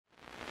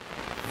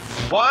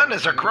One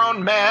is a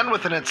grown man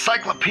with an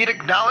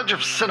encyclopedic knowledge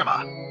of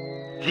cinema.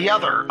 The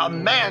other, a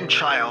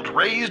man-child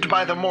raised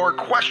by the more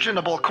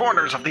questionable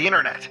corners of the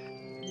internet.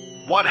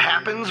 What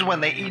happens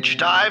when they each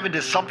dive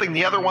into something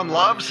the other one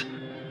loves?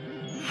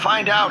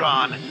 Find out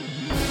on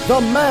The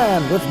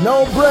Man with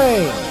No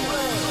Brain.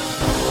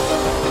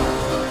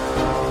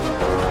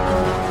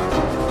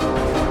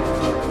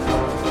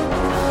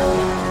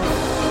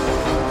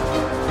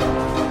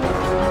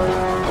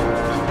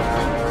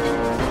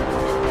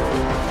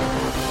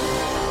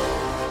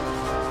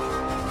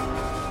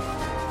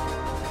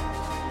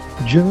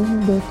 Joe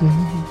Buckley.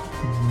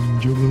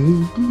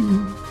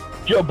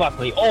 Joe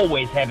Buckley,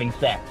 always having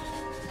sex.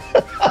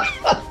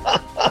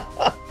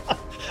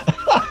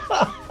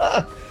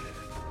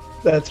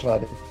 That's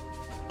funny.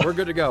 We're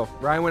good to go.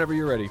 Ryan, whenever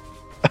you're ready.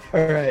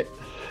 All right.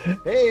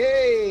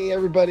 Hey,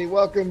 everybody.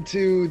 Welcome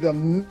to The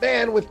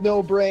Man with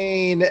No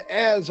Brain.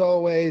 As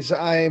always,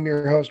 I am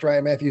your host,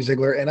 Ryan Matthew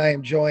Ziegler, and I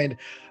am joined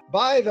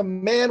by the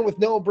man with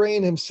no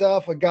brain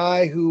himself, a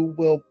guy who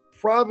will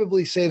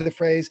probably say the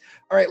phrase,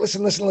 all right,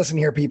 listen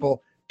here,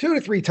 people, 2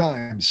 to 3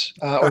 times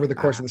over the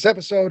course of this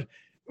episode.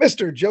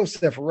 Mr.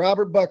 Joseph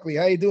Robert Buckley.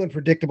 How you doing,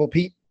 Predictable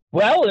Pete?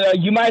 Well,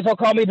 you might as well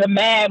call me the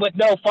man with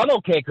no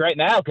funnel cake right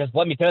now, because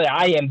let me tell you,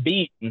 I am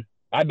beaten.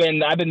 I've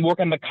been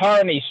working the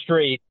Kearney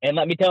Street, and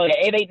let me tell you,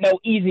 it ain't no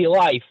easy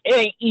life. It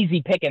ain't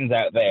easy pickings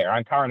out there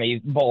on Kearney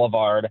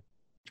Boulevard.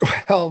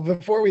 Well,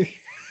 before we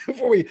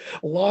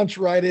launch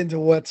right into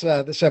what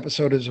this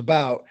episode is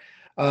about,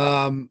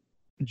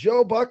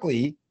 Joe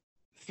Buckley,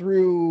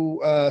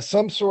 through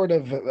some sort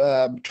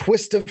of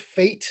twist of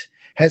fate,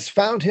 has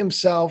found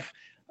himself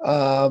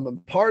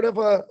part of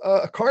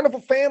a carnival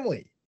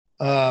family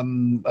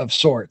of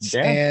sorts.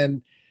 Yeah.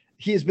 And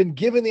he has been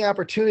given the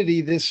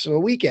opportunity this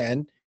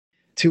weekend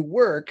to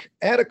work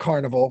at a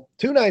carnival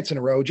 2 nights in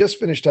a row. Just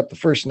finished up the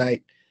first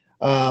night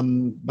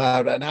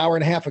about an hour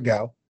and a half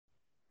ago.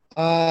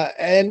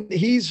 And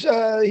he's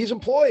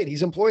employed.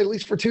 He's employed at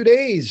least for 2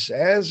 days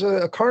as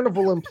a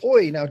carnival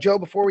employee. Now, Joe,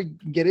 before we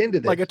get into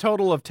this, Like a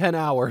total of 10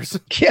 hours.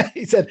 yeah,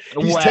 he said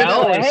he's 10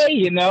 Well, hours.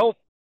 hey,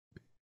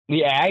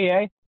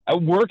 yeah.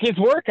 Work is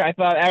work. I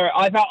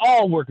thought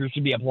all workers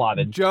should be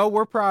applauded. Joe,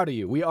 we're proud of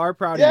you. We are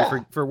proud of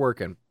you for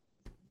working.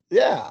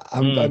 Yeah,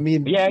 I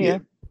mean, Yeah.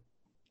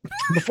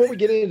 Before we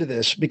get into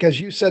this, because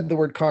you said the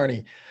word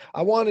carny,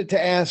 I wanted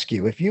to ask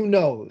you if you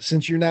know,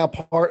 since you're now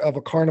part of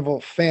a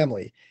carnival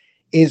family,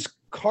 is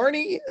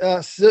carny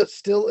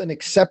still an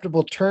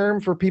acceptable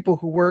term for people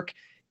who work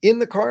in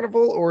the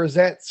carnival, or is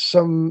that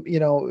some,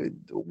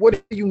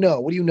 what do you know?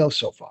 What do you know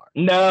so far?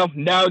 No.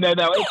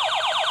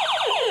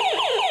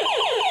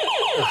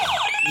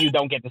 You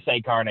don't get to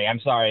say Kearney.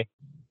 I'm sorry.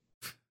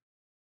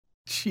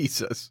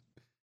 Jesus.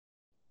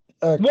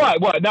 Okay.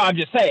 What? No, I'm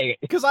just saying.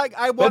 Because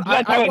I want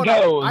That's how it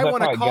goes. I That's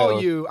want how to it call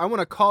goes. you. I want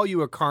to call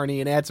you a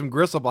carny and add some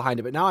gristle behind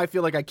it. But now I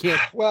feel like I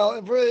can't.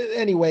 Well,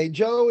 anyway,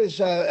 Joe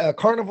is a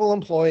carnival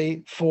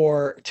employee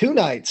for 2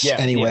 nights. Yes,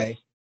 anyway,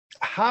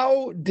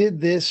 How did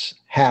this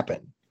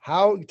happen?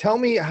 Tell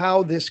me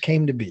how this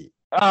came to be.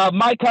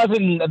 My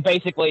cousin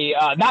basically,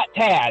 not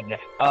Tad,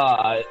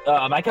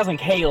 my cousin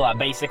Kayla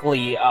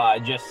basically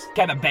just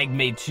kind of begged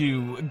me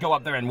to go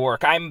up there and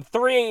work. I'm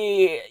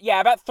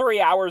about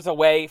 3 hours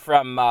away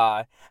from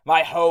my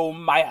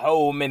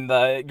home in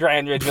the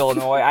Grand Ridge,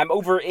 Illinois. I'm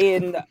over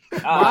in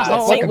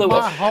St. Louis.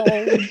 My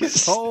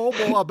home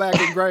boy, back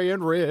in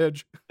Grand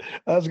Ridge.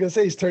 I was going to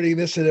say he's turning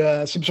this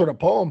into some sort of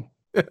poem.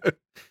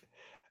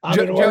 I'm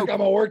Joe- in work.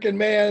 I'm a working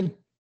man.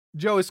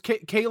 Joe, is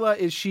Kayla,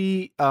 is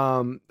she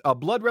a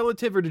blood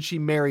relative, or did she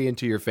marry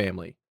into your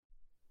family?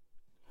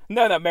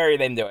 No, Mary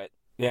didn't do it.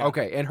 Yeah.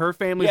 Okay, and her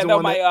family's Yeah, the no,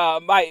 one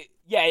that...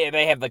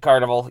 they have the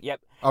carnival.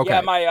 Yep. Okay.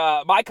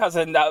 Yeah, my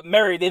cousin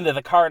married into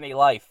the Kearney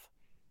life.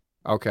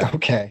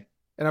 Okay.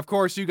 And of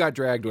course, you got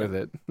dragged with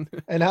it.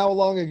 And how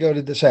long ago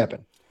did this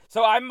happen?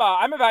 So I'm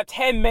about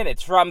 10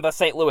 minutes from the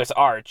St. Louis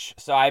Arch.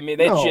 So I mean,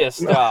 it's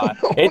No.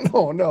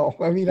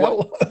 I mean,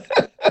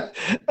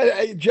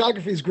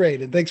 geography is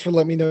great, and thanks for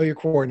letting me know your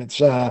coordinates.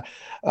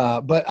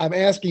 But I'm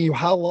asking you,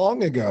 how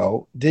long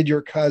ago did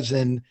your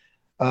cousin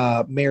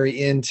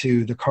marry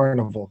into the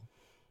carnival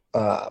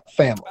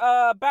family?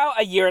 about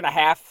a year and a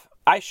half.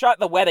 I shot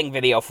the wedding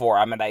video for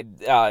him, and I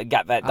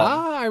got that done.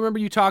 I remember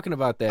you talking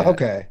about that.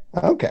 Okay.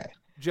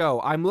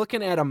 Joe, I'm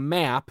looking at a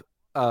map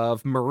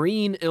of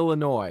Marine,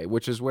 Illinois,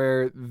 which is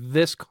where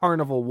this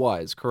carnival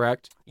was,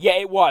 correct? Yeah,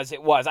 it was.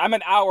 I'm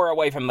an hour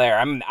away from there.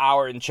 I'm an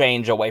hour and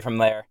change away from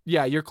there.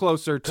 Yeah, you're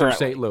closer to Currently.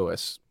 St.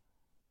 Louis.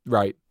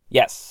 Right.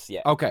 Yes,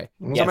 yeah. Okay.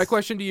 So Yes. my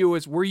question to you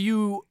is,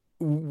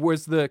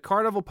 was the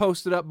carnival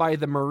posted up by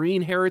the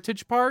Marine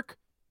Heritage Park,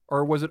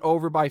 or was it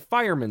over by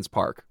Fireman's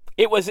Park?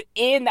 It was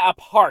in a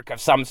park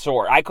of some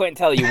sort. I couldn't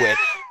tell you which.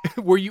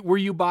 Were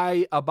you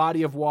by a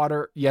body of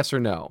water, yes or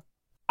no?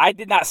 I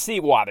did not see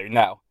water,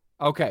 no.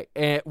 Okay.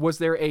 And was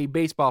there a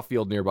baseball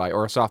field nearby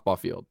or a softball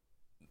field?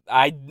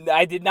 I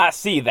did not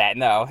see that,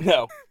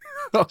 no.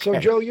 Okay. So,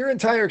 Joe, your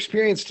entire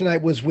experience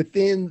tonight was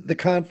within the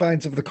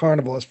confines of the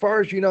carnival. As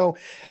far as you know,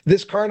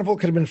 this carnival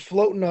could have been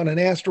floating on an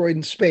asteroid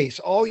in space.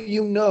 All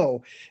you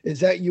know is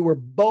that you were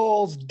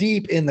balls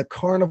deep in the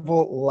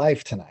carnival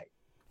life tonight.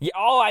 Yeah,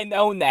 all I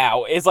know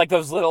now is like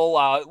those little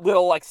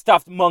like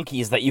stuffed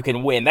monkeys that you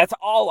can win. That's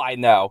all I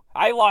know.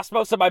 I lost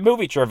most of my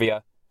movie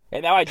trivia,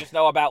 and now I just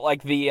know about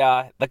like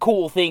the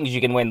cool things you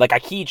can win, like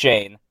a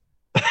keychain.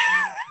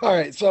 All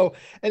right. So,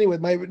 anyway,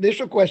 my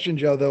initial question,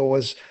 Joe, though,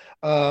 was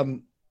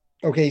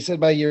okay, you said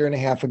about a year and a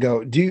half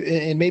ago. Do you,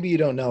 and maybe you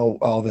don't know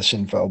all this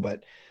info,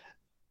 but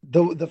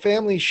the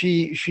family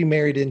she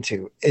married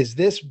into, has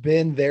this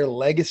been their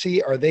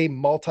legacy? Are they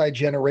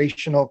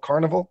multi-generational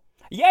carnival?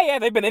 Yeah,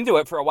 they've been into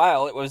it for a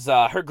while. It was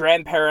her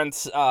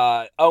grandparents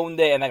owned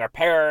it, and then her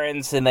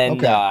parents, and then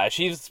Okay.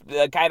 she's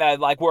kind of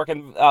like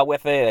working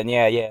with it, and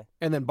yeah.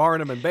 And then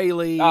Barnum and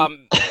Bailey.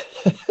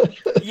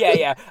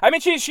 Yeah. I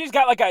mean, she's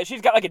got like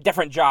a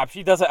different job.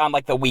 She does it on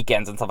like the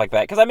weekends and stuff like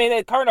that. Because I mean,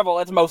 at Carnival,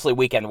 it's mostly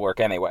weekend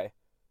work anyway.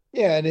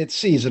 Yeah, and it's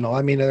seasonal.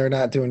 I mean, they're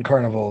not doing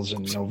carnivals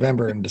in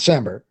November and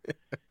December.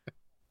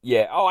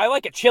 Yeah. Oh, I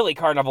like a chili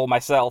carnival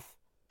myself.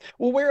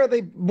 Well, where are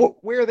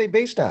they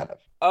based out of?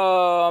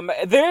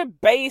 They're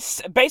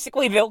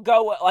basically they'll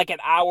go like an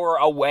hour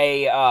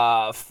away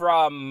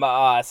from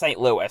St.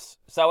 Louis.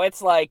 So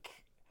it's like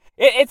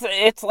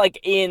it's like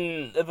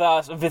in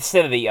the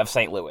vicinity of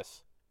St.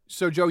 Louis.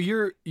 So Joe,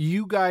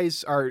 you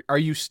guys are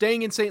you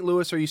staying in St.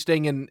 Louis or are you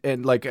staying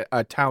in like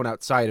a town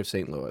outside of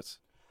St. Louis?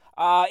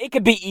 It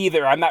could be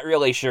either. I'm not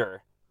really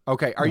sure.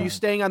 Okay, are you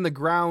staying on the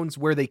grounds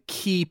where they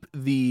keep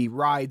the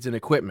rides and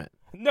equipment?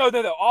 No.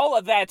 All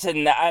of that's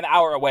an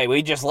hour away.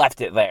 We just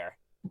left it there.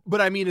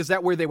 But I mean, is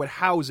that where they would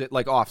house it,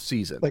 like off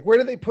season? Like, where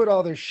do they put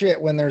all their shit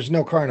when there's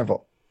no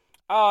carnival?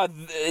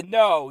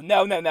 No.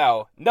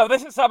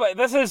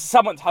 This is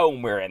someone's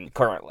home we're in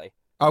currently.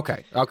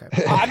 Okay.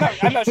 I'm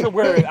not sure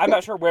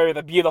where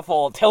the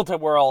beautiful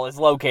Tilt-A-Whirl is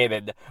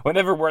located.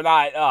 Whenever we're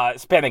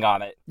not spinning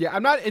on it. Yeah,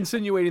 I'm not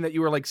insinuating that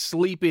you were like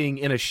sleeping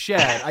in a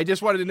shed. I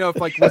just wanted to know if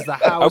like was the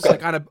house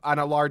like on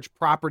a large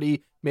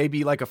property,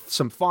 maybe like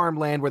some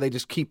farmland where they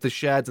just keep the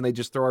sheds and they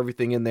just throw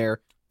everything in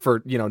there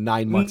for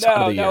 9 months out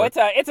of the year. No,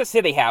 it's a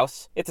city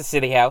house. It's a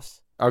city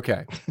house.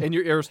 Okay, and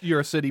you're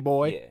a city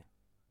boy. Yeah.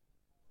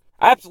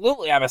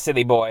 Absolutely, I'm a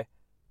city boy.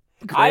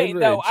 I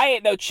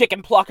ain't no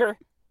chicken plucker.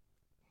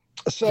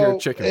 So you're a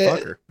chicken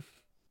fucker.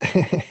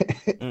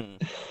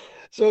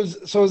 So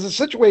it's a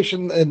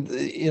situation, and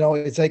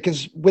it's like,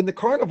 because when the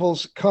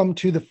carnivals come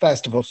to the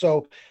festival,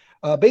 so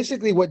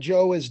basically what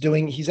Joe is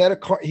doing,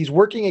 he's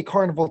working a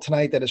carnival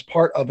tonight that is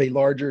part of a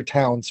larger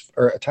town's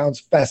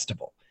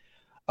festival.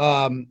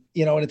 And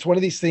it's one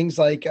of these things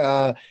like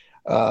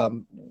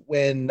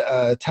when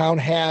a town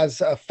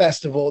has a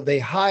festival, they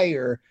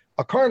hire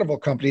a carnival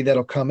company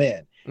that'll come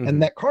in. Mm-hmm.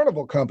 And that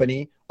carnival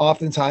company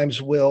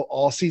oftentimes will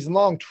all season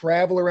long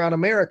travel around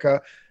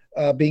America,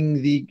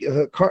 being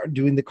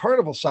doing the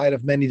carnival side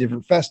of many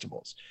different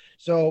festivals.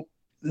 So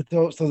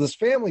this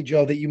family,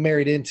 Joe, that you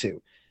married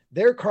into,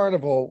 their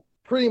carnival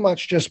pretty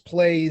much just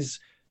plays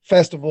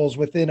festivals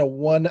within a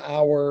 1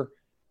 hour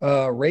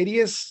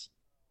radius.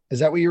 Is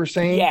that what you were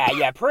saying?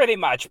 Yeah, pretty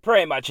much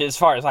as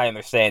far as I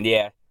understand,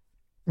 yeah.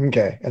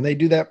 Okay, and they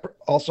do that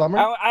all summer?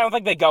 I don't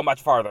think they go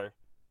much farther.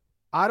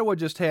 Ottawa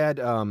just had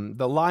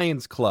the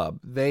Lions Club.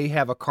 They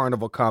have a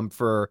carnival come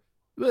for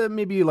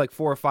maybe like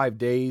 4 or 5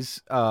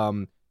 days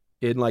in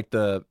like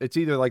it's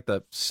either like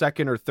the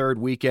second or third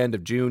weekend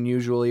of June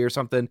usually or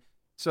something.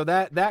 So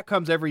that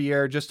comes every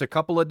year, just a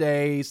couple of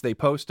days. They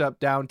post up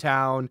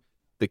downtown.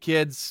 The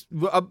kids,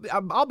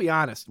 I'll be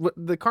honest,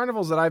 the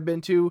carnivals that I've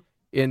been to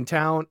in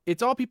town,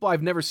 it's all people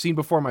I've never seen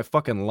before in my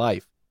fucking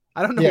life.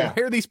 I don't know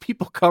where these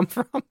people come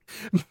from,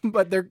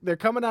 but they're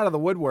coming out of the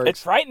woodwork.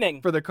 It's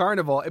frightening for the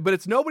carnival, but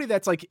it's nobody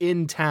that's like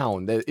in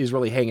town that is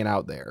really hanging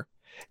out there.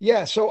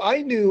 Yeah, so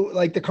I knew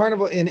like the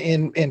carnival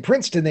in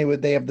Princeton,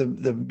 they have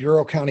the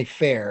Bureau County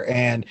Fair,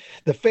 and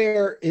the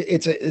fair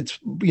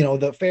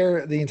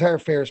the entire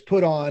fair is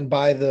put on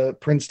by the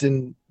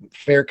Princeton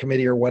Fair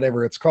Committee or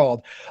whatever it's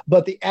called,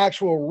 but the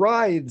actual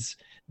rides,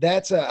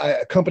 that's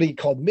a company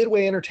called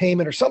Midway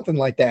Entertainment or something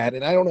like that,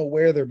 and I don't know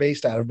where they're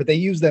based out of, but they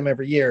use them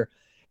every year,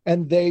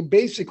 and they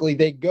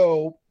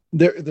go.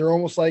 They're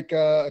almost like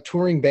a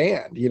touring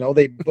band,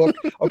 they book,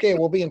 okay,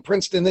 we'll be in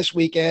Princeton this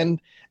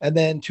weekend, and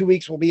then 2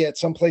 weeks we'll be at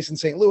some place in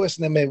St. Louis,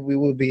 and then maybe we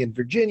will be in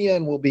Virginia,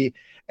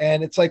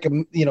 and it's like,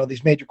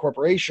 these major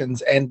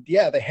corporations, and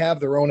yeah, they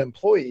have their own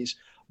employees,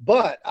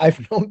 but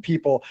I've known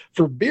people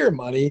for beer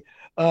money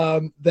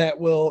that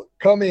will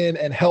come in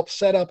and help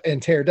set up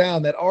and tear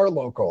down that are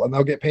local, and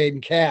they'll get paid in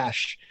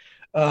cash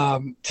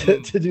to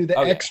do the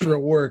extra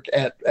work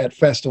at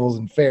festivals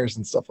and fairs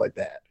and stuff like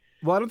that.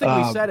 Well, I don't think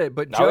we said it,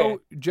 but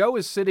Joe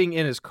is sitting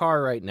in his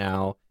car right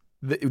now.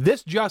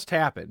 This just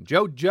happened.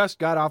 Joe just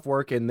got off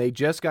work, and they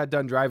just got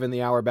done driving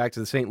the hour back to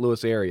the St.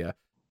 Louis area.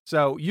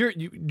 So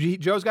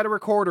Joe's got a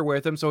recorder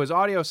with him, so his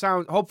audio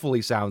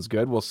hopefully sounds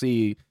good. We'll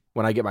see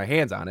when I get my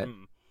hands on it.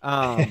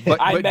 But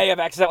I may have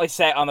accidentally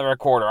sat on the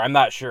recorder. I'm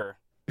not sure.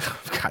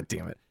 God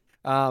damn it.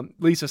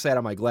 Lisa sat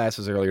on my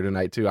glasses earlier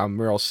tonight too. I'm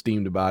real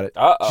steamed about it.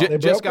 Uh-oh.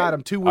 Just got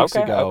them 2 weeks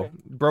ago. Okay.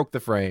 Broke the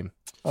frame.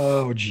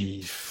 Oh,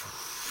 geez.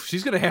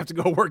 She's gonna have to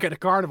go work at a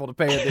carnival to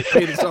pay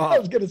this I off.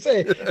 was going to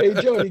say, hey,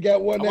 Joe, you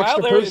got one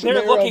extra Well, person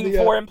they're there looking on the,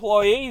 for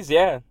employees,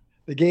 yeah.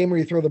 the game where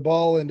you throw the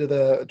ball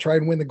into try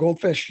and win the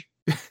goldfish.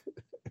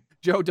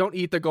 Joe, don't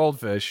eat the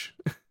goldfish.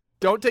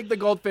 Don't take the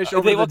goldfish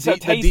over They the look so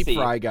deep tasty.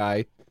 fry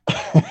guy.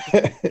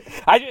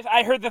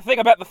 I heard the thing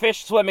about the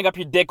fish swimming up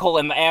your dick hole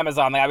in the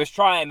Amazon. I was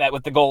trying that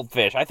with the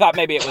goldfish. I thought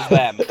maybe it was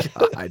them.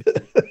 God.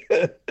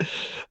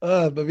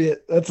 But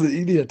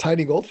you need a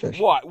tiny goldfish.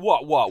 What?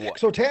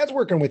 So Tad's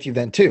working with you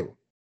then too.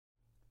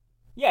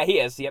 Yeah, he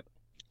is. Yep.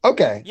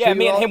 Okay. Yeah, so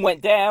me and him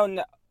went down.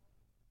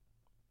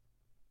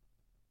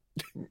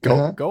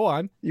 Go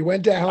on. You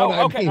went down.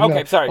 Oh,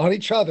 okay, sorry. On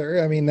each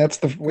other. I mean, that's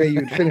the way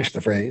you'd finish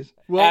the phrase.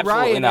 Well,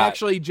 Absolutely Ryan, not.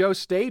 actually, Joe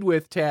stayed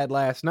with Tad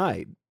last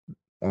night.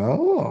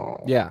 Oh.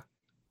 Yeah.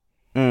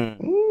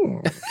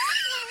 Mm.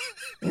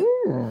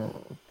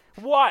 Mm.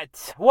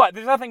 What?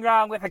 There's nothing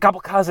wrong with a couple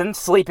cousins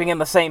sleeping in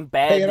the same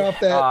bed. Paying off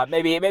that-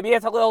 maybe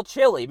it's a little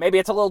chilly.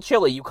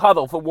 You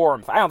cuddle for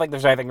warmth. I don't think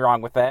there's anything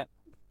wrong with that.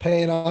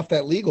 Paying off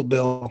that legal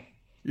bill.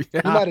 You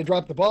might have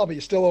dropped the ball, but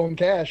you still owe him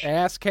cash.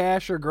 Ass,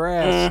 cash, or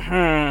grass.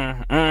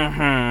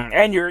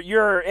 And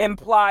you're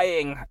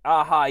implying,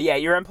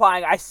 you're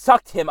implying I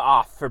sucked him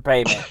off for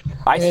payment.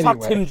 I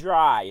sucked him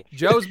dry.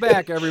 Joe's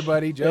back,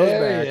 everybody. Joe's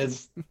There back. he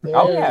is.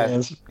 Oh, There yeah. he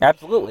is.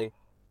 Absolutely.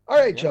 All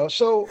right, Joe.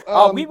 So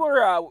We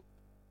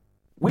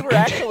were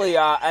actually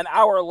an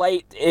hour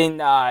late in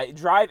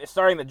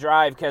starting the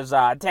drive because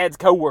Tad's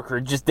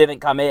coworker just didn't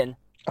come in.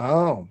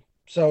 Oh,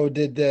 so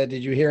did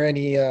you hear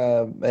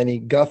any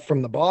guff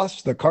from the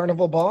boss, the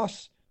carnival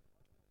boss?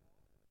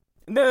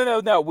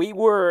 No.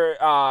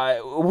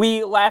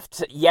 We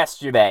left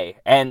yesterday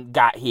and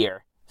got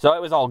here, so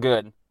it was all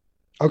good.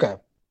 Okay,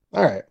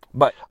 all right.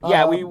 But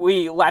yeah,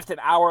 we left an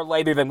hour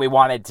later than we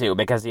wanted to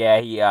because he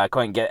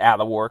couldn't get out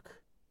of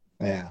work.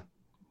 Yeah,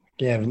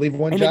 leave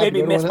one And job he made me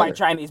to go to miss my another.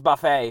 Chinese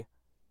buffet.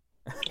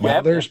 Well,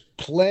 Yep. there's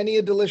plenty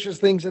of delicious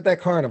things at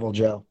that carnival,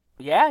 Joe.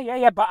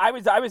 Yeah. But I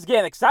was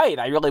getting excited.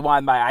 I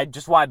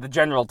just wanted the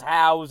General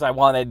Tao's. I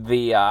wanted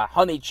the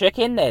honey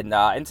chicken, and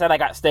instead I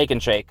got steak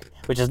and shake,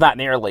 which is not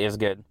nearly as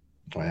good.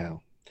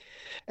 Wow.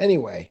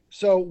 Anyway,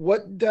 so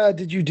what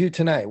did you do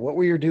tonight? What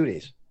were your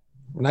duties?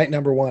 Night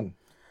number one.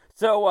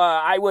 So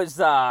I was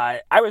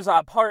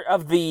part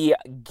of the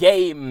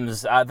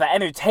games, the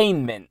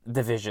entertainment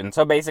division.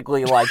 So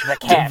basically, like the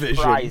cash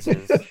Division.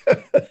 prizes.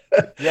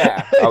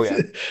 Yeah. Oh yeah.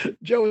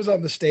 Joe was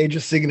on the stage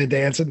just singing and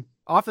dancing.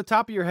 Off the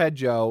top of your head,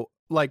 Joe,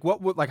 like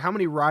how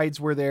many rides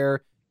were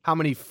there? How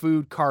many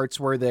food carts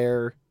were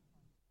there?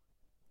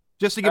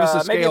 Just to give us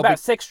a scale. Maybe about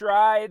 6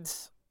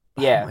 rides.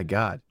 Yeah. Oh my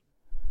God.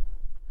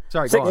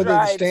 Sorry, go 6 on. Were they the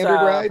rides. standard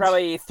rides?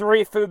 Probably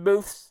 3 food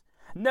booths.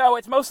 No,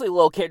 it's mostly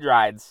little kid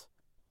rides.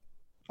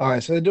 All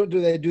right, so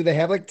do they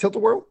have like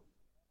Tilt-A-Whirl?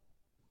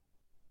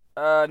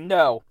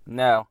 No.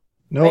 No,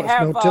 They it's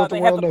have, no they have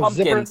Tilt-A-Whirl, the no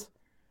pumpkins.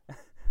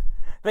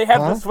 They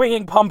have Huh? the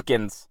swinging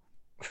pumpkins.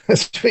 zipper.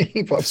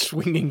 Swinging pumpkin.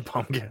 Swinging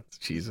pumpkins.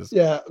 Jesus.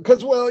 Yeah,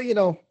 because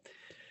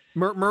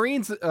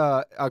Marines,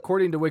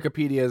 according to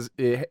Wikipedia,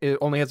 it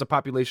only has a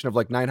population of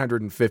like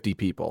 950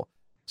 people.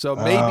 So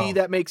maybe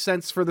that makes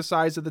sense for the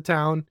size of the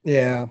town.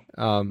 yeah.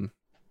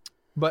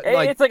 But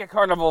It's like a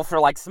carnival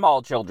for like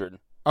small children.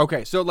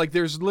 okay, so like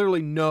there's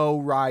literally no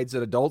rides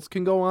that adults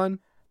can go on.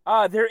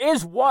 There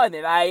is one,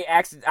 and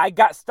I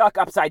got stuck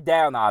upside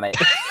down on it.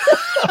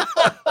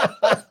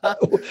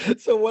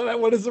 So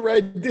what does the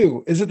ride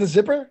do? Is it the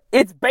zipper?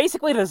 It's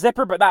basically the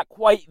zipper, but not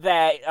quite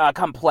that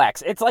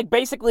complex. It's like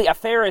basically a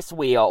Ferris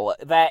wheel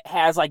that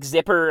has like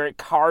zipper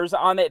cars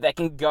on it that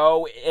can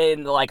go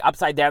in like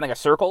upside down like a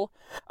circle.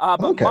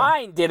 But Okay.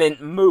 mine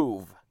didn't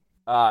move.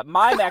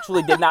 Mine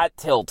actually did not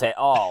tilt at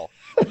all.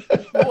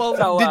 Well,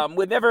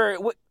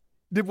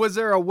 So was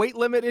there a weight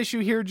limit issue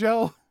here,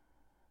 Joe?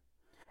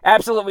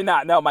 absolutely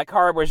not. No, my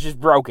car was just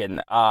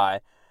broken.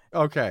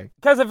 Okay.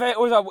 Because if it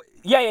was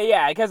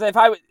because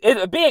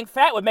if being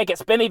fat would make it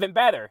spin even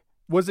better.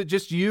 Was it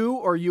just you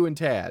or you and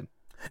Tad?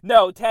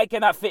 No, Tad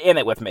cannot fit in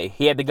it with me.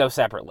 He had to go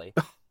separately.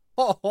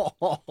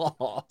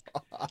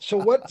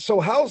 So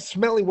how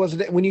smelly was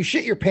it when you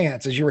shit your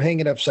pants as you were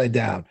hanging upside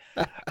down?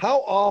 How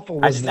awful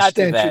I was did the not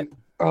do stench? that.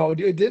 Oh,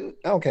 you didn't?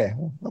 Okay,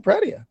 well, I'm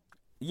proud of you.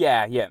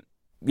 Yeah.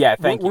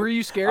 Thank you. Were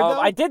you scared though?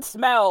 I did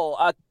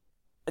smell.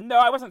 No,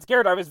 I wasn't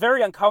scared. I was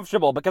very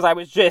uncomfortable because I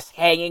was just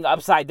hanging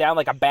upside down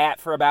like a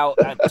bat for about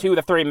 2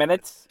 to 3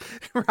 minutes.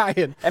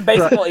 Ryan. And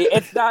basically,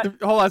 it's not.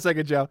 Hold on a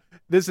second, Joe.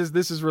 This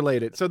is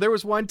related. So there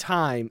was one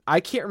time, I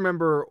can't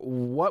remember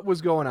what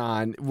was going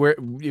on,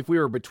 if we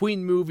were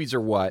between movies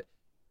or what,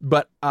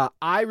 but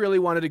I really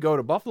wanted to go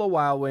to Buffalo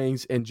Wild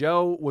Wings, and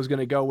Joe was going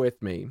to go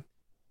with me.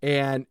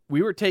 And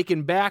we were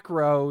taking back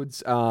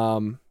roads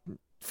from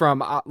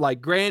like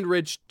Grand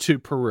Ridge to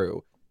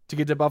Peru to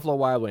get to Buffalo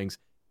Wild Wings.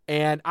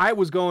 And I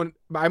must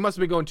have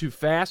been going too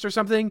fast or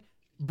something,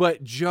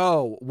 but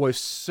Joe was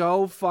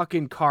so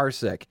fucking car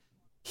sick.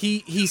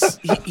 He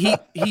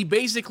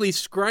basically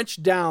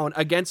scrunched down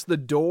against the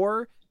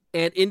door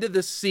and into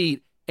the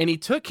seat, and he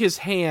took his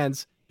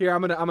hands. Here,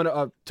 I'm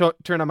gonna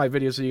turn on my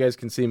video so you guys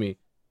can see me.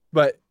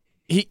 But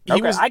he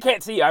was. I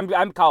can't see you.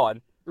 I'm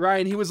calling.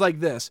 Ryan, he was like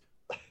this.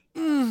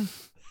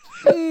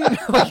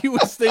 Like he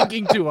was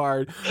thinking too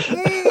hard.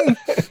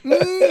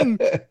 And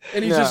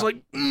he's just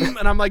like,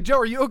 and I'm like, Joe,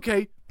 are you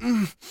okay?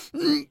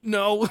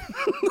 No.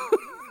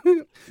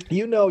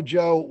 You know,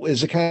 Joe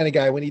is the kind of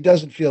guy, when he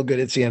doesn't feel good,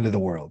 it's the end of the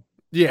world.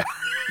 Yeah.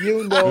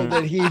 You know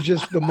that he's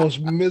just the most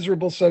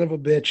miserable son of a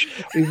bitch.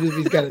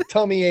 He's got a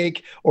tummy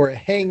ache or a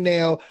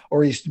hangnail,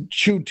 or he's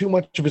chewed too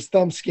much of his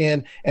thumb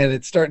skin and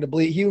it's starting to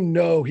bleed. You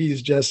know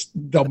he's just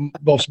the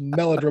most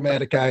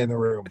melodramatic guy in the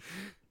room.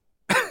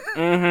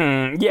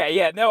 Mm-hmm.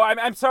 Yeah. No,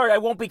 I'm sorry. I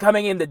won't be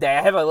coming in today.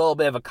 I have a little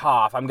bit of a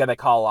cough. I'm gonna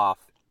call off.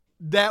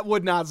 That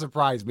would not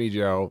surprise me,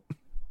 Joe.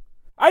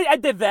 I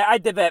did that. I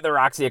did that at the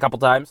Roxy a couple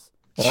times.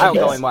 I don't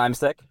go in while I'm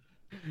sick.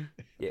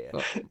 Yeah.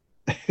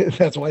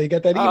 That's why you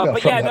got that email.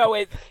 But yeah,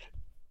 no,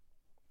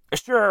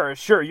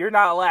 Sure. You're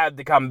not allowed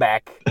to come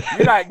back.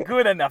 You're not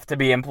good enough to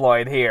be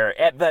employed here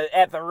at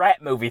the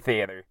Rat movie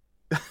theater.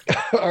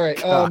 All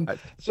right.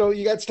 So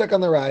you got stuck on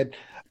the ride.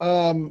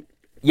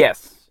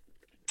 Yes.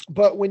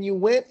 But when you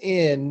went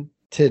in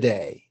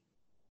today,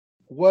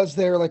 was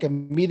there like a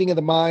meeting of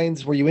the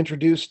minds? Were you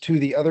introduced to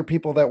the other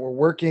people that were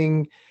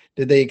working?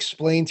 Did they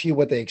explain to you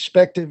what they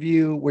expect of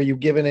you? Were you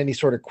given any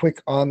sort of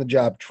quick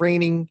on-the-job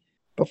training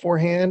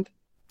beforehand?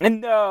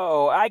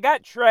 No, I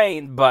got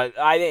trained, but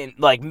I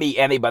didn't meet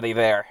anybody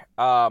there.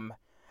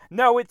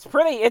 No, it's a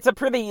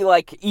pretty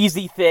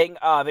easy thing.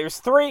 There's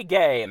 3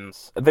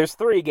 games. There's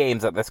 3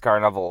 games at this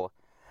carnival.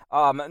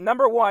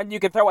 Number 1,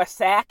 you can throw a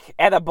sack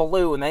at a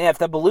balloon, and if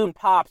the balloon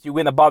pops, you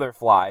win a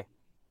butterfly.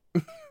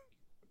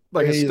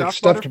 Like a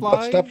stuffed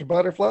butterfly? Stuffed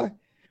butterfly?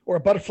 Or a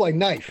butterfly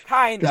knife?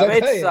 Kind of.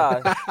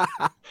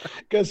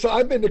 Because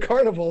I've been to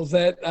carnivals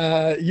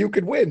that you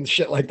could win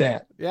shit like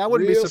that. Yeah, I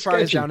wouldn't be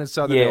surprised sketchy. Down in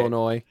Southern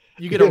Illinois.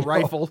 You get a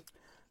rifle.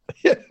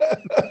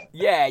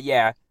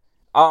 Yeah.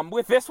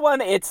 With this one,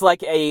 it's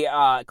like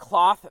a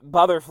cloth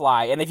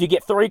butterfly, and if you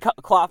get 3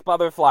 cloth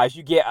butterflies,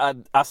 you get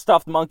a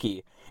stuffed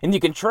monkey. And you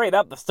can trade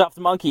up the stuffed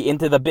monkey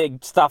into the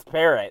big stuffed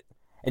parrot.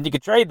 And you can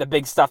trade the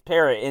big stuffed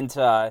parrot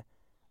into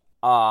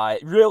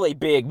really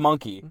big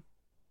monkey.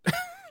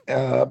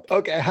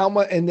 Okay, how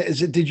much? And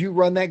did you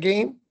run that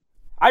game?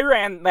 I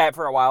ran that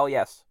for a while,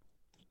 yes.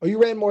 Oh,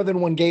 you ran more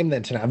than one game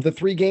then tonight. Of the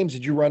 3 games,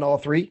 did you run all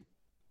 3?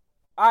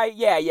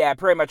 Yeah,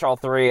 pretty much all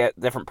 3 at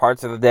different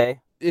parts of the day.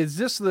 Is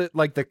this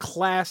the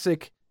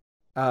classic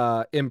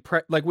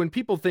like when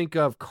people think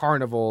of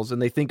carnivals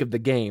and they think of the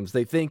games,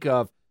 they think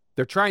of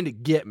they're trying to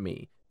get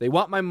me. They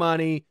want my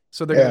money,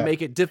 so they're going to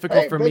make it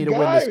difficult for me to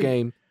win this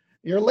game.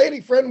 Your lady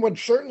friend would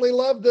certainly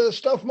love the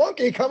stuffed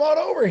monkey. Come on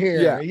over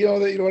here. Yeah. You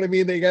know what I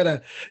mean?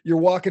 You're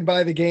walking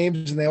by the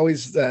games and they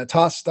always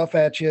toss stuff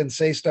at you and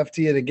say stuff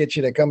to you to get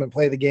you to come and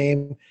play the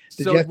game.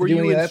 Were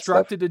you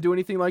instructed to do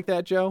anything like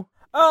that, Joe?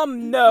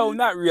 No,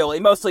 not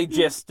really. Mostly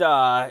just,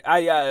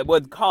 I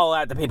would call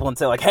out to people and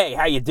say hey,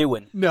 how you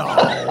doing?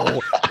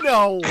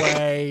 No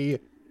way.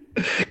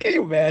 Can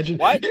you imagine?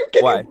 What? Can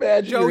you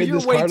imagine? Joe, you're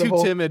way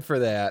too timid for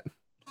that.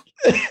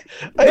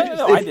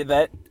 I did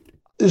that.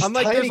 I'm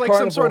like, there's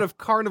some sort of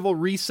carnival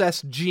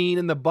recess gene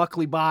in the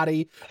Buckley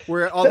body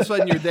where all of a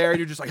sudden you're there and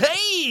you're just like,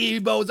 hey,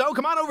 Bozo,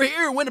 come on over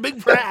here and win a big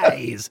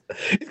prize.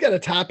 He's got a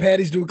top hat.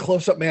 He's doing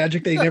close-up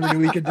magic that he never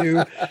knew he could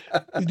do.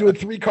 He's doing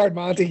 3-card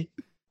Monty,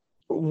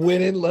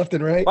 winning left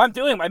and right. Well, I'm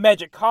doing my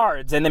magic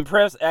cards and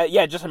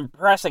just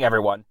impressing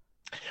everyone.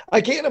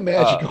 I can't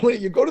imagine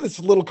you go to this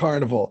little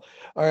carnival.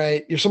 All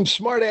right, you're some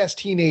smart ass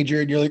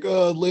teenager, and you're like,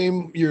 oh,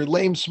 lame. You're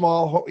lame,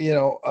 small,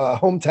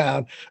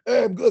 hometown.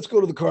 Let's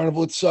go to the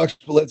carnival. It sucks,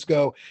 but let's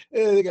go.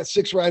 They got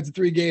 6 rides and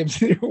 3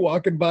 games. You're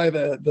walking by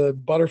the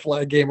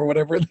butterfly game or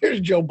whatever. And there's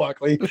Joe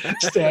Buckley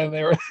standing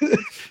there.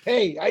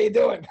 Hey, how you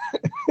doing?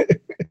 Did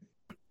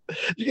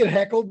you get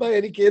heckled by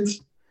any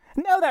kids?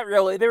 No, not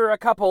really. There were a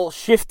couple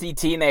shifty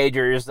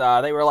teenagers.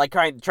 They were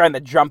trying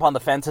to jump on the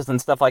fences and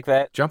stuff like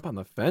that. Jump on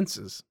the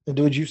fences? And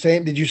did you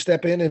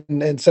step in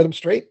and set them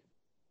straight?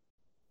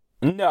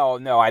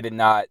 No, I did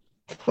not.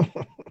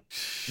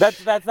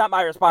 That's not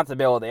my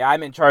responsibility.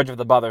 I'm in charge of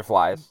the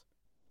butterflies.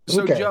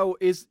 So, okay. Joe,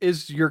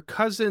 is your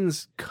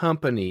cousin's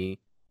company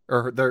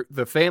or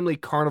the family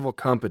carnival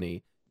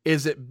company,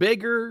 is it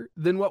bigger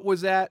than what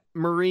was at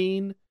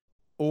Marine,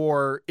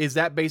 or is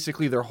that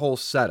basically their whole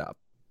setup?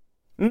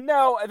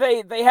 No,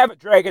 they have a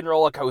dragon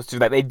roller coaster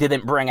that they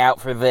didn't bring out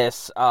for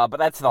this, but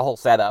that's the whole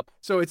setup.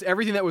 So it's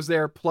everything that was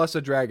there plus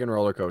a dragon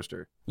roller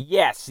coaster.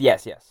 Yes.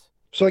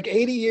 So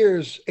 80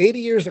 years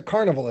of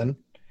carnivaling,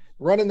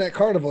 running that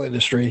carnival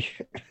industry.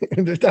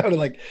 They're down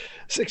to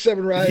 6,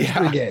 7 rides,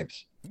 3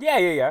 games.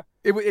 Yeah.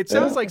 It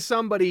sounds like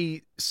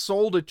somebody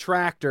sold a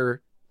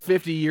tractor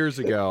 50 years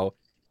ago,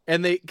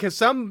 and because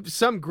some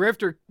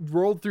grifter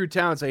rolled through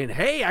town saying,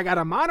 "Hey, I got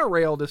a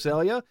monorail to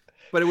sell you,"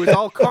 but it was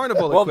all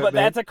carnival equipment. Well, but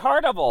that's a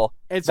carnival.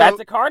 And so that's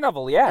a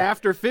carnival, yeah.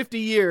 After 50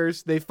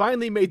 years, they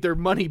finally made their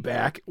money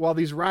back, while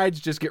these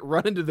rides just get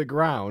run into the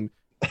ground,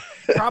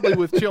 probably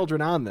with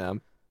children on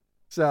them.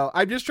 So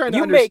I'm just trying to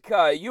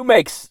you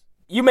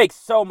you make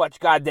so much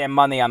goddamn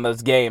money on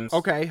those games.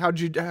 Okay, how'd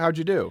you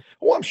do?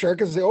 Well, I'm sure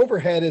because the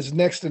overhead is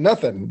next to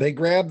nothing. They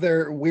grab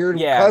their weird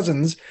Yeah.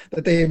 cousins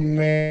that they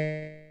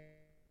made.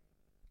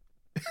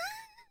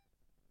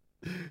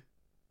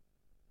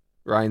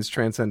 Ryan's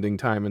transcending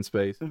time and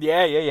space.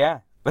 Yeah.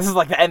 This is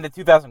like the end of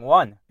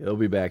 2001. He'll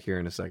be back here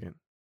in a second.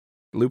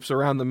 Loops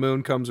around the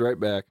moon, comes right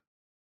back.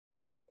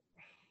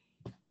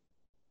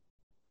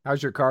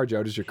 How's your car,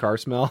 Joe? Does your car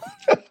smell?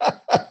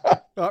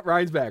 Oh,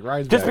 Ryan's back.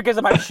 Just because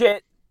of my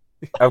shit.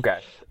 Okay.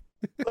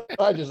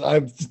 I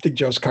think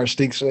Joe's car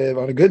stinks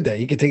on a good day.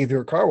 You can take it through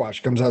a car wash.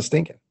 It comes out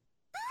stinking.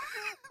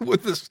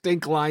 With the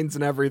stink lines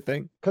and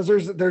everything. Because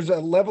there's a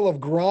level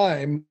of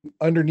grime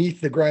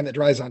underneath the grime that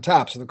dries on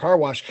top. So the car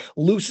wash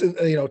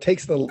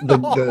takes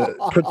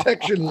the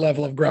protection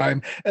level of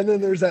grime, and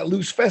then there's that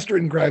loose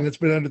festering grime that's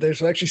been under there.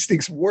 So it actually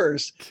stinks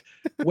worse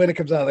when it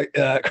comes out of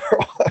the car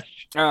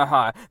wash.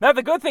 Now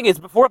the good thing is,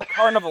 before the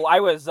carnival,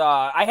 I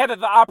had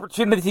the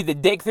opportunity to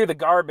dig through the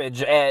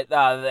garbage at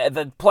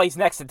the place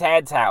next to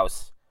Tad's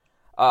house.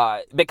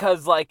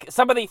 Because like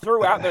somebody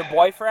threw out their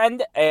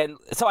boyfriend, and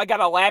so I got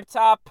a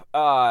laptop,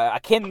 a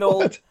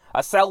Kindle,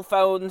 a cell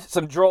phone,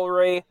 some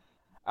jewelry,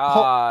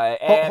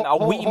 and a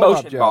Wii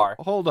motion bar.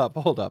 Hold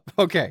up.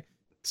 Okay,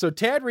 so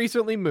Tad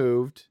recently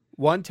moved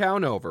one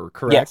town over,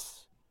 correct?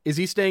 Yes. Is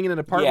he staying in an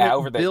apartment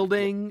over there.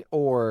 building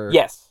or?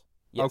 Yes.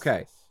 Okay.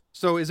 Yes.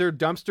 So is there a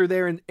dumpster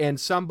there, and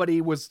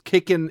somebody was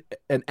kicking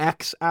an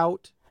X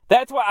out?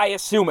 That's what I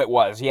assume it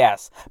was,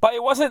 yes. But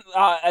it wasn't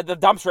the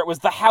dumpster, it was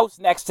the house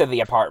next to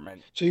the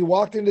apartment. So you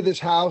walked into this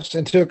house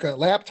and took a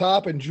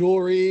laptop and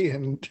jewelry,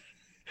 and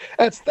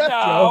that's theft,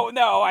 Joe.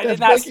 No, I That's did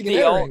not breaking and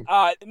steal.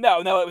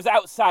 entering. No, it was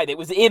outside. It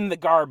was in the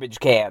garbage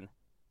can.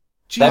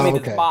 Jeez. That means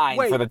okay. it's mine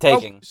Wait, for the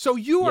taking. So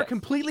you are Yes.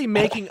 completely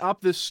making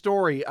up this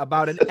story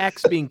about an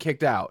X being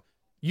kicked out.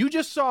 You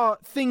just saw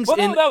things Well,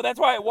 in... no, that's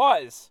why it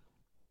was.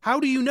 How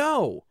do you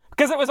know?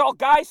 Because it was all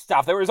guy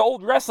stuff. There was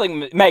old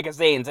wrestling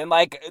magazines and,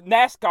 like,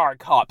 NASCAR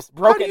cups. How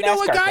Broken do you know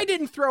NASCAR a guy cups.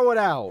 didn't throw it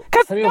out?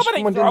 Because How do you know nobody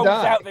someone didn't throws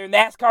die? out their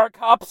NASCAR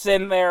cups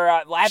and their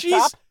laptop.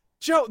 Jeez.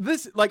 Joe,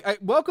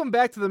 welcome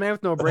back to the Man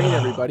with No Brain,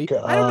 everybody.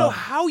 God. I don't know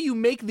how you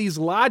make these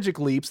logic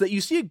leaps that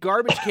you see a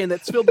garbage can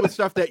that's filled with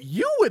stuff that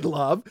you would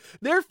love.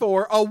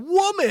 Therefore, a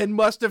woman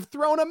must have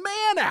thrown a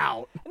man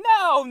out.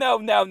 No.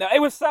 It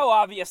was so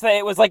obvious that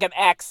it was like an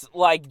X,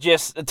 like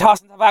just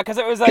tossing stuff out because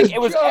it was like it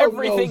was Joe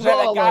everything knows that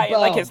a all guy in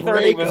like about his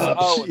 30s was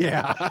breakups. owed.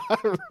 Yeah,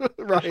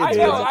 right. I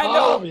know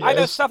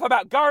obvious. stuff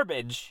about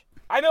garbage.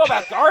 I know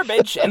about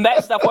garbage, and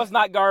that stuff was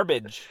not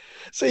garbage.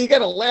 So you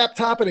got a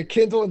laptop and a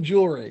Kindle and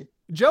jewelry.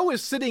 Joe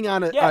is sitting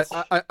on Yes.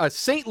 a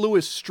St.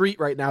 Louis street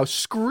right now,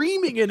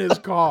 screaming in his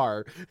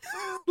car,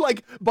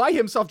 like by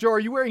himself. Joe, are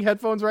you wearing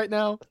headphones right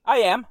now? I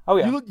am. Oh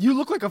yeah. You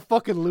look like a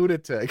fucking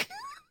lunatic.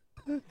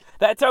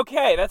 That's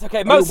okay.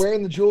 Are you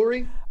wearing the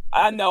jewelry?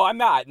 No, I'm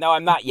not. No,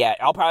 I'm not yet.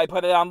 I'll probably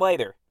put it on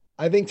later.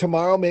 I think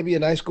tomorrow, maybe a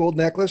nice gold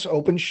necklace,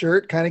 open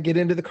shirt, kind of get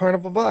into the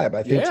carnival vibe.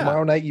 I think Yeah.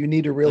 tomorrow night you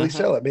need to really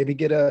sell it. Maybe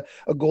get a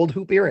gold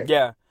hoop earring.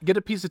 Yeah. Get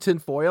a piece of tin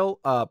foil,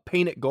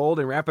 paint it gold,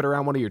 and wrap it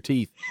around one of your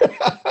teeth.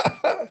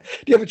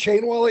 Do you have a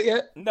chain wallet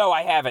yet? No,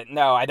 I haven't.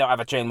 No, I don't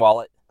have a chain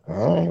wallet. All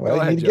right. Well, Go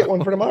you ahead, need to Joe. get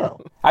one for tomorrow.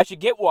 I should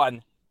get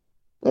one.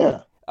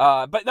 Yeah.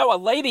 But no, a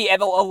lady at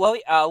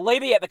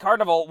the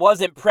carnival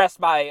was impressed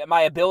by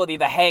my ability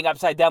to hang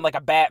upside down like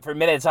a bat for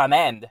minutes on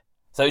end.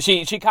 So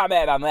she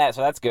commented on that,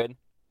 so that's good.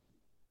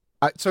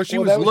 So she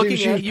Well, was that looking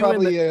she at was you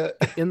probably,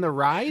 in the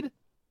ride?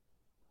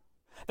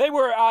 They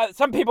were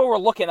some people were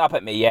looking up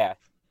at me, yeah.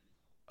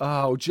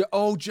 Oh,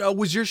 Joe,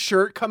 was your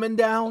shirt coming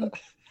down?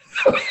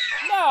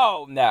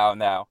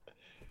 No.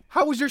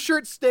 How was your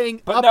shirt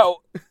staying But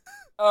up?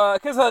 no,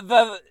 because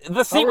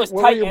the seat was tight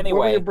What were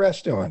anyway. your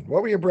breasts doing?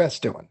 What were your breasts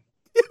doing?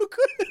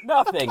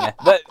 Nothing.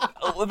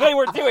 They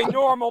were doing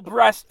normal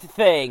breast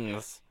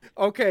things.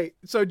 Okay,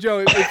 so Joe,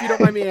 if you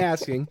don't mind me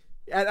asking,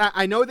 and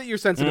I know that you're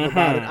sensitive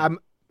about it,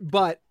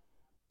 but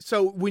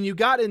so when you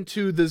got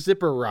into the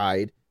zipper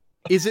ride,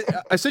 is it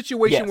a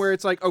situation Yes. where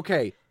it's like,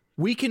 okay,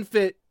 we can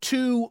fit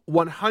 2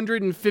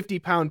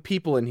 150-pound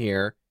people in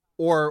here,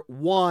 or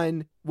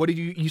one, what did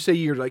you say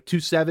you're like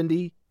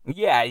 270?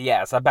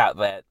 Yes, about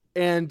that.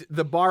 And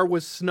the bar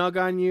was snug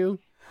on you?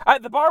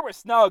 The bar was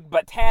snug,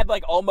 but Tad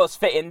like almost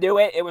fit into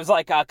it. It was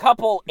like a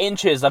couple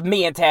inches of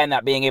me and Tad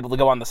not being able to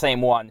go on the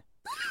same one.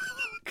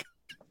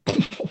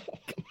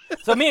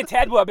 So me and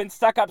Tad would have been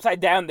stuck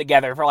upside down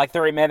together for like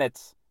 30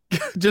 minutes.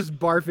 Just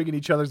barfing in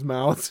each other's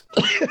mouths.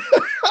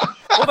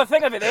 Well, the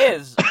thing of it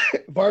is,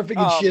 Barfing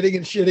and shitting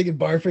and shitting and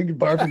barfing and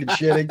barfing and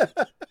shitting.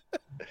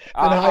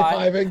 And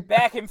high-fiving.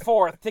 back and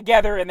forth,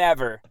 together and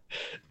ever.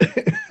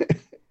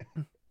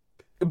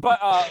 But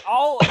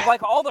all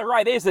the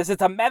ride is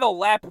it's a metal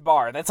lap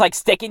bar that's like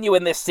sticking you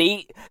in this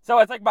seat. So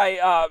it's like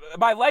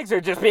my legs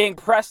are just being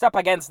pressed up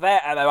against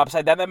that, and I'm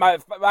upside down. And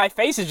my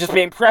face is just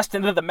being pressed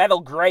into the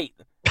metal grate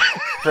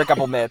for a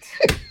couple minutes.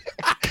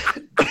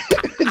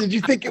 Did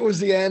you think it was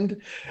the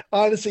end?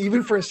 Honestly,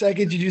 even for a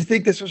second, did you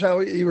think this was how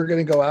you were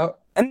going to go out?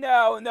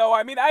 No,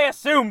 I mean, I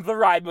assumed the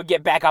ride would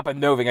get back up and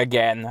moving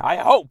again. I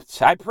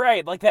hoped. I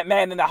prayed like that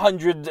man in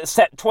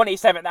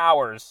 127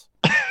 hours.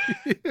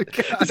 He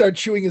started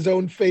chewing his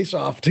own face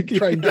off to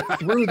try and get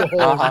through the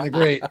holes in the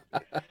grate.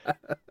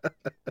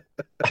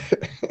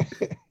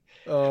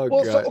 Oh,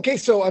 well, God.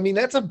 so I mean,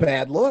 that's a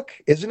bad look,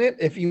 isn't it?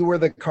 If you were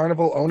the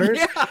Carnival owners,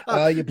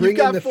 you bring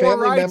in the 4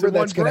 family rides member and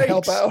one that's going to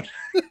help breaks. out,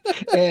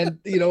 and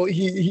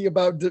he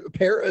about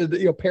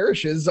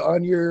perishes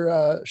on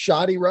your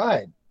shoddy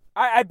ride.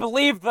 I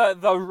believe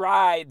the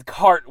ride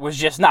cart was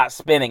just not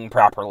spinning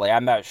properly.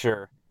 I'm not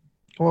sure.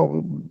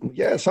 Well,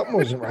 yeah, something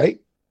wasn't right.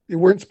 You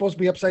weren't supposed to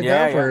be upside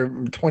down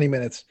for 20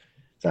 minutes.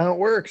 That's how it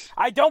works.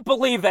 I don't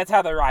believe that's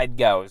how the ride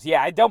goes.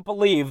 Yeah, I don't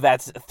believe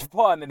that's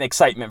fun and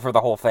excitement for the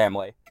whole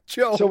family.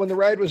 Joe. So when the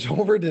ride was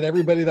over, did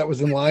everybody that was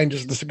in line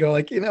just go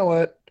like, you know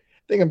what? I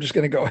think I'm just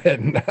going to go ahead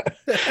and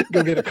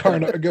go get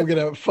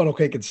a funnel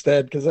cake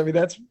instead? Because I mean,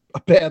 that's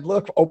a bad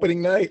look for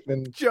opening night.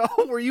 And Joe,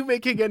 were you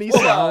making any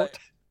sound?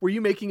 Were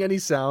you making any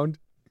sound?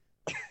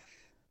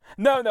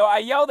 No, I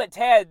yelled at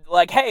Ted,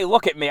 like, hey,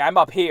 look at me, I'm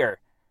up here.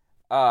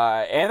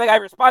 And then I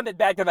responded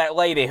back to that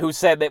lady who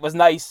said it was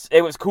nice,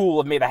 it was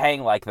cool of me to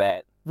hang like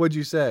that. What'd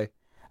you say?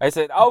 I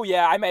said, oh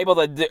yeah, I'm able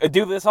to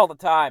do this all the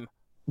time.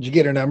 did you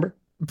get her number?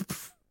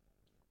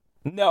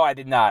 No, I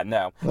did not,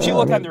 no. She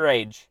looked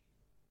underage.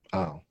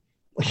 Oh.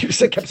 You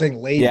kept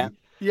saying lady.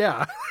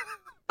 Yeah.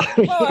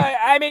 Well,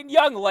 I mean,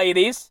 young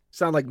ladies.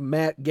 Sound like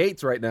Matt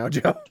Gates right now,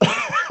 Joe.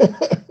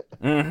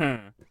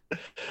 Mm-hmm.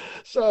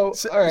 So,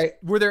 all right.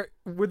 Were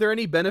there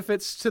any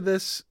benefits to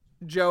this,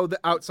 Joe,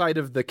 outside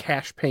of the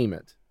cash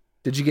payment?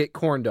 Did you get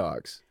corn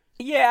dogs?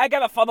 Yeah, I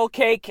got a funnel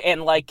cake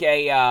and like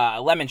a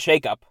lemon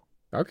shake-up.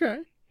 Okay.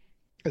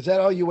 Is that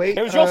all you ate?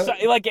 It was real,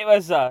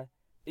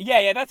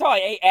 yeah, that's all I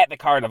ate at the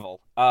carnival.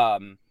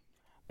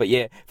 But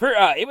yeah,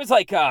 it was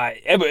like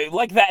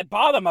that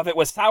bottom of it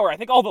was sour. I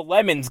think all the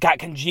lemons got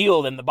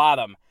congealed in the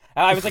bottom,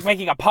 and I was like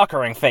making a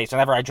puckering face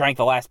whenever I drank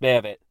the last bit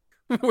of it.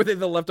 Were they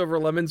the leftover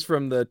lemons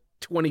from the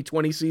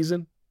 2020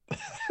 season?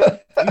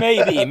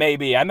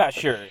 Maybe. I'm not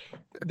sure.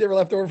 They were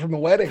left over from the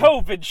wedding.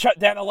 COVID shut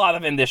down a lot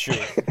of industry.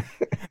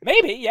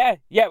 Maybe, yeah.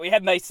 Yeah, we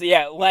had nice,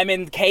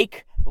 lemon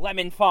cake,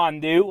 lemon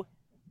fondue,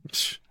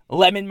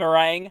 lemon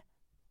meringue.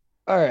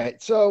 All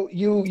right. So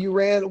you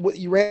ran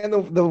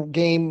the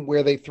game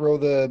where they throw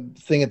the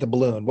thing at the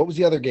balloon. What was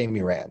the other game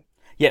you ran?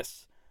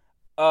 Yes.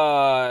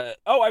 I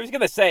was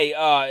gonna say,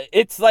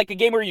 it's like a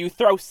game where you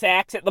throw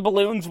sacks at the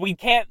balloons. We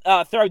can't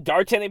throw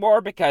darts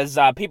anymore because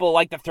people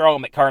like to throw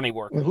them at carny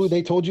workers. Who,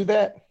 they told you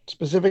that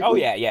specifically? Oh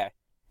yeah.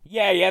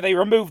 They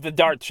removed the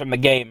darts from the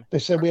game. They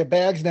said we have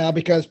bags now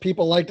because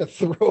people like to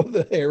throw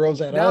the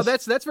arrows at us. Now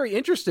that's very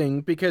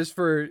interesting because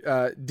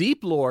for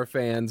deep lore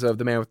fans of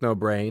The Man with No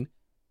Brain,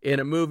 in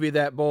a movie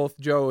that both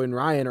Joe and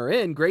Ryan are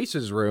in,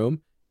 Grace's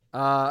Room,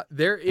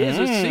 there is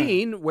a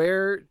scene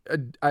where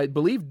I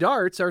believe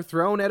darts are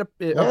thrown at a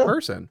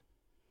person.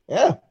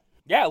 Yeah.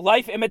 Yeah,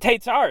 life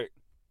imitates art.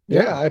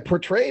 Yeah, I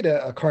portrayed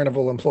a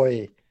carnival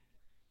employee.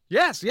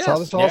 Yes. That's how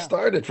this all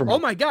started for me. Oh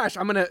my gosh,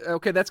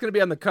 that's gonna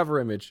be on the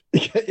cover image.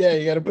 Yeah,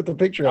 you got to put the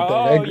picture up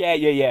there. Oh,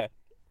 yeah.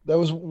 That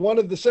was one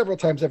of the several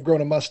times I've grown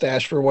a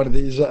mustache for one of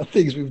these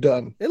things we've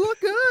done. It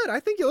looked good.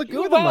 I think you look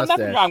good with a mustache.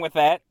 Nothing wrong with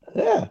that.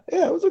 Yeah,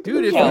 it was a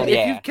dude. good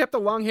If you kept the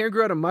long hair and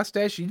grew out a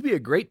mustache, you'd be a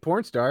great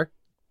porn star.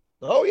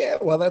 Oh yeah,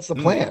 well that's the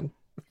plan.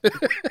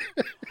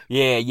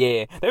 Yeah.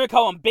 They would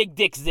call him Big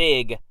Dick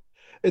Zig.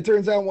 It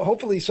turns out, well,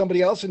 hopefully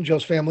somebody else in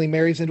Joe's family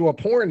marries into a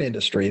porn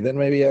industry. Then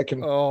maybe I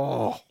can.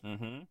 Oh,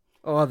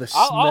 the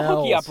smells. I'll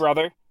hook you up,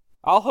 brother.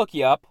 I'll hook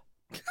you up.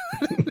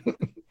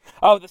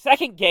 Oh, the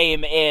second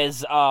game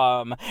is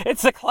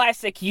it's a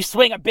classic. You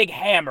swing a big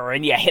hammer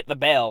and you hit the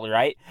bell,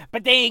 right?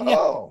 Ba-ding.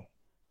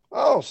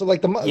 Oh, so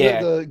like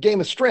the game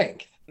of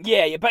strength.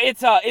 Yeah, but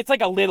it's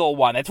like a little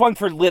one. It's one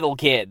for little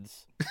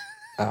kids.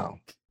 Oh,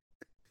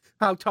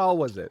 how tall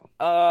was it?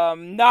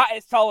 Not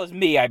as tall as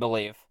me, I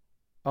believe.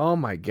 Oh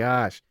my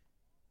gosh,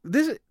 were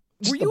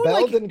the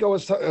bell didn't go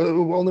as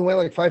only went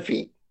like 5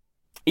 feet.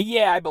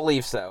 Yeah, I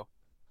believe so.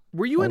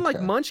 Were you in like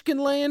Munchkin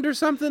Land or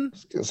something?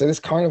 So this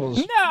carnival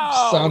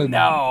sounded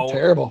no.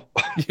 terrible.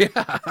 Yeah,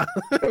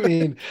 I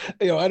mean,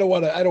 I don't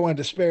want to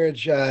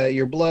disparage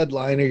your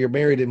bloodline or your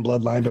married in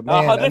bloodline, but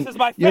man, this is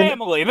my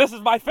family. This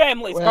is my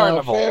family's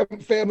carnival.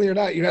 Family or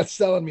not, you're not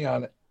selling me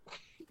on it.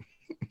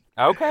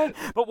 Okay,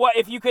 but what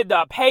if you could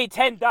pay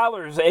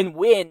 $10 and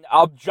win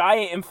a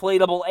giant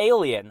inflatable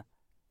alien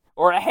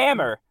or a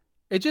hammer?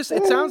 It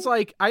sounds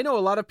like I know a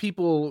lot of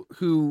people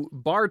who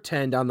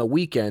bartend on the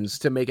weekends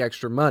to make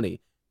extra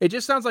money. It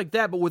just sounds like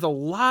that, but with a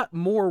lot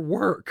more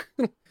work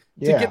to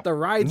get the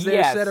rides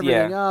there, set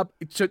everything up,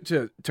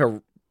 to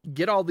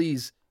get all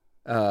these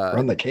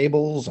run the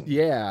cables.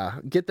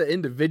 Get the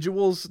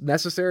individuals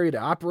necessary to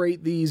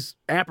operate these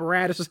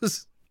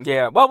apparatuses.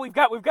 Yeah, well, we've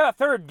got a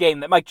third game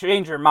that might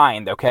change your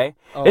mind. Okay,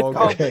 it's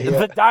called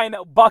the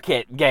Dino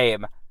Bucket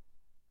game.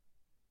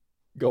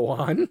 Go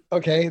on.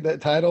 Okay,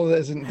 that title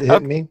isn't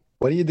hitting me.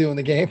 What do you do in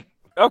the game?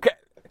 Okay,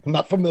 I'm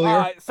not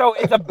familiar. So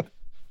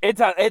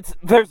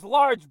there's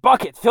large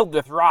buckets filled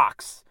with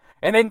rocks,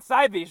 And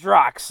inside these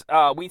rocks,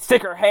 we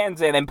stick our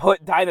hands in and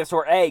put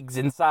dinosaur eggs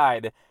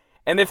inside.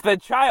 And if the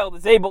child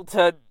is able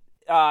to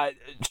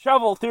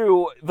shovel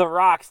through the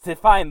rocks to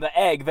find the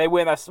egg, they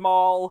win a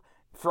small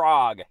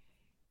frog.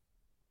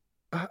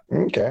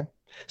 Okay.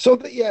 So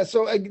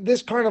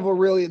this carnival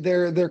really,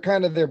 they're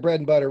kind of their bread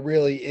and butter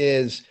really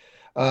is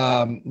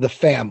the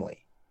family.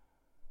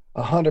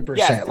 100%.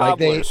 Yes,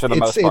 like for the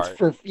most part.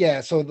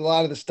 So a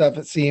lot of the stuff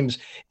it seems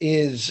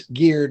is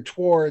geared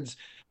towards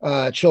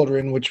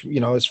children, which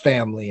is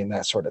family and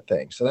that sort of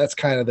thing. So that's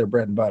kind of their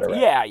bread and butter.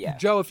 Right? Yeah.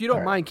 Joe, if you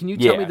don't mind, can you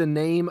tell me the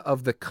name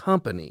of the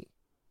company?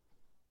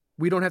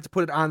 We don't have to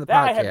put it on the podcast.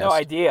 I have no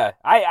idea.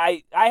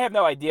 I have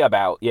no idea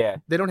about. Yeah.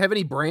 They don't have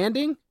any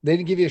branding? They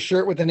didn't give you a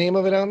shirt with the name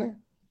of it on there?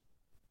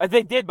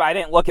 They did, but I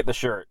didn't look at the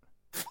shirt.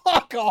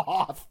 Fuck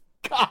off.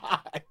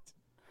 God.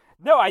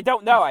 No, I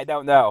don't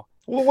know.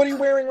 Well, what are you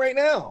wearing right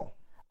now?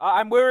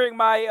 I'm wearing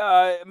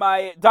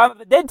my Dawn of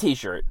the Dead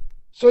t-shirt.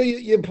 So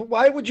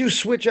why would you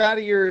switch out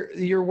of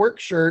your work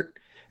shirt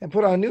and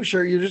put on a new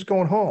shirt? You're just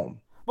going home.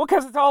 Well,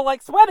 because it's all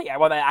like sweaty. I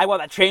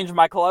want to change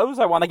my clothes.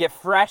 I want to get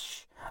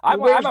fresh.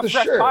 I'm a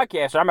fresh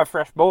podcaster. I'm a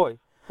fresh boy.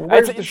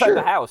 Where's it's the inside shirt?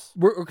 the house.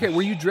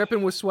 Were you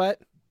dripping with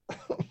sweat?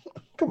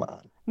 Come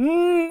on.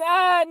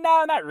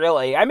 No, not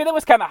really. I mean, it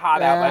was kind of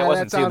hot out, but it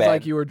wasn't too bad. That sounds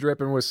like you were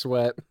dripping with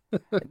sweat.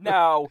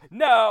 No.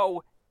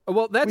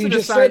 Well, that's you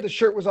just said the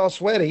shirt was all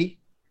sweaty.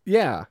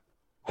 Yeah.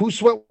 Whose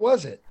sweat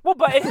was it? Well,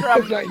 but it's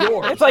from... It's not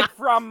yours. It's like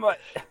from...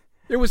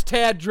 It was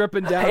Tad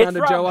dripping down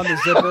onto Joe on the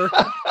zipper.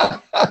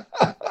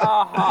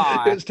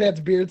 It was Tad's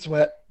beard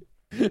sweat.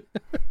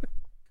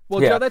 Well,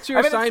 Joe, that's your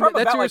assignment.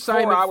 That's your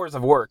assignment. 4 hours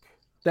of work.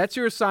 That's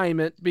your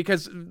assignment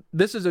because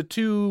this is a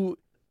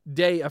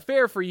 2-day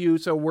affair for you.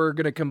 So we're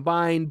going to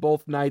combine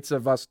both nights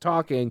of us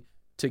talking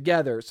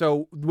together.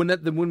 So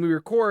when we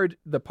record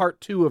the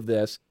part 2 of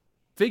this,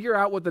 figure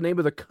out what the name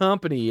of the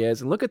company is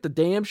and look at the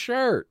damn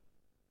shirt.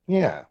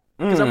 Yeah.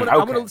 Because I'm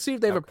going to see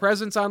if they have a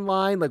presence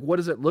online. Like, what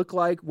does it look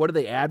like? What do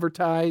they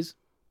advertise?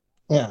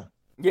 Yeah.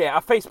 Yeah,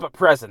 a Facebook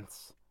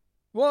presence.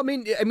 Well, I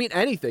mean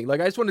anything. Like,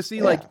 I just want to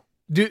see, like,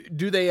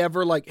 do they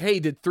ever, like,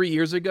 hey, did 3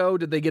 years ago,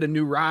 did they get a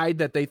new ride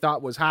that they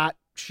thought was hot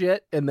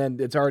shit and then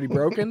it's already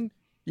broken?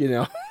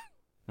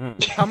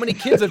 How many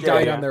kids have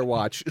died on their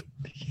watch?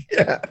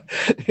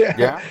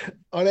 Yeah.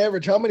 On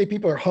average, how many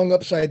people are hung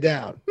upside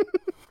down?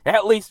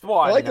 At least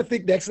one. I like to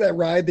think next to that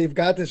ride, they've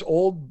got this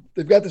old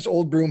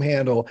broom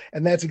handle,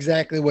 and that's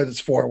exactly what it's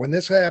for. When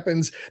this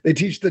happens, they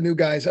teach the new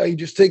guys, you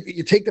just take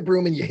the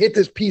broom and you hit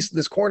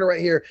this corner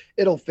right here,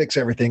 it'll fix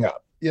everything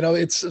up.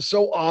 It's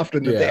so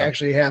often that they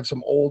actually have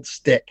some old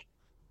stick.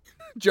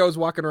 Joe's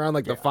walking around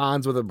like the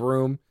Fonz with a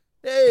broom.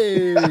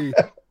 Hey.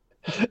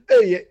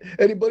 Hey,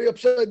 anybody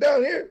upside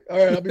down here? All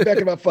right, I'll be back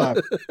in about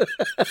 5.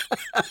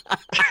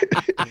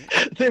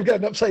 They've got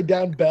an upside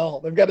down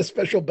bell. They've got a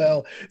special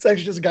bell. It's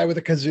actually just a guy with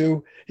a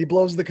kazoo. He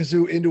blows the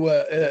kazoo into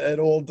an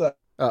old.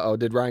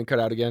 Did Ryan cut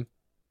out again?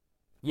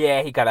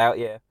 Yeah, he cut out.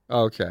 Yeah.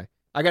 Okay,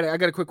 I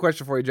got a quick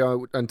question for you,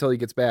 Joe. Until he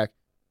gets back,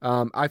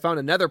 I found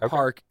another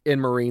park in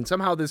Marine.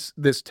 Somehow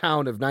this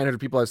town of 900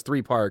 people has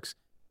 3 parks.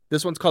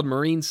 This one's called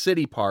Marine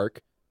City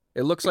Park.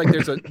 It looks like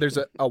there's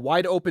a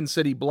wide open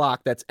city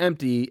block that's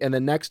empty, and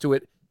then next to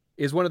it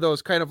is one of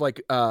those kind of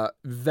like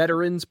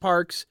veterans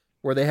parks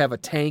where they have a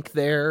tank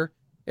there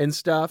and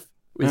stuff.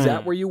 Is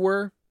that where you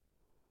were?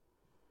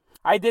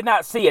 I did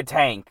not see a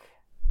tank.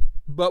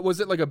 But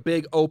was it like a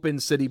big open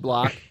city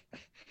block?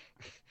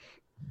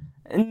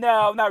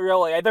 No, not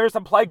really. There was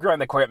some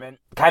playground equipment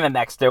kind of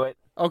next to it.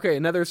 Okay,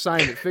 another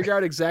assignment. Figure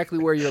out exactly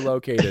where you're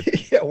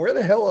located. Yeah, where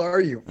the hell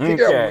are you?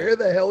 Figure out where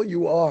the hell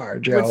you are,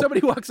 Joe. When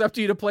somebody walks up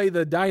to you to play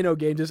the dino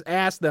game, just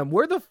ask them,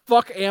 where the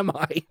fuck am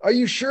I? Are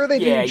you sure they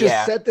didn't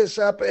just set this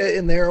up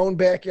in their own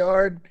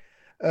backyard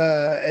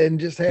and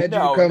just had you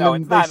come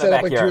and they set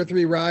up like 2 or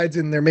 3 rides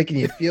and they're making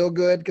you feel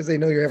good because they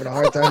know you're having a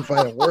hard time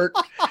finding work?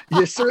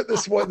 You assert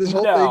this whole thing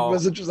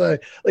wasn't just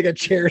like a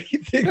charity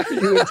thing for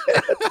you and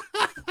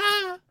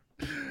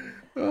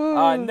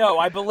Dad? No,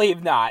 I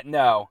believe not.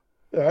 No.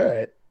 All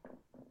right.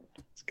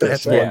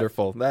 That's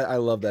wonderful. I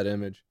love that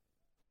image.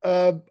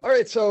 All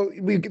right, so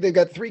they've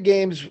got 3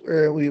 games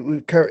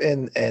we've covered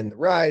and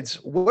rides.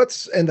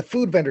 And the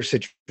food vendor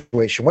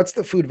situation? What's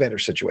the food vendor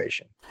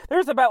situation?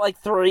 There's about like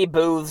 3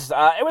 booths.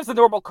 It was the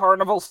normal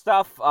carnival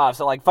stuff.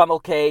 So like funnel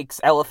cakes,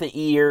 elephant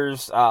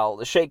ears,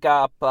 shake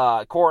up,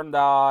 corn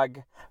dog.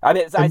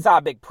 I saw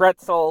a big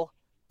pretzel.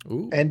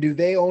 Ooh. And do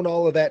they own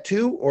all of that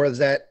too, or is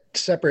that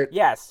separate?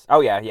 Yes. Oh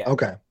yeah.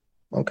 Okay.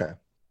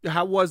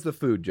 How was the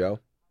food, Joe?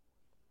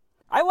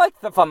 I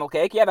liked the funnel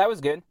cake. Yeah, that was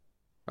good.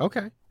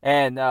 Okay.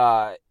 And,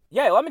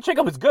 lemon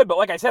chicken was good, but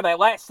like I said, that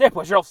last sip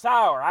was real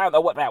sour. I don't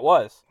know what that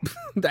was.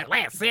 That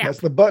last sip? That's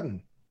the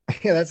button.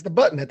 Yeah, that's the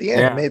button at the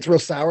end. Yeah. It's real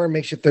sour and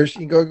makes you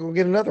thirsty. You go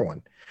get another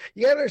one.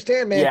 You got to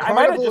understand, man. Yeah, I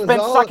might have just been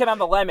sucking on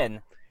the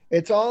lemon.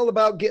 It's all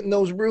about getting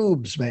those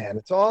rubes, man.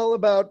 It's all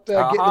about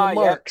getting the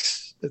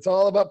marks. Yeah. It's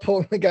all about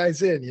pulling the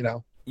guys in,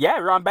 Yeah,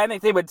 Ron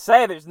Bennington would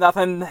say there's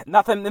nothing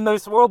in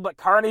this world but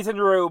carnies and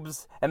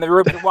rubes. And the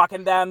rubes are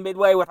walking down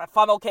midway with a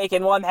funnel cake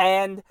in one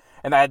hand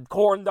and a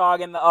corn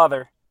dog in the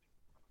other.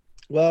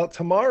 Well,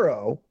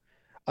 tomorrow,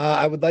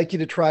 I would like you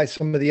to try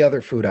some of the other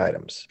food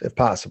items, if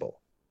possible.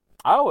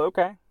 Oh,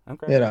 okay.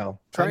 Okay. You know,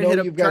 Try I and know hit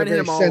 'em- you've try got a and hit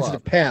very 'em all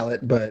sensitive up.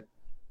 palate, but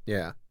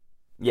Yeah.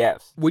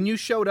 Yes. When you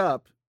showed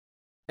up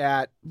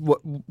at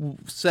what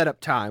setup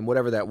time,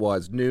 whatever that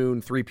was,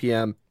 noon, 3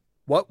 p.m.,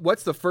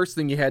 what's the first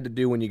thing you had to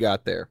do when you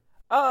got there?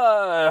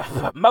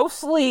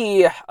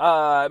 Mostly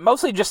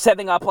just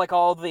setting up like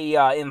all the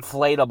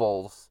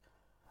inflatables.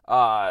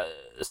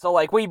 So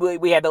like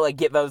we had to like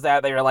get those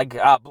out. They were like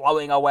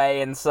blowing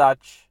away and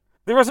such.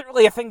 There wasn't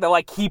really a thing to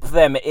like keep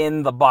them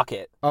in the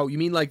bucket. Oh, you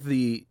mean like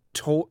the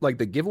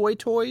giveaway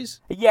toys?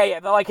 Yeah,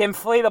 they're like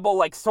inflatable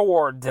like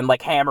swords and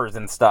like hammers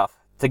and stuff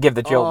to give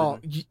the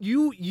children.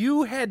 Oh,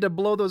 you had to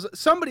blow those.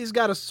 Somebody's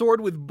got a sword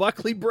with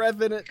Buckley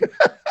breath in it.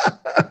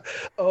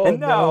 oh And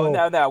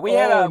no. We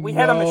had a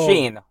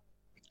machine.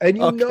 And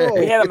you Okay. know,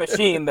 We had a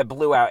machine that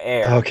blew out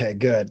air. okay,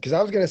 good. Because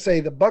I was going to say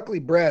the Buckley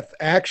breath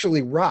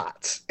actually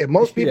rots. If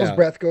most people's Yeah.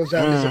 breath goes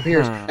out and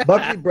disappears, Mhm.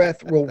 Buckley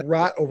breath will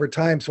rot over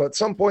time. So at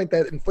some point,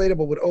 that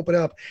inflatable would open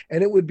up,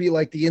 and it would be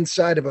like the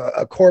inside of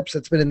a corpse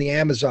that's been in the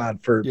Amazon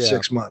for Yeah.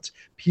 6 months,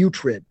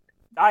 putrid.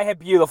 I had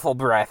beautiful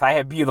breath. I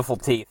had beautiful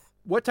teeth.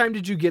 What time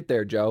did you get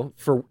there, Joe,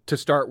 to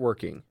start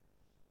working?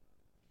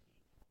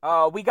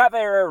 We got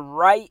there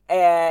right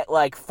at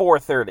like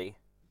 4:30.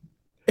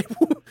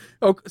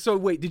 Oh, so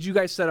wait, did you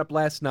guys set up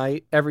last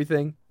night?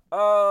 Everything?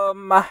 I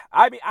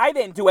mean, I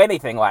didn't do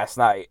anything last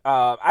night.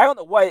 I don't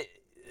know what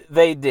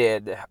they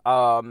did.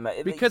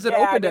 Because it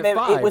yeah, opened I mean, at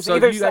 5, It was so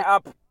either you set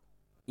got- up.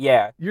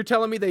 Yeah. You're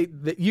telling me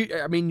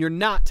you're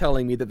not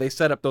telling me that they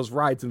set up those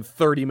rides in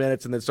 30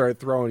 minutes and then started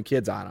throwing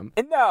kids on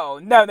them. No.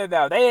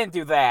 They didn't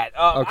do that.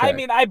 Okay. I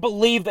mean, I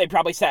believe they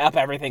probably set up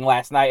everything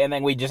last night, and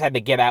then we just had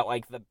to get out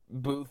like the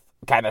booth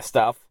kind of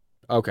stuff.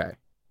 Okay.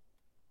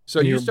 So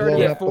And you you're started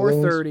blowing at up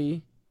balloons?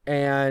 4:30,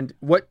 and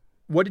what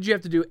did you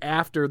have to do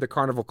after the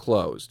carnival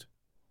closed?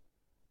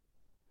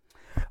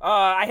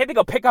 I had to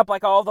go pick up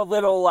like all the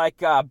little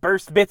like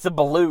burst bits of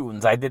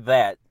balloons. I did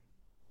that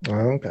Oh,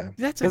 okay.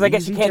 That's because I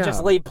guess you can't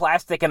just leave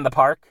plastic in the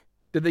park.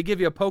 Did they give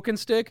you a poke and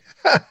stick?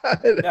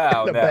 In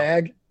No. a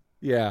bag.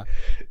 Yeah.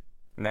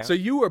 No. So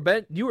you were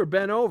bent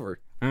over.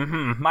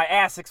 My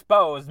ass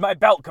exposed, my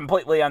belt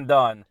completely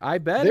undone. I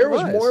bet There it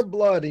was more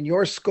blood in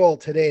your skull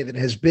today than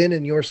has been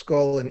in your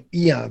skull in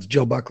eons,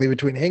 Joe Buckley,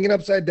 between hanging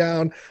upside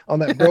down on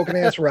that broken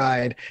ass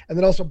ride and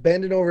then also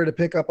bending over to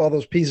pick up all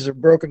those pieces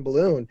of broken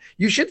balloon.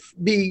 You should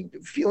be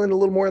feeling a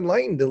little more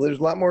enlightened. There's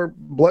a lot more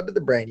blood to the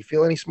brain. You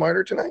feel any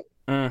smarter tonight?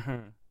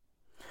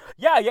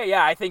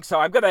 Yeah. I think so.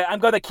 I'm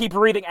gonna keep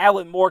reading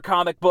Alan Moore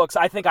comic books.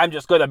 I think I'm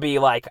just gonna be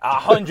like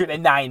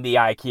 190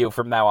 IQ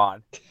from now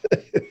on.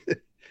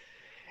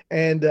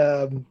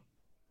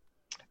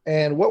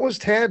 And what was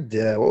Tad?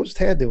 What was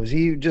Tad doing? Was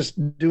he just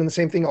doing the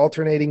same thing,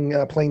 alternating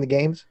playing the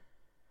games,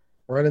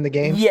 running the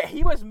games? Yeah,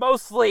 he was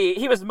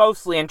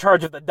mostly in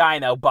charge of the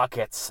dino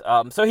buckets.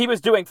 So he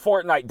was doing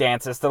Fortnite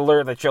dances to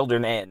lure the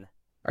children in.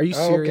 Are you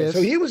Oh, serious? okay,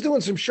 so he was doing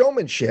some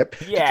showmanship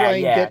to Yeah, try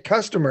and yeah. get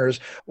customers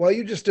while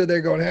you just stood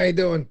there going, "How you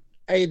doing?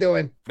 How you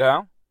doing?"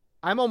 Yeah.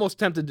 I'm almost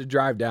tempted to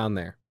drive down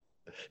there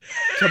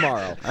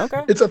tomorrow.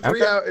 Okay. It's a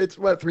 3 hour. It's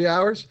what, 3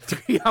 hours?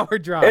 3-hour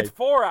drive. It's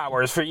 4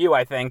 hours for you,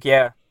 I think.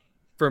 Yeah.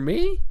 For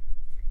me?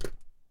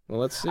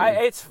 Well, let's see.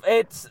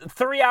 It's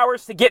 3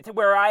 hours to get to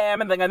where I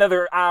am, and then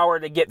another hour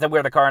to get to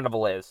where the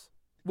carnival is.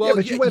 well, Yeah,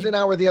 but you went an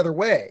hour the other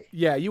way.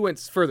 yeah, you went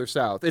further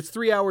south. It's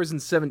 3 hours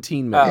and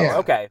 17 Oh, minutes. Yeah.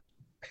 okay.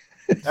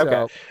 So-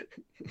 Okay.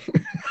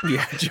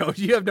 yeah, Joe,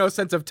 you have no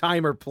sense of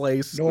time or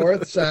place.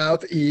 North,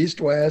 south, east,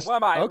 west. What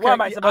am I? Okay, What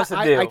am I supposed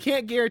to do? I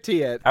can't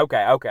guarantee it.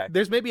 Okay.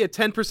 There's maybe a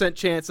 10%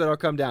 chance that I'll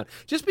come down.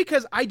 Just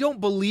because I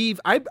don't believe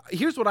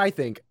here's what I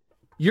think.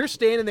 You're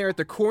standing there at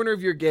the corner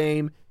of your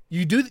game.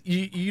 You do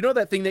you know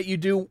that thing that you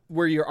do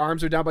where your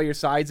arms are down by your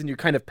sides and you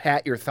kind of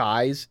pat your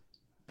thighs?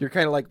 You're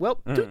kind of like,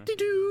 well,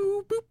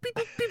 doo-dee-doo, boop, beep,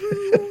 beep, beep,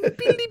 boo,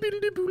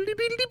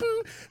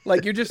 beedly-beedly-boo-beedly-boo.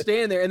 Like you're just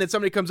standing there and then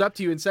somebody comes up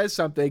to you and says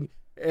something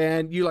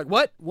and you're like,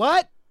 what?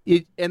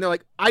 And they're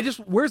like,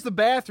 where's the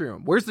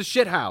bathroom? Where's the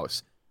shit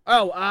house?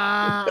 Oh,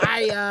 I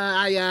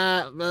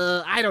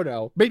don't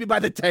know. Maybe by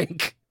the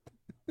tank.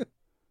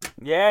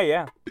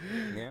 Yeah.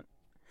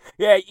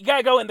 Yeah, you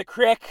gotta go in the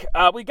creek.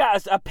 We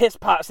got a piss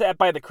pot set up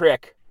by the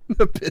creek.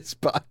 The piss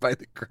spot by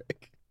the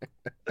creek.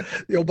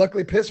 The old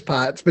Buckley piss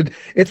pot.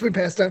 It's been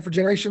passed down for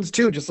generations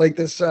too, just like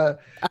this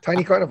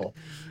tiny carnival.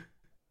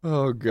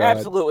 Oh, God.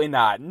 Absolutely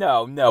not.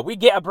 No. We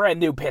get a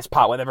brand new piss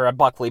pot whenever a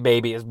Buckley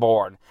baby is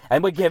born,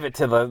 and we give it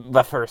to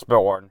the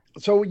firstborn.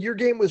 So your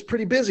game was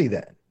pretty busy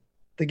then.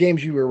 The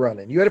games you were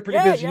running, you had a pretty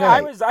busy yeah.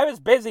 night, I was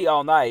busy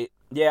all night.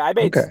 Yeah, I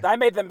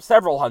made them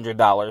several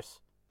 $100s.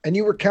 and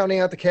you were counting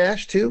out the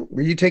cash too.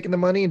 Were you taking the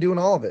money and doing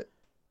all of it?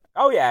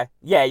 Oh yeah.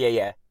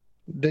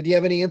 Did you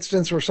have any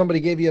instance where somebody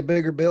gave you a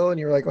bigger bill and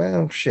you were like,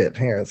 well, shit,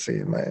 here, let's see,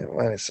 my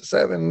minus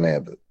 7.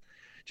 Did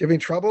you have any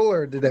trouble,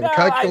 or did they have a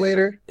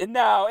calculator?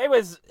 No, it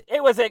was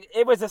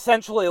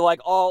essentially like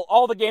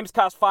all the games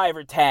cost 5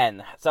 or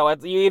 10, so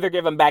you either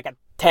give them back at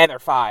 10 or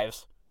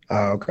 5s.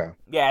 Oh, okay.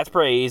 Yeah, it's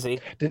pretty easy.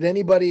 Did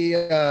anybody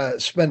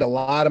spend a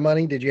lot of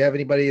money? Did you have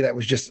anybody that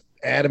was just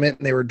adamant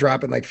and they were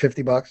dropping like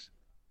 $50?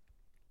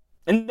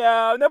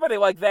 No, nobody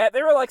like that.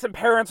 They were like some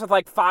parents with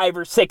like 5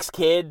 or 6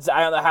 kids.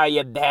 I don't know how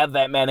you'd have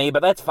that many,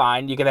 but that's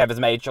fine. You can have as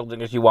many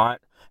children as you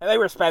want. And they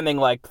were spending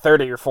like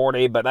 30 or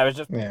 40, but that was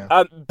just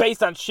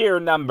based on sheer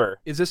number.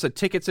 Is this a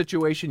ticket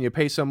situation? You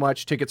pay so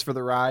much, tickets for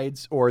the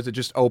rides, or is it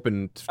just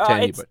open to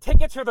anybody? It's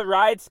tickets for the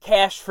rides,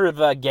 cash for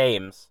the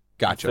games.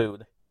 Gotcha.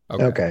 Food.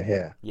 Okay,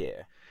 yeah.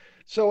 Yeah.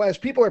 So as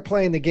people are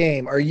playing the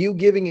game, are you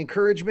giving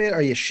encouragement?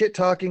 Are you shit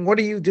talking? What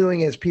are you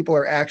doing as people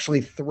are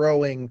actually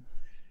throwing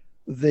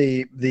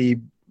the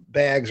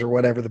bags or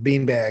whatever, the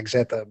bean bags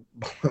at the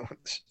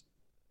balloons?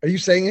 Are you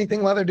saying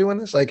anything while they're doing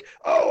this? Like,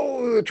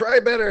 oh,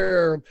 try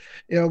better,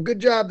 or, good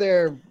job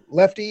there,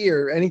 lefty,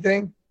 or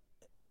anything?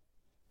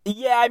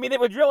 Yeah, I mean, it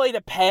would really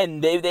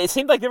depend. It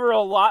seemed like there were a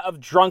lot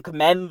of drunk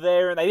men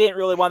there, and they didn't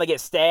really want to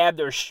get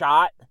stabbed or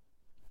shot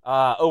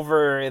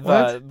over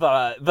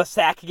the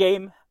sack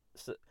game.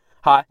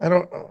 Huh? I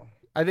don't know.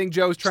 I think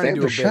Joe's trying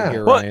to do a bit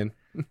here, Well, Ryan.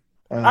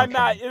 Okay. I'm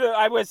not.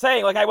 I was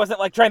saying, like, I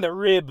wasn't like trying to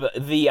rib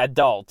the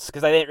adults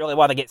because I didn't really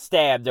want to get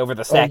stabbed over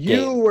the sack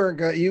game.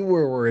 You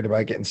were worried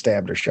about getting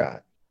stabbed or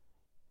shot.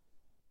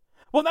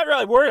 Well, not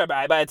really worried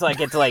about it, but it's like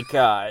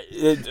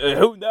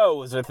who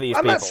knows with these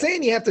people. I'm not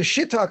saying you have to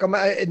shit talk them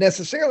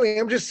necessarily.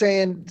 I'm just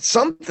saying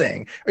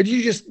something. Or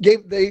you just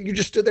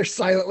stood there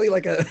silently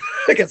like a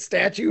like a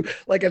statue,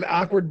 like an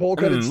awkward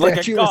bowl-cutted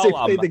statue as they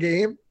played the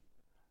game.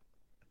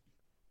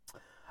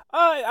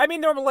 I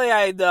mean, normally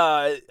I'd,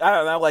 I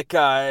don't know, like,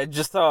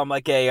 just throw them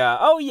like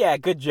oh yeah,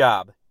 good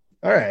job.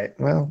 All right.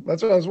 Well,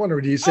 that's what I was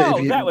wondering. Do you say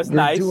if you that was were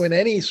nice. doing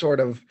any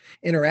sort of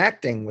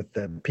interacting with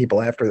the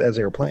people as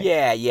they were playing?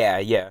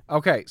 Yeah.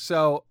 Okay,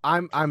 so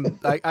I'm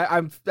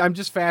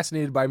just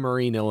fascinated by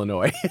Marine,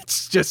 Illinois.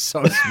 It's just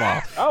so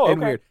small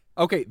and weird.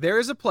 Okay, there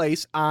is a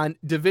place on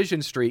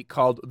Division Street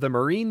called the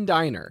Marine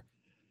Diner.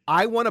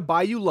 I want to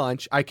buy you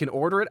lunch. I can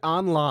order it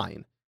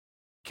online.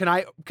 Can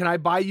I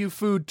buy you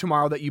food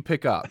tomorrow that you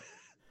pick up?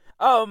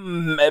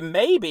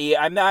 Maybe.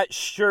 I'm not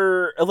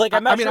sure. Like,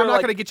 I'm not sure. I'm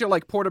not going to get you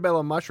like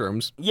portobello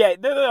mushrooms. Yeah,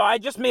 no. I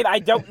just mean I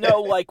don't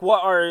know like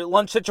what our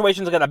lunch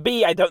situation is going to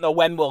be. I don't know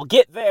when we'll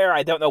get there.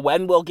 I don't know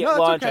when we'll get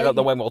lunch. Okay. I don't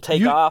know when we'll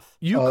take off.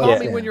 You call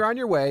me when you're on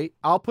your way.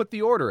 I'll put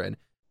the order in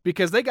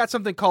because they got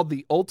something called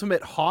the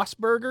Ultimate Hoss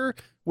Burger,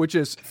 which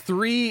is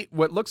 3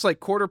 what looks like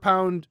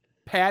quarter-pound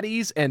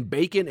patties and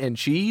bacon and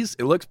cheese.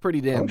 It looks pretty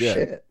damn good.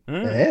 Shit.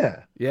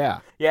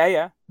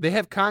 Yeah. They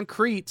have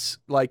concretes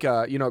like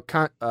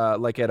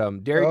like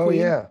at Dairy Queen.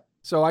 Yeah.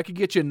 So I could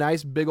get you a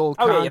nice big old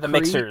concrete the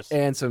mixers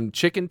and some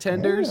chicken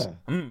tenders.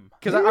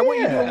 Because Yeah. I want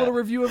you to do a little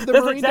review of the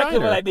That's Marine exactly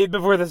Diner. what I did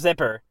before the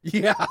zipper.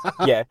 Yeah.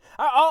 Yeah.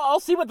 I'll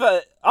see what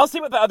the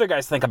other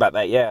guys think about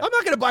that. Yeah. I'm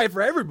not gonna buy it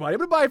for everybody. I'm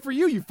gonna buy it for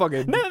you. You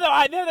fucking No.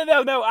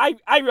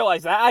 I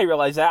realize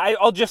that.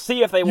 I'll just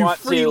see if they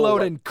want to.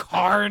 freeloading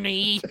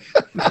carny.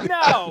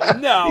 No.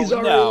 He's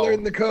already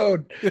learned the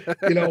code.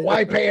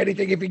 Why pay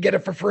anything if you get it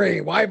for free?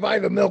 Why buy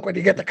the milk when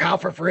you get the cow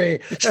for free?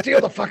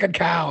 Steal the fucking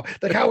cow.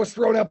 The cow was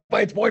thrown up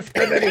by its boyfriend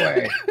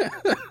anyway.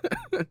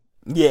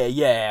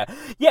 Yeah.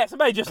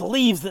 Somebody just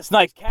leaves this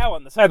nice cow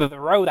on the side of the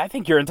road. I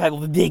think you're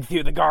entitled to dig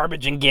through the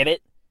garbage and get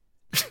it.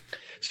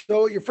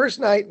 So your first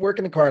night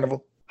working at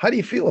Carnival, how do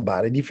you feel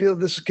about it? Do you feel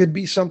this could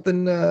be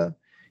something,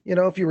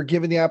 if you were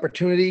given the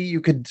opportunity,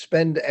 you could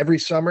spend every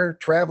summer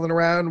traveling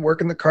around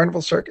working the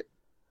Carnival circuit?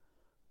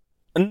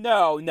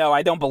 No,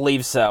 I don't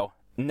believe so.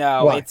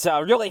 No, Why? It's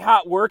really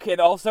hot work, and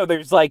also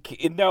there's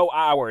no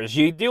hours.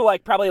 You do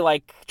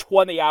probably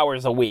 20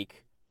 hours a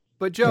week.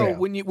 But Joe,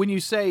 when you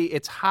say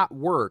it's hot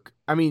work,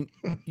 I mean,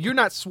 you're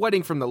not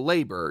sweating from the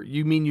labor.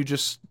 You mean you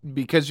just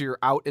because you're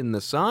out in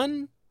the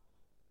sun?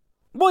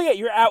 Well, yeah,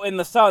 you're out in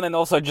the sun and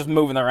also just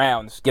moving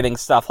around, getting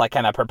stuff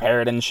kind of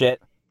prepared and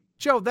shit.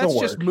 Joe, that's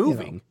just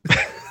moving.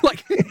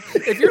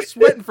 If you're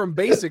sweating from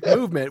basic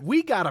movement,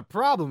 we got a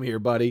problem here,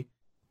 buddy.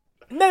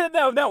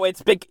 No,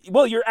 it's big.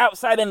 Well, you're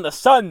outside in the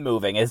sun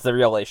moving is the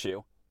real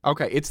issue.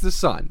 Okay, it's the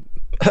sun.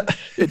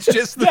 It's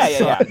just the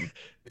sun. Yeah.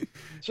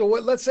 So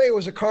let's say it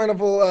was a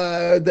carnival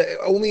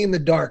only in the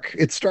dark.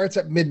 It starts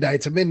at midnight.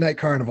 It's a midnight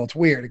carnival. It's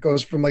weird. It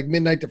goes from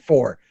midnight to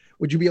 4.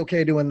 Would you be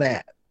okay doing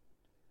that?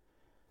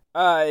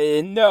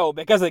 No,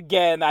 because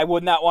again, I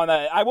wouldn't want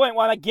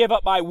to give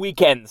up my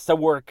weekends to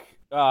work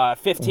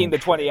 15 to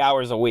 20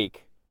 hours a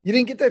week. You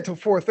didn't get there till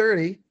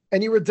 4:30,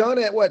 and you were done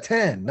at what,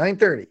 10,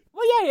 9:30?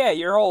 Well, yeah,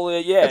 your whole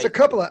That's a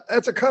couple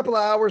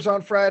of hours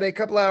on Friday, a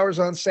couple of hours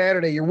on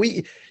Saturday.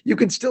 You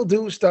can still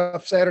do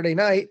stuff Saturday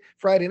night,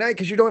 Friday night,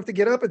 because you don't have to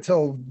get up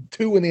until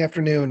 2 in the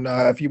afternoon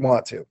if you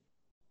want to.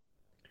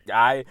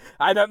 I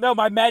don't know.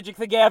 My Magic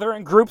the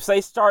Gathering groups,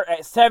 they start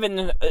at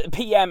 7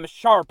 p.m.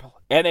 sharp,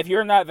 and if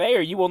you're not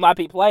there, you will not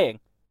be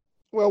playing.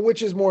 Well,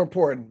 which is more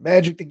important,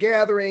 Magic the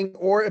Gathering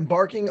or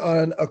embarking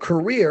on a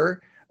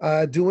career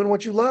doing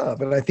what you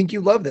love? And I think you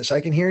love this.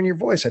 I can hear in your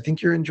voice. I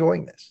think you're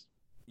enjoying this.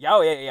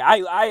 Oh, yeah.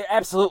 I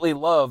absolutely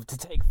love to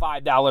take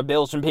 $5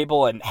 bills from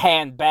people and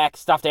hand back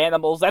stuffed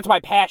animals. That's my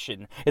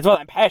passion. It's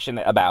what I'm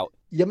passionate about.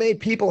 You made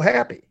people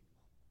happy.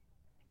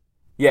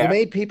 Yeah. You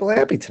made people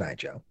happy tonight,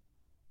 Joe.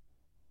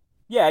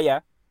 Yeah.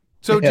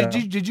 So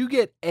did you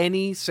get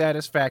any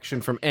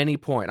satisfaction from any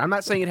point? I'm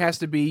not saying it has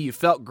to be you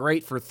felt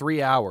great for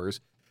 3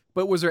 hours,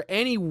 but was there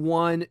any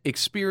one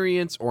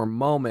experience or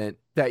moment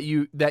that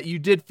you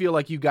did feel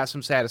like you got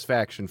some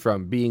satisfaction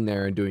from being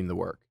there and doing the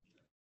work?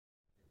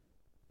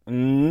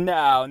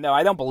 No,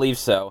 I don't believe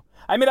so.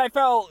 I mean, I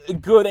felt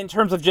good in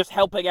terms of just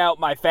helping out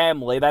my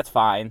family. That's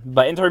fine.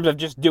 But in terms of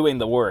just doing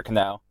the work,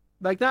 no.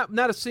 Like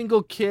not a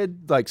single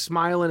kid like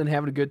smiling and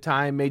having a good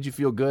time made you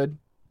feel good?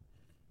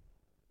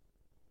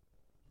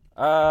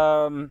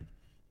 No,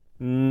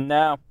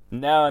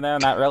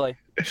 not really.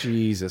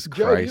 Jesus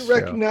Joe, Christ. do you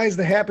recognize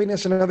the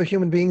happiness in other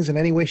human beings in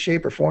any way,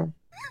 shape, or form?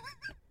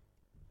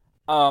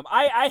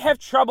 I have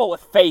trouble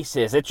with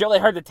faces. It's really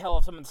hard to tell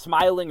if someone's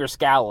smiling or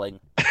scowling.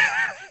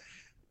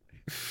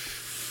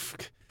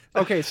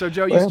 Okay, so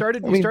Joe, you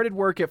started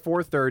work at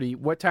 4:30.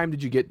 What time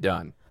did you get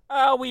done?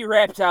 We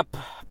wrapped up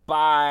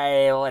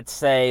by, let's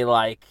say,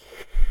 like,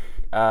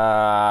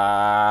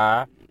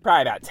 probably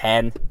about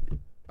 10.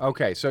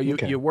 Okay, so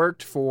you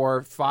worked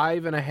for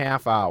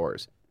 5.5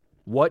 hours.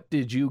 What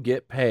did you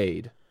get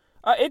paid?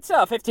 It's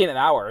 15 an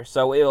hour,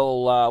 so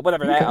it'll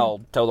whatever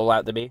that'll total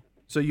out to be.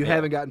 So you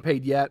haven't gotten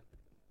paid yet?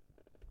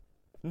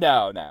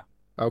 No.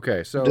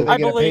 Okay, so Do they I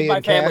get to believe pay my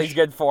in family's cash?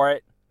 good for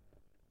it.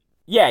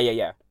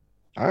 Yeah.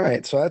 All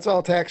right, so that's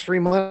all tax-free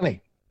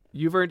money.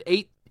 you've earned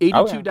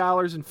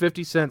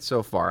 $82.50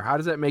 so far. How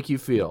does that make you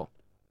feel?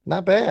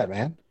 Not bad,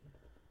 man.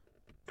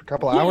 For a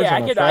couple hours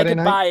on a Friday I could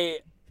night.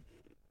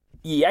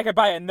 I could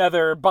buy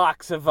another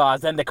box of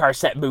Zendikar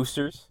set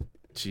boosters.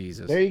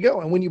 Jesus. There you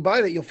go. And when you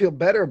buy that, you'll feel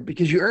better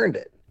because you earned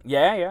it.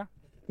 Yeah.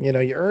 You know,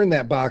 you earned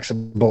that box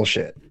of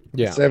bullshit.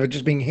 Yeah. Instead of it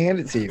just being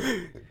handed to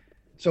you.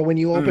 So when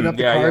you open up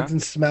the cards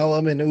and smell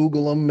them and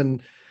oogle them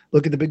and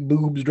look at the big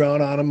boobs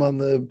drawn on them on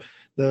the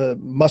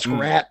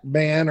muskrat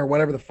man or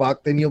whatever the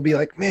fuck, then you'll be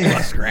like, man.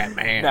 Muskrat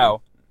man.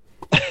 No.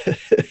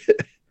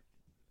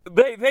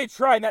 They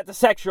try not to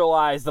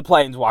sexualize the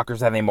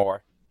planeswalkers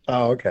anymore.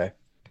 Oh, okay.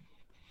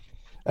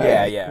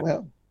 Yeah.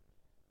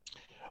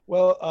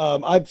 Well,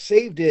 I've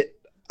saved it.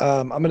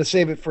 I'm going to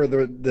save it for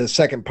the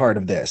second part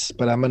of this,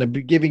 but I'm going to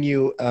be giving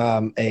you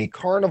a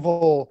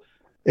Carnival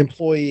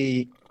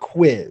employee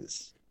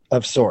quiz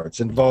of sorts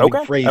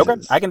involving phrases.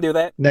 Okay, I can do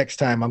that. Next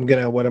time, what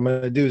I'm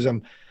going to do is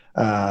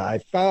I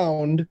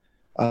found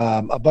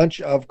a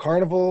bunch of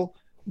Carnival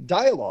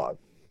dialogue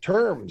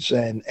terms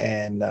and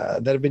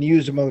that have been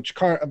used amongst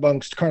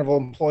Carnival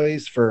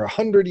employees for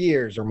 100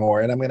 years or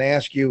more, and I'm going to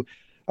ask you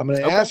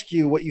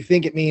what you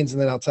think it means,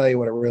 and then I'll tell you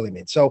what it really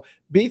means. So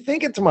be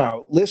thinking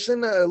tomorrow.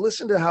 Listen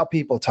to how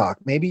people talk.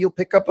 Maybe you'll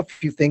pick up a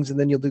few things, and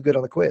then you'll do good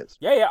on the quiz.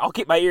 Yeah. I'll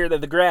keep my ear to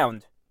the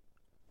ground.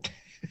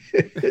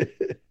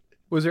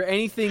 Was there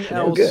anything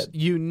else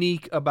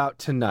unique about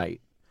tonight?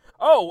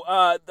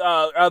 Oh,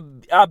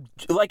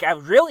 like a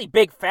really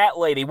big fat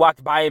lady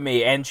walked by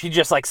me, and she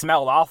just like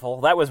smelled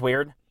awful. That was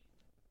weird.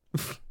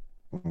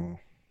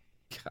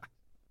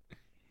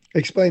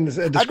 Explain this.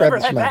 Describe I've never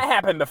the had smell. that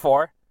happen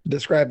before.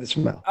 Describe the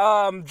smell.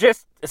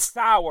 Just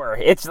sour.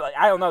 It's like,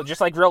 I don't know,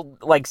 just like real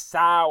like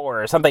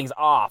sour. Something's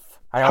off.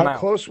 I don't know. How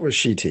close was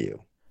she to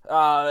you?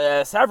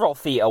 Several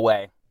feet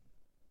away.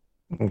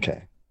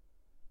 Okay.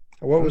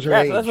 What was her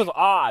Yeah, age? so this was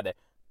odd.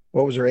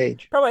 What was her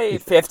age? Probably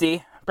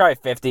 50. Probably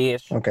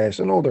 50-ish. Okay,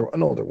 so an older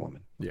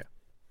woman. Yeah.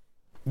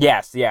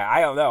 Yes, yeah.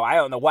 I don't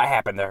know what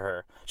happened to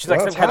her. She's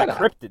like some kind of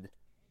cryptid.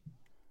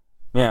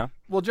 Yeah.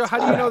 Well, Joe, how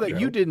do you know that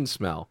you didn't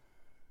smell?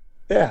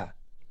 Yeah.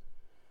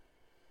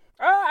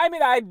 I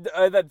mean,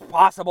 that's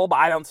possible, but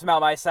I don't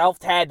smell myself.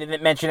 Tad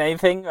didn't mention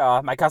anything.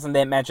 My cousin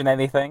didn't mention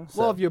anything.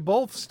 So. Well, if you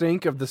both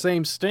stink of the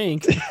same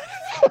stink.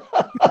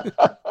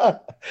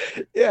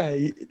 Yeah.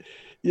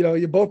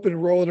 You've both been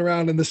rolling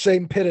around in the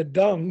same pit of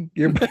dung.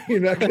 You're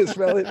not going to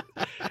smell it.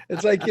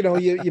 It's like,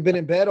 you've been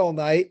in bed all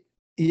night.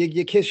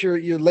 You kiss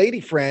your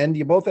lady friend.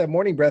 You both have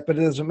morning breath, but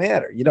it doesn't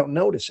matter. You don't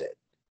notice it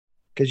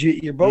because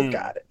you both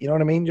got it. You know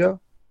what I mean,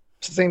 Joe?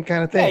 It's the same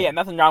kind of thing. Yeah,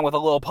 nothing wrong with a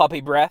little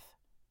puppy breath.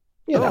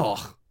 You know.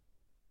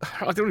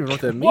 I don't even know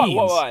what that means.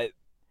 What?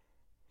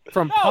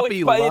 From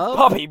puppy love? It's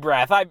puppy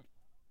breath.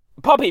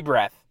 Puppy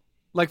breath.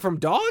 Like from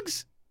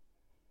dogs?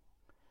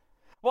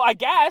 Well, I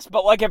guess,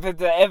 but like if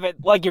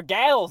it like your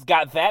gal's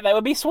got that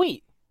would be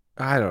sweet.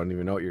 I don't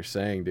even know what you're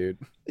saying, dude.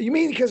 You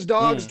mean because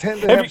dogs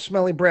tend to have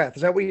smelly breath?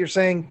 Is that what you're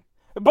saying?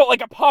 But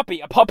like a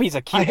puppy's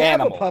a cute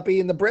animal. I have a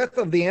puppy, and the breath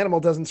of the animal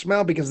doesn't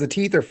smell because the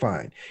teeth are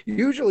fine.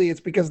 Usually, it's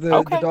because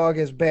the dog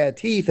has bad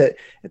teeth.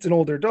 It's an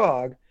older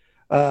dog,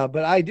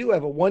 but I do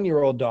have a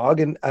 1-year-old dog,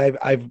 and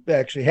I've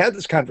actually had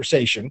this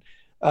conversation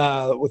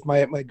with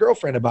my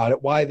girlfriend about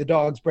it. Why the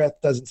dog's breath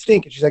doesn't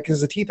stink? And she's like,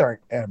 because the teeth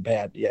aren't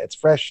bad. Yeah, it's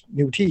fresh,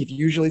 new teeth.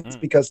 Usually, it's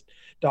because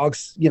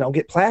dogs,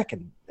 get plaque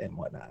and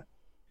whatnot.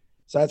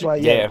 So that's why.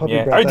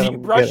 Puppy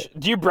breath.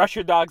 Do you brush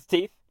your dog's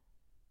teeth?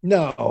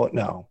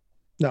 No.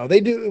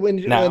 They do when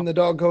the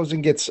dog goes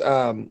and gets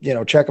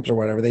checkups or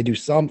whatever. They do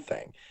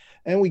something,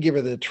 and we give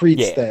her the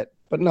treats that.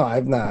 But no,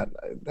 I've not.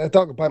 That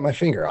dog will bite my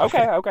finger off.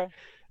 Okay.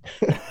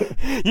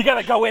 You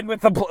gotta go in with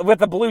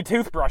the blue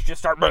toothbrush.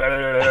 Just start.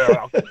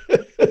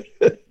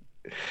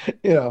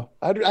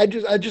 I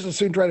just as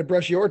soon try to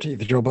brush your teeth,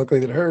 Joe Buckley,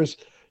 than hers.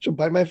 She'll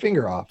bite my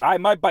finger off. I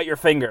might bite your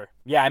finger.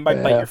 Yeah, I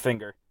might bite your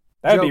finger.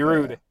 That'd be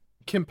rude.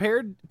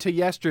 Compared to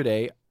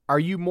yesterday, are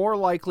you more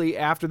likely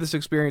after this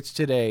experience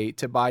today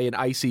to buy an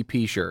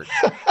ICP shirt?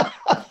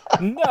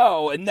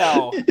 No.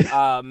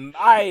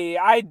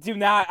 I do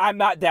not. I'm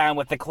not down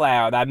with the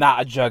clown. I'm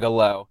not a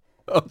juggalo.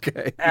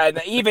 Okay.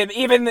 And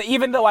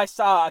even though I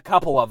saw a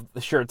couple of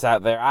the shirts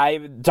out there, I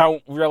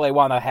don't really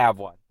want to have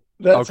one.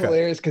 That's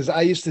hilarious because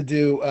I used to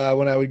do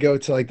when I would go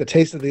to like the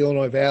Taste of the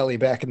Illinois Valley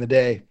back in the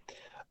day.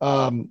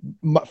 A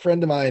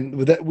friend of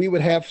mine, we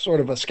would have sort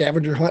of a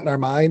scavenger hunt in our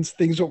minds,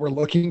 things that we're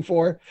looking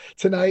for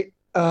tonight.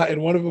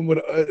 And one of them would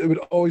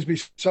always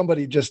be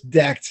somebody just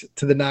decked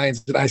to the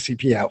nines in an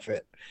ICP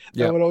outfit.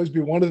 Yep. That would always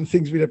be one of the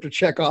things we'd have to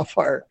check off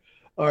our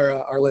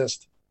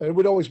list. And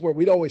we'd always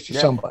see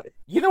somebody.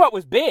 You know what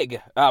was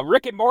big?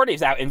 Rick and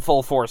Morty's out in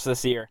full force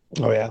this year.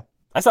 Oh yeah,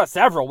 I saw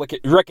several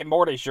Rick and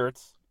Morty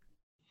shirts.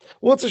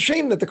 Well, it's a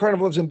shame that the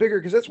carnival isn't bigger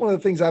because that's one of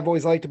the things I've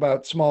always liked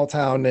about small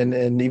town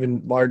and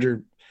even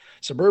larger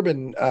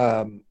suburban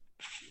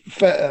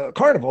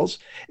carnivals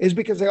is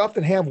because they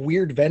often have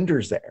weird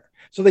vendors there.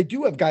 So they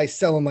do have guys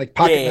selling like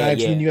pocket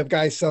knives, and then you have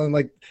guys selling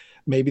like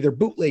maybe they're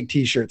bootleg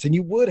T-shirts, and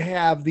you would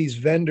have these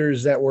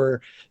vendors that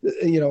were,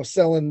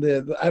 selling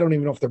the I don't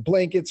even know if they're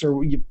blankets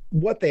or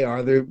what they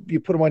are. You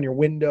put them on your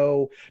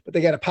window, but they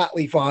got a pot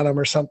leaf on them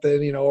or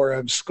something, or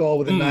a skull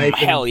with a knife.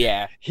 Hell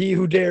yeah! He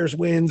who dares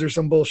wins, or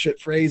some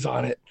bullshit phrase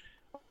on it.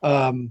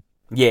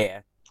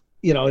 Yeah.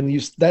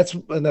 That's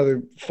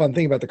another fun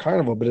thing about the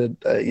carnival, but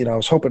I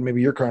was hoping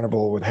maybe your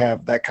carnival would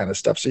have that kind of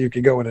stuff so you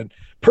could go in and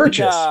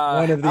purchase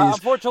one of these.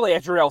 Unfortunately,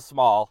 it's real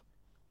small.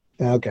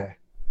 Okay.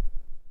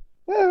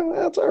 Well,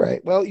 that's all right.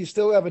 Well, you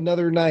still have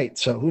another night,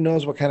 so who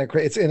knows what kind of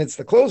it's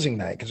the closing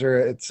night because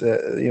it's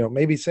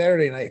maybe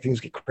Saturday night things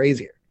get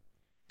crazier.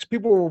 Because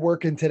people were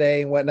working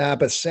today and whatnot,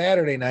 but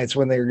Saturday night's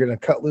when they're going to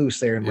cut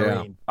loose there in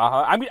Marine.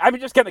 I'm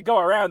just going to go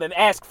around and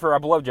ask for a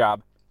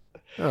blowjob.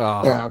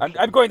 Oh. Yeah.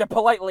 I'm going to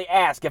politely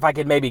ask if I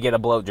could maybe get a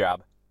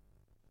blowjob.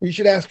 You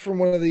should ask from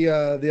one of the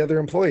other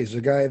employees,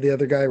 the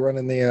other guy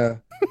running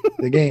the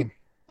game.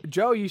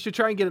 Joe, you should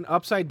try and get an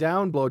upside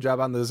down blowjob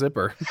on the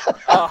zipper.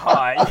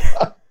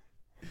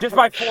 Just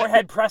my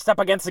forehead pressed up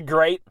against the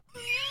grate.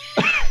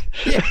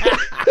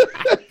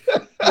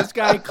 This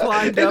guy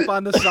climbed up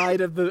on the side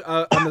of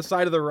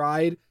the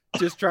ride,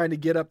 just trying to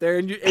get up there,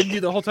 and you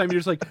the whole time you're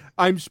just like,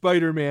 I'm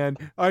Spider-Man.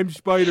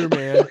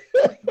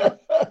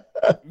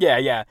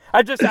 Yeah.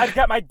 I've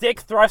got my dick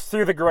thrust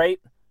through the grate.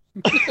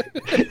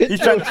 He's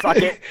trying to suck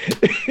it.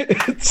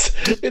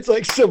 It's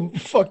like some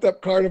fucked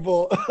up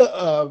carnival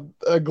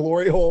a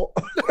glory hole.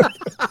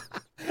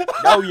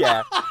 Oh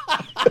yeah.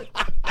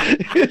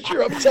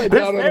 You're upside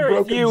down on a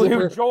broken few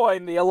zipper. who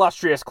join the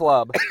illustrious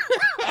club.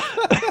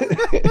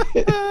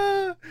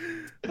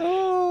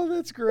 Oh,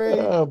 that's great.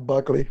 Oh,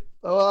 Buckley.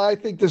 Oh, I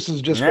think this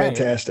is just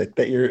fantastic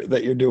that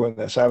you're doing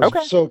this. I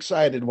was so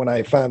excited when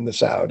I found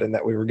this out and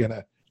that we were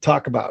gonna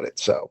talk about it.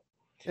 So,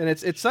 and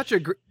it's such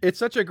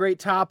a great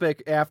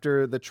topic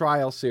after the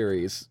trial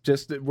series.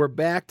 Just that we're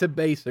back to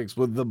basics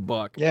with the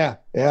book. Yeah.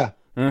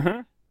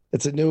 Mm-hmm.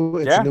 It's a new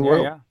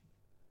world. Yeah.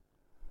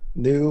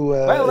 New.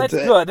 Well, that's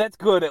good. That's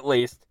good at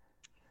least.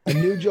 A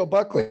new Joe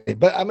Buckley.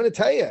 But I'm going to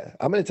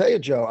tell you,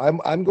 Joe.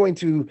 I'm going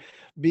to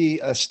be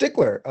a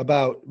stickler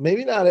about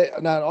maybe not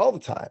all the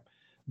time,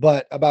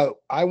 but about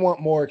I want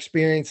more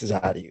experiences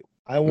out of you.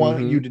 I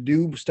want you to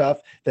do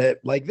stuff that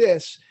like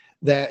this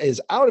that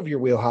is out of your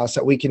wheelhouse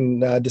that we can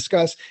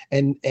discuss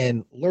and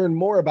learn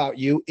more about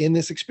you in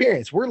this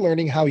experience. We're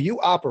learning how you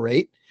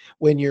operate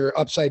when you're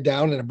upside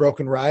down in a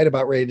broken ride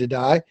about ready to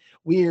die.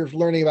 We are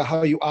learning about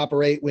how you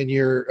operate when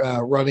you're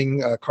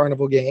running a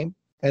carnival game.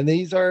 And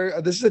this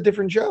is a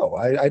different Joe.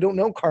 I don't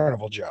know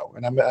Carnival Joe,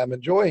 and I'm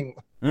enjoying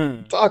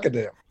talking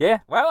to him. Yeah,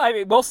 well, I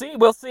mean, we'll see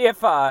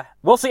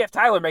if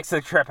Tyler makes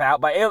the trip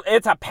out, but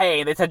it's a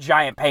pain. It's a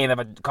giant pain of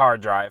a car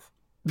drive.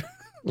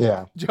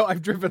 Yeah, Joe,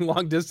 I've driven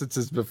long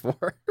distances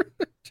before.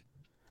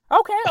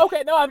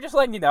 Okay. No, I'm just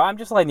letting you know.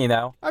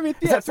 I mean,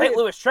 it's St.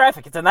 Louis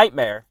traffic. It's a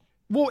nightmare.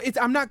 Well,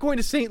 I'm not going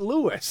to St.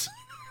 Louis.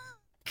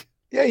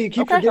 Yeah, you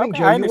keep forgetting,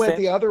 Joe. You went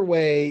the other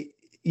way.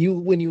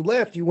 When you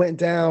left, you went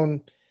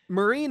down.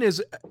 Marine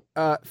is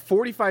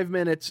 45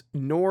 minutes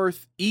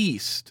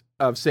northeast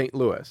of St.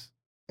 Louis.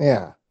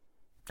 Yeah.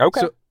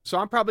 Okay. So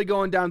I'm probably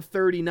going down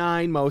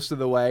 39 most of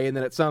the way, and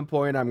then at some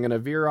point I'm going to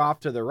veer off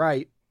to the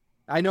right.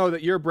 I know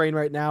that your brain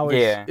right now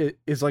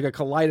is like a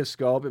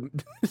kaleidoscope.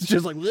 It's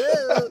just like,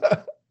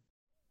 yeah,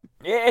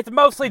 it's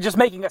mostly just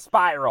making a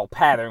spiral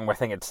pattern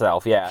within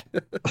itself. Yeah.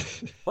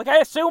 Like I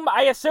assume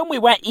we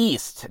went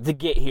east to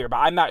get here, but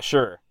I'm not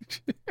sure.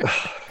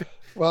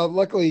 Well,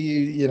 luckily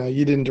you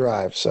didn't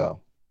drive, so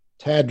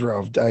Tad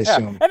drove, I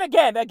assume. And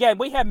again,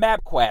 we have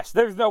MapQuest.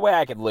 There's no way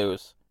I could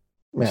lose.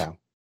 Yeah.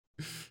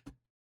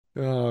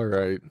 All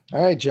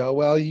right, Joe.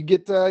 Well, you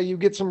get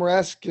some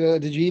rest.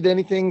 Did you eat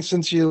anything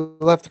since you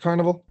left the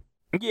carnival?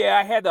 Yeah,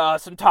 I had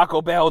some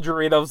Taco Bell,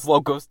 Doritos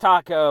Locos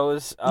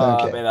Tacos,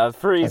 and a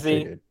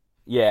Freezy.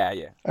 Yeah,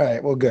 yeah. All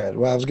right, well, good.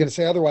 Well, I was going to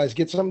say otherwise,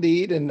 get something to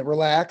eat and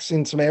relax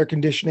in some air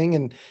conditioning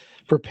and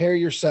prepare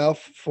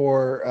yourself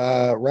for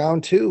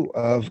round 2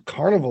 of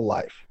Carnival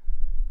life.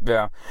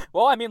 Yeah.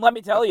 Well, I mean, let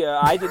me tell you,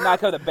 I did not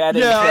go to bed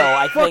Yeah, until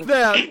I fuck think.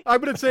 that. I'm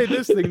gonna say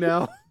this thing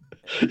now.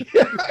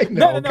 Yeah, I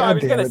know. No. I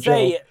was God damn gonna it,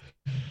 say, Joe.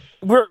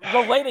 we're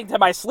relating to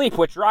my sleep,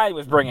 which Ryan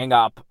was bringing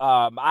up.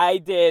 I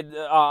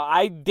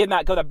did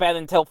not go to bed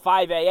until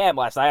 5 a.m.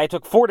 last night. I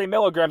took 40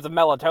 milligrams of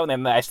melatonin,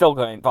 and I still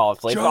couldn't fall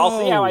asleep. So I'll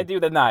see how I do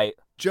tonight.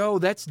 Joe,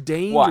 that's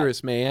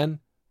dangerous, man.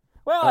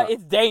 Well,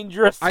 it's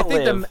dangerous to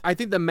live. I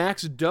think the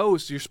max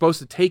dose you're supposed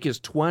to take is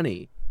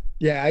 20.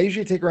 Yeah, I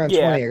usually take around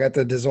 20. I got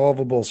the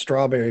dissolvable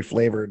strawberry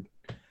flavored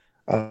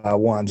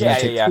ones. Yeah, and I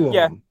take 2 of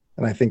them.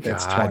 And I think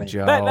that's 20.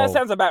 Joe. That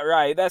sounds about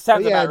right. That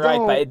sounds about right,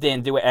 but it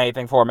didn't do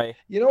anything for me.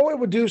 You know what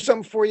would do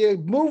something for you?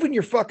 Moving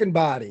your fucking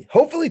body.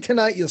 Hopefully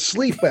tonight you'll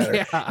sleep better.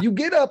 Yeah. You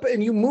get up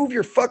and you move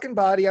your fucking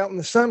body out in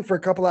the sun for a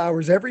couple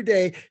hours every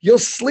day. You'll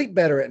sleep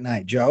better at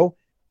night, Joe.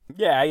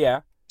 Yeah, yeah.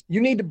 You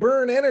need to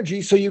burn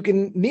energy so you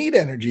can need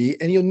energy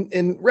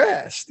and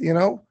rest, you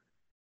know?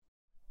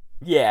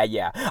 Yeah,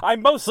 yeah. I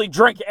mostly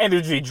drink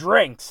energy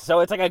drinks,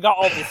 so it's like I got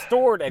all the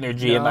stored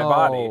energy in my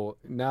body.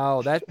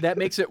 No, that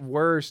makes it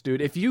worse,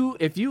 dude. If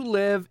you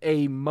live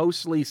a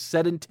mostly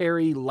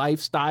sedentary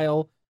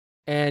lifestyle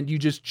and you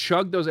just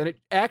chug those, and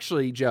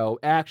actually, Joe,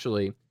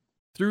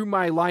 through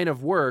my line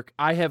of work,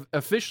 I have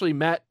officially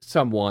met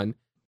someone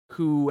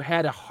who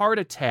had a heart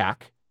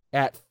attack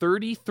at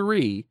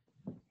 33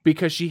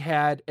 because she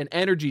had an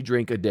energy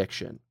drink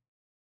addiction.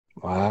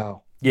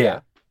 Wow.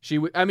 Yeah. She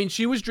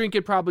was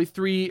drinking probably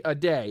 3 a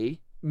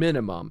day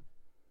minimum,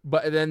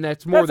 but then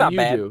that's more than you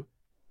do.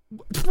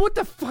 What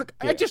the fuck?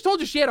 Yeah. I just told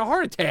you she had a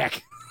heart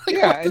attack.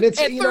 Yeah, and it's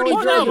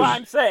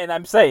I'm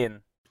saying.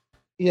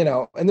 You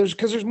know, and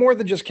there's more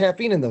than just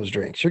caffeine in those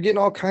drinks. You're getting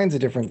all kinds of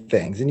different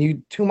things, and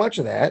you too much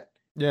of that.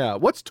 Yeah.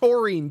 What's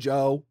taurine,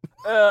 Joe?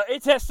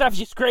 It's that stuff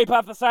you scrape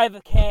off the side of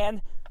the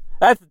can.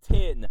 That's the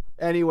tin.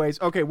 Anyways,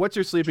 okay. What's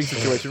your sleeping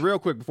situation? Real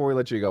quick before we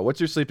let you go,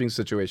 what's your sleeping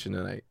situation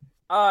tonight?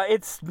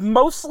 It's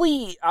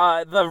mostly,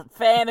 the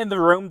fan in the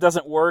room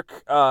doesn't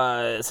work,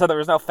 so there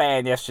was no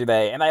fan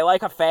yesterday, and I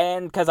like a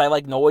fan because I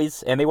like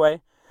noise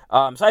anyway,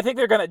 so I think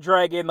they're gonna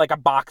drag in, like, a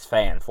box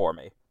fan for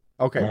me.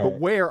 Okay, but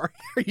where? Are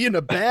you in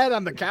a bed,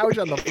 on the couch,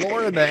 on the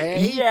floor, in the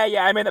hay?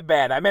 Yeah, I'm in a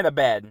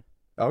bed.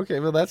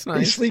 Okay, well, that's nice.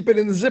 He's sleeping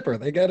in the zipper.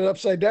 They got it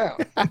upside down.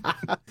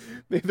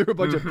 They threw a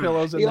bunch of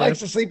pillows in there. He likes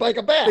to sleep like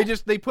a bat.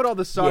 They put all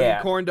the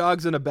soggy corn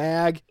dogs in a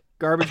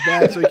garbage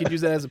bag, so he could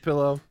use that as a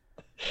pillow.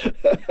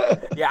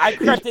 Yeah, I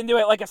crept into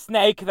it like a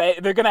snake.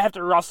 They're gonna have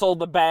to rustle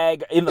the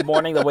bag in the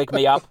morning to wake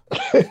me up.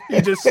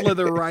 You just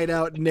slither right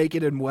out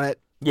naked and wet.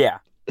 Yeah.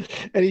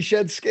 And he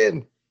sheds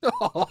skin.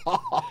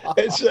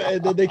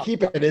 And then they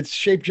keep it. It's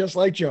shaped just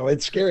like Joe.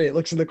 It's scary. It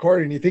looks in the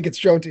corner and you think it's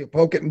Joe until you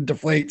poke it and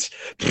deflates.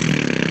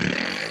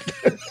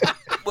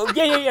 Well,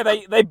 yeah.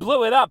 They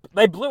blew it up.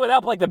 They blew it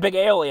up like the big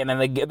alien,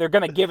 and they're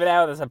gonna give it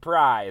out as a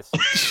prize.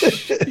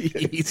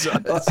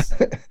 Jesus.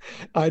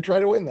 I try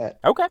to win that.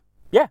 Okay.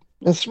 Yeah.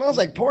 It smells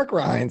like pork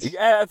rinds.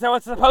 Yeah, that's how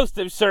it's supposed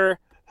to, sir.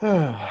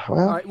 Well, all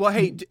right, well,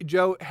 hey,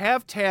 Joe,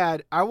 have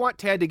Tad. I want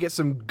Tad to get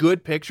some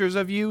good pictures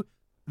of you.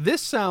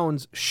 This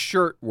sounds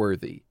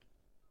shirt-worthy.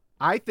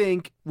 I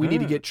think we need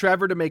to get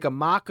Trevor to make a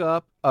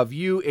mock-up of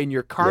you in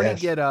your Carney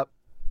get-up.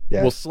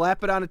 Yes. We'll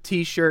slap it on a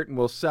T-shirt and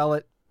we'll sell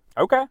it.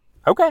 Okay,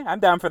 I'm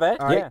down for that.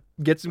 All right,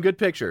 get some good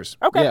pictures.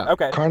 Okay,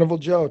 okay. Carnival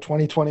Joe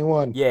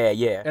 2021.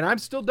 Yeah. And I'm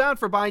still down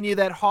for buying you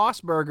that Haas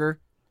burger.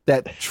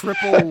 That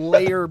triple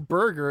layer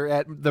burger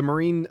at the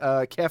Marine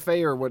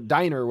Cafe or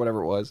diner or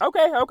whatever it was.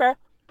 Okay.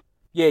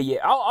 Yeah.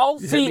 I'll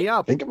see. Hit me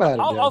up. Think about it.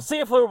 I'll see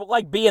if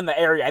we'll be in the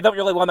area. I don't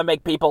really want to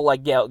make people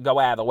go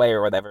out of the way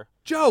or whatever.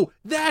 Joe,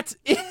 that's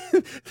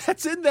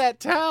in that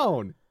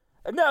town.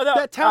 No.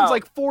 That town's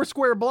like 4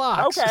 square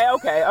blocks.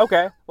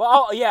 Okay.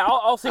 Well,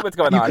 I'll see what's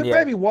going on. You could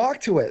maybe walk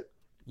to it.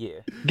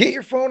 Yeah. Get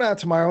your phone out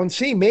tomorrow and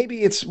see.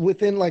 Maybe it's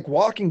within like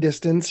walking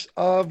distance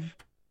of.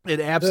 It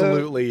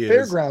absolutely is.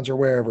 Fairgrounds or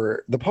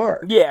wherever, the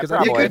park. Yeah,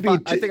 probably. It could be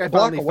I think I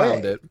finally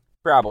found it.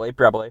 Probably.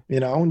 You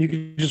know, and you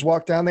can just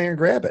walk down there and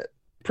grab it.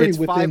 It's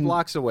 5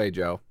 blocks away,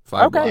 Joe.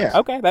 5 blocks. Yeah.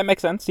 Okay, that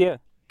makes sense, yeah.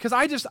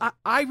 Because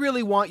I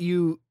really want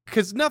you,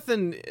 because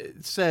nothing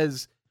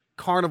says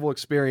Carnival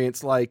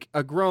experience like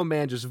a grown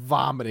man just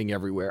vomiting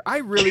everywhere. I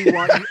really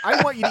want you,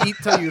 I want you to eat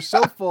till you're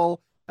so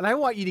full, and I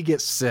want you to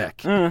get sick.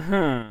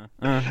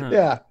 Mm-hmm.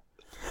 Yeah.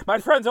 My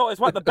friends always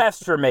want the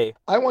best for me.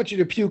 I want you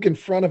to puke in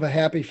front of a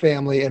happy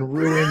family and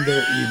ruin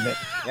their evening.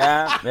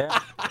 Yeah.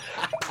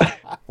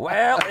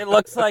 Well, it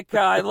looks like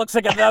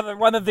another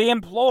one of the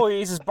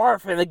employees is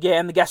barfing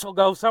again. I guess we'll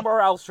go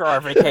somewhere else for our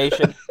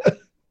vacation.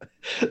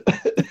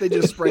 They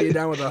just spray you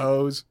down with a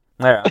hose.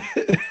 Yeah.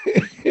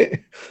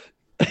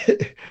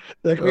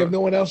 Like we have no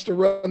one else to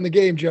run the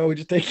game, Joe. We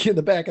just take you in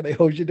the back and they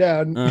hose you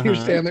down. You're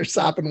standing there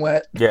sopping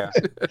wet. Yeah.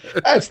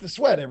 That's the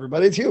sweat,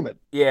 everybody. It's humid.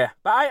 Yeah.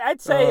 But I'd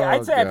say I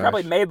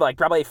probably made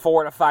probably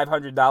 $400 to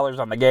 $500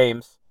 on the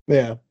games.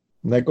 Yeah.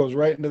 And that goes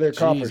right into their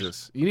coffers.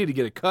 Jesus. You need to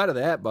get a cut of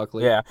that,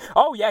 Buckley. Yeah.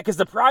 Oh, yeah, because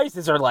the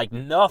prices are like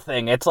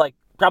nothing. It's like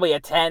probably a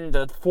 10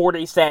 to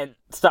 40 cent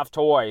stuffed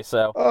toy.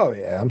 So. Oh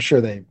yeah, I'm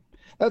sure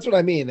that's what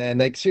I mean. And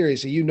like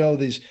seriously,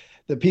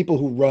 the people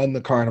who run the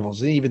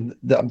carnivals, and even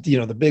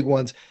the big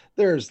ones,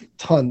 there's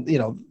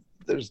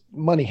there's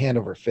money hand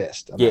over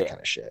fist on that kind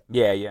of shit.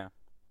 Yeah.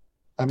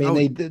 I mean,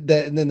 they did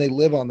that, and then they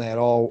live on that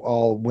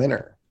all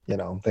winter.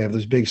 They have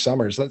those big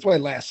summers. That's why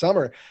last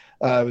summer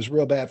it was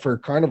real bad for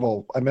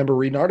Carnival. I remember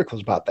reading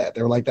articles about that.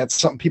 They were like, that's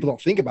something people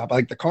don't think about. But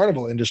like the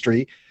Carnival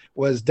industry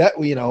was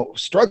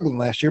struggling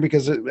last year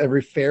because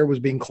every fair was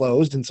being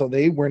closed, and so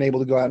they weren't able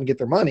to go out and get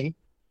their money.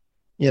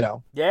 Yeah.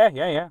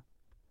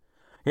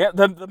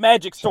 The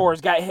magic stores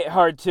got hit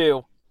hard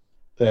too.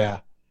 Yeah.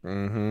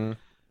 Mm-hmm.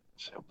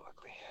 Joe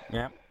Buckley.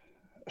 Yeah.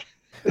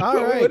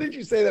 All right. What did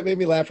you say that made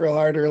me laugh real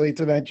hard early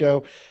tonight,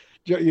 Joe?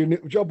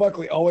 Joe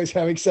Buckley always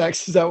having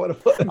sex. Is that what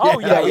it was? Oh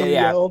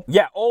yeah.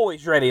 Yeah,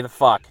 always ready to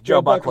fuck.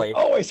 Joe Buckley.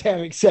 Always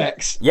having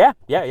sex. Yeah.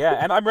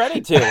 And I'm ready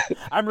to.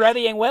 I'm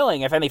ready and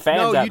willing. If any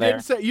fans out there.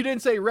 You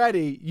didn't say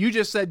ready. You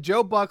just said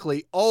Joe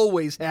Buckley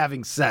always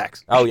having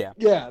sex. Oh yeah.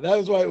 Yeah, that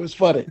was why it was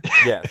funny.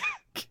 Yeah.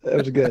 That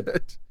was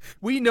good.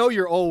 We know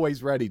you're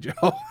always ready, Joe.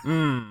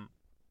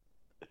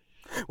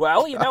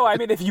 Well, I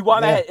mean, if you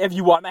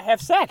wanna have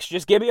sex,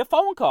 just give me a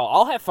phone call.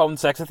 I'll have phone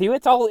sex with you.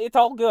 It's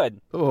all good.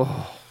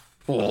 Oh.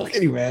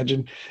 Can you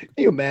imagine?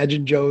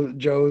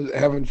 Joe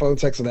having phone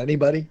sex with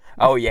anybody?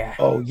 Oh yeah.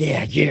 Oh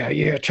yeah.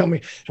 Tell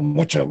me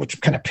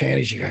what kind of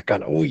panties you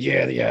got on. Oh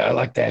yeah. I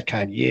like that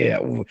kind. Yeah.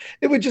 Ooh.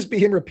 It would just be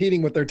him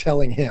repeating what they're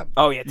telling him.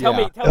 Oh yeah. Tell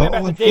me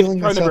about the David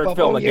Cronenberg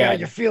film again. Yeah,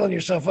 you're feeling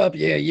yourself up.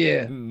 Yeah.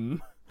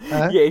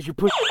 Huh? Yeah, as you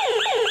push.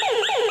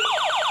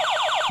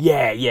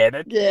 Yeah.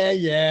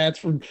 It's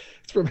from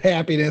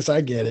happiness.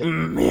 I get it.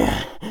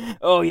 Yeah.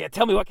 Oh yeah.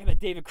 Tell me what kind of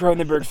David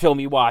Cronenberg film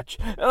you watch.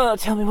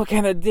 Tell me what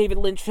kind of David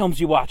Lynch films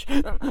you watch.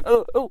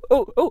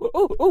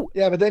 Oh.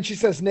 Yeah, but then she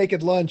says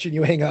naked lunch and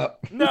you hang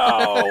up.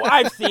 No,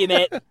 I've seen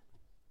it.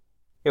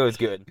 It was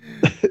good.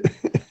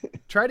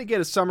 Try to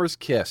get a summer's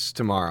kiss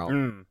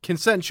tomorrow.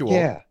 Consensual.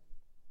 Yeah.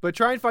 But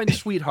try and find a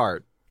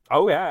sweetheart.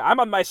 Oh yeah, I'm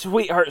on my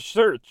sweetheart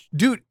search.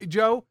 Dude,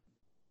 Joe,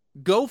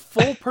 go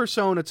full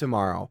persona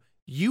tomorrow.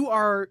 You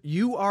are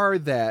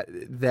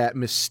that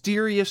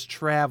mysterious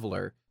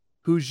traveler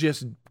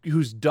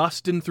who's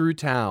dusting through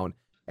town,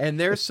 and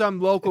there's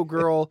some local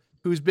girl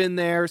who's been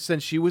there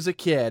since she was a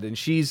kid, and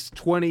she's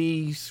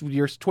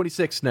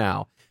 26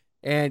 now,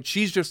 and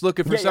she's just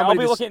looking for somebody.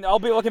 I'll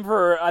be looking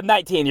for a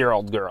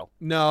 19-year-old girl.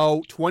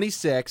 No,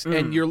 26,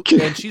 and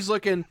she's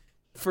looking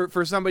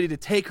for somebody to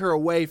take her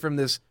away from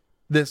this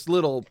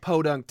little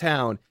podunk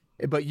town,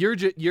 but you're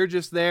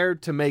just there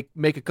to make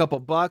a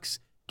couple bucks,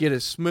 get a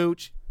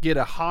smooch, get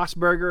a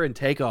Haasburger, and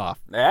take off.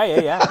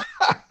 Yeah.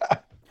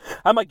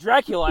 I'm like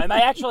Dracula, and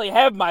I actually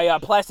have my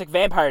plastic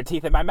vampire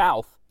teeth in my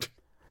mouth.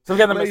 So I'm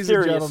getting the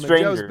mysterious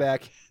stranger. Joe's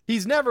back.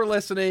 He's never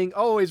listening,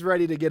 always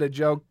ready to get a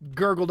joke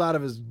gurgled out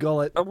of his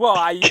gullet. Well,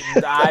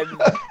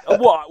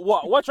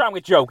 what's wrong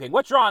with joking?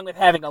 What's wrong with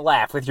having a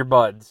laugh with your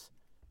buds?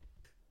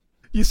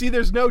 You see,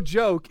 there's no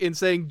joke in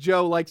saying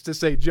Joe likes to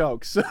say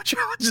jokes. So Joe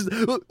just...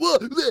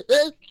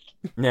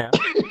 Yeah.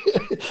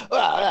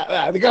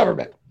 The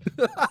government.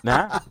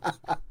 Nah.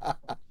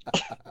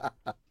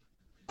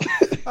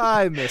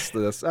 I miss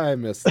this.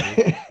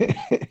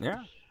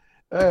 Yeah.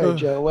 All right,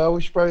 Joe. Well,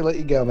 we should probably let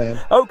you go,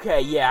 man. Okay,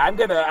 yeah. I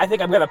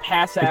think I'm gonna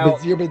pass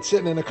out. You've been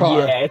sitting in the car.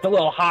 Yeah, it's a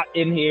little hot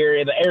in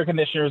here. The air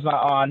conditioner's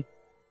not on.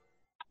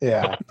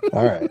 Yeah.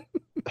 All right.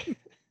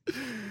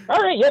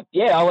 All right. Yep.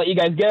 Yeah. I'll let you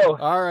guys go.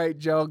 All right,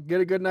 Joe.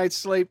 Get a good night's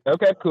sleep.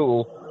 Okay.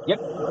 Cool. Yep.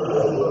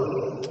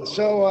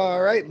 So,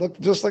 all right. Look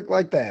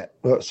like that.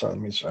 Oh, sorry.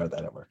 Let me start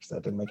that over because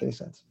that didn't make any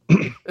sense.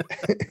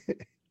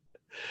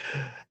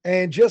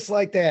 And just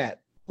like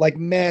that, like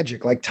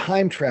magic, like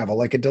time travel,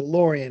 like a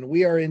DeLorean,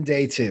 we are in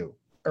day 2,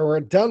 or we're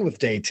done with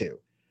day 2.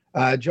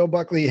 Joe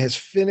Buckley has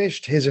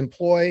finished his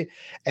employ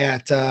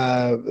at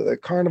the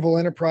Carnival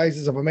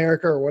Enterprises of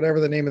America, or whatever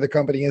the name of the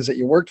company is that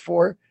you worked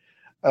for.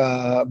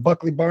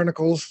 Buckley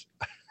Barnacles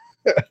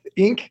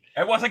Inc.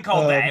 It wasn't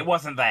called that. It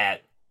wasn't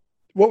that.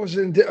 What was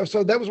it?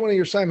 So that was one of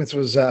your assignments,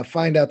 was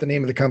find out the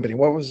name of the company.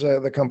 What was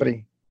the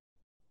company?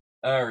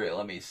 All right,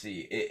 let me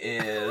see. It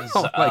is.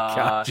 Oh my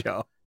God,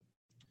 Joe.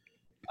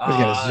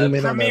 Zoom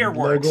in Premier on the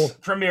Works. logo.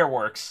 Premier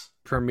Works.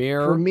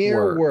 Premier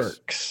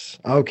Works.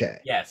 Okay.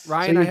 Yes.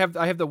 Ryan, I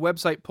have the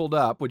website pulled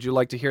up. Would you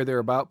like to hear their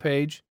about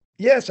page?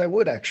 Yes, I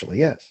would actually.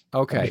 Yes.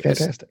 Okay.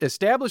 Fantastic.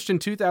 Established in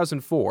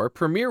 2004,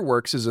 Premier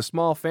Works is a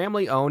small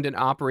family-owned and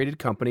operated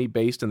company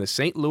based in the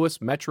St.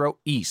 Louis Metro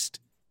East.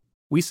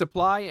 We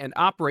supply and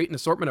operate an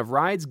assortment of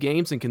rides,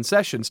 games, and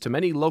concessions to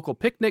many local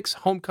picnics,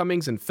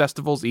 homecomings, and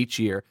festivals each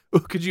year. Ooh,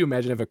 could you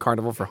imagine if a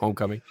carnival for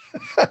homecoming?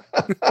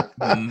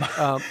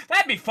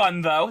 That'd be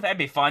fun, though. That'd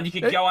be fun. You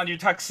could go on your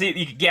tuxedo.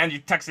 You could get on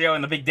your tuxedo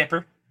in the Big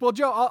Dipper. Well,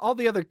 Joe, all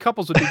the other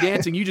couples would be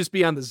dancing. You just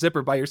be on the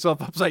zipper by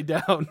yourself upside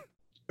down.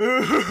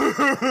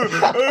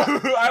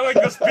 I like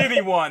the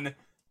spinny one.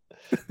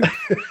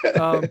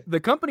 The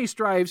company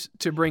strives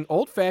to bring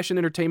old-fashioned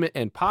entertainment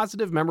and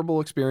positive, memorable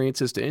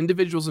experiences to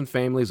individuals and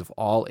families of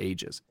all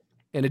ages.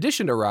 In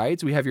addition to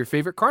rides, we have your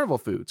favorite carnival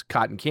foods,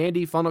 cotton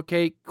candy, funnel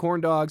cake,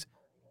 corn dogs,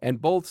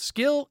 and both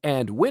skill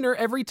and winner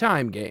every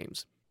time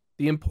games.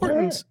 The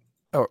importance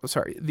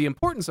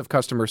of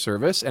customer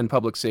service and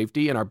public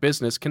safety in our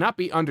business cannot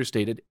be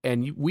understated,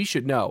 and we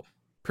should know.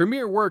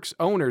 Premier Works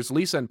owners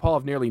Lisa and Paul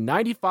have nearly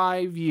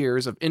 95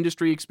 years of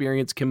industry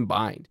experience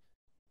combined.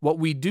 What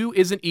we do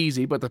isn't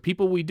easy, but the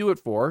people we do it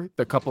for,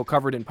 the couple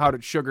covered in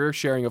powdered sugar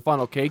sharing a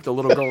funnel cake, the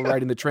little girl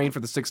riding the train for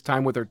the 6th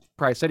time with her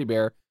prize teddy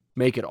bear,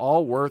 make it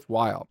all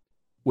worthwhile.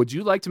 Would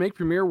you like to make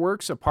Premier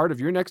Works a part of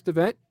your next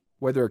event?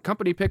 Whether a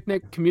company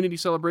picnic, community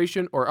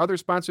celebration, or other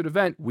sponsored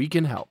event, we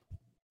can help.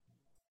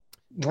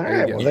 All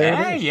right, well, there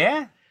it is.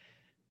 Yeah.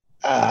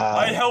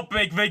 I help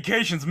make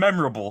vacations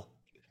memorable.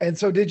 And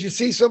so did you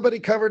see somebody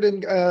covered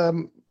in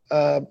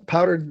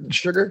powdered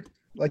sugar?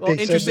 Like Well,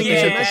 they interesting said? you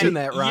should mention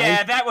that, Ryan.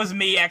 Yeah, that was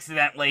me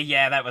accidentally.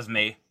 Yeah, that was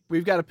me.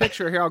 We've got a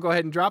picture here. I'll go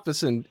ahead and drop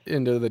this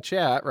into the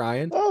chat,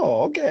 Ryan.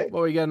 Oh, okay.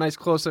 Well, we got a nice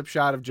close-up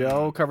shot of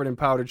Joe covered in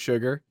powdered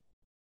sugar,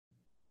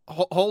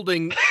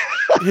 holding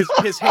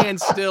his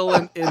hand still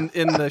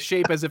in the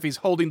shape as if he's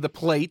holding the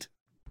plate.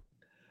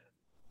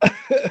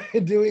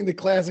 Doing the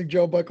classic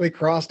Joe Buckley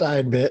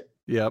crossed-eyed bit.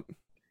 Yep.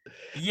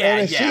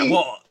 Yeah.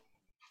 Well,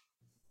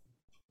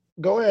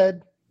 go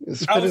ahead.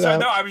 Spit it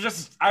out. No, I was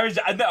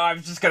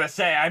just gonna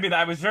say. I mean,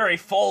 I was very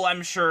full,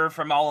 I'm sure,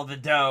 from all of the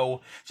dough.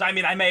 So I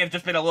mean, I may have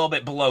just been a little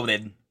bit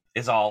bloated.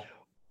 Is all.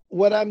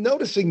 What I'm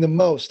noticing the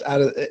most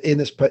in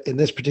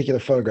this particular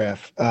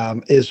photograph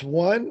is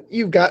one,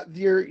 you've got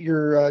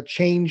your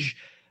change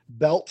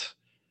belt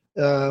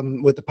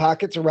with the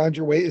pockets around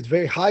your waist. It's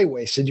very high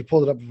waisted. You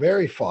pulled it up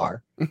very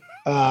far.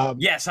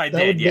 Yes, I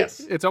did. Yes,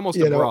 it's almost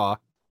a bra.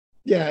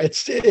 Yeah,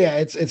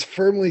 it's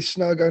firmly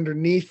snug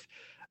underneath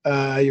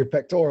your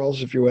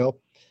pectorals, if you will.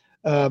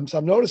 So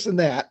I'm noticing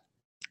that.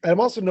 And I'm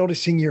also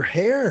noticing your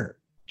hair,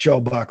 Joe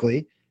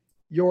Buckley.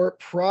 Your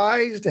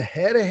prized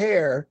head of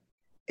hair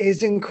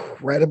is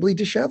incredibly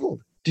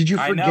disheveled. Did you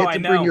forget to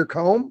bring your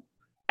comb?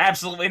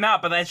 Absolutely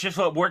not, but that's just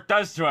what work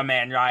does to a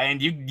man,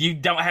 Ryan. You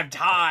don't have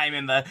time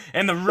in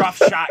the rough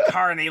shot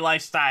carny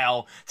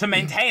lifestyle to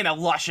maintain a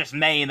luscious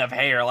mane of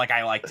hair like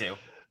I like to.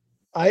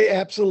 I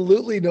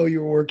absolutely know you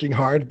were working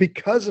hard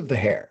because of the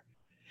hair.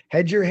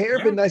 Had your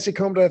hair been nicely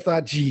combed, I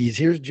thought, geez,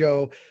 here's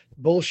Joe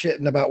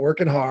bullshitting about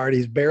working hard.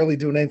 He's barely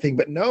doing anything.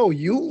 But no,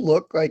 you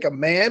look like a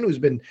man who's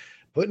been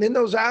putting in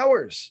those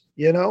hours,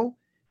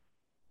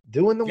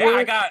 doing the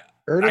work.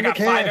 I got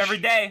 5 every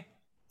day.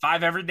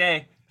 5 every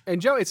day.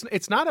 And Joe,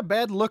 it's not a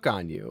bad look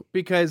on you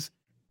because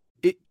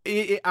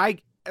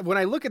when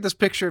I look at this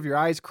picture of your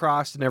eyes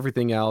crossed and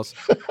everything else,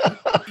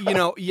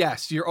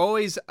 yes, you're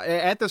always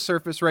at the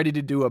surface ready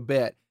to do a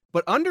bit,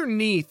 but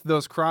underneath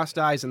those crossed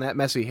eyes and that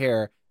messy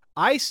hair,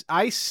 I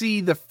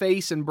see the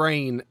face and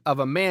brain of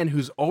a man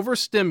who's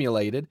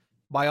overstimulated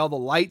by all the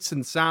lights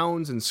and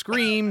sounds and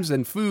screams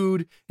and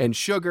food and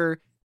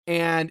sugar,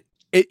 and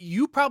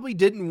you probably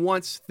didn't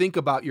once think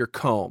about your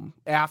comb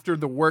after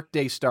the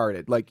workday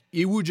started. Like,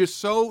 you were just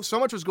so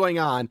much was going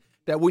on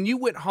that when you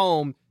went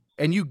home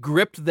and you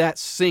gripped that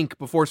sink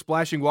before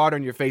splashing water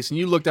in your face and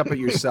you looked up at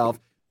yourself,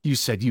 you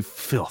said, "You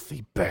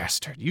filthy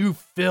bastard, you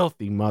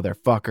filthy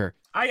motherfucker."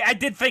 I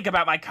did think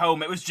about my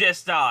comb. It was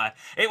just,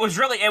 it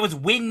was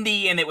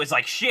windy and it was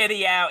like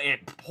shitty out.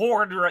 It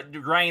poured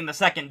rain the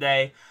second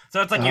day.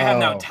 So it's like you have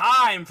no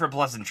time for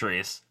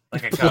pleasantries.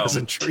 Like a comb.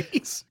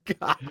 Pleasantries?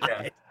 God.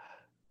 Yeah.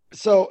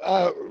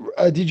 So,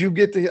 did you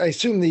get I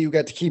assume that you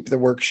got to keep the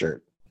work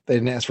shirt. They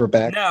didn't ask for it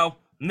back?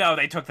 No,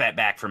 they took that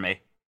back from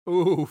me.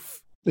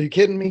 Oof. Are you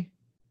kidding me?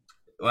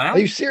 Well, are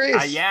you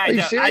serious? Yeah, are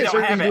you serious? I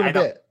don't have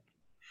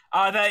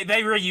it.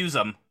 They reuse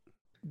them.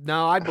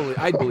 No, I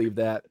believe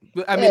that.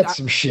 I mean, that's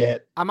some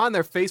shit. I'm on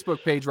their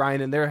Facebook page,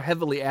 Ryan, and they're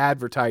heavily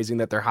advertising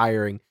that they're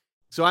hiring.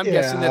 So I'm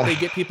guessing that they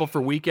get people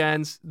for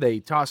weekends. They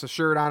toss a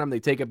shirt on them,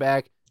 they take it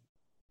back,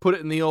 put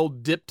it in the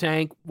old dip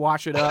tank,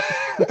 wash it up.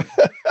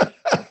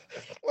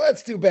 Well,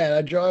 that's too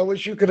bad, Joe. I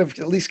wish you could have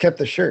at least kept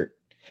the shirt.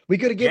 We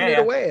could have given it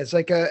away as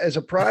as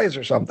a prize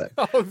or something.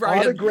 Ryan.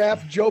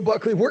 Autographed Joe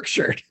Buckley work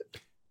shirt.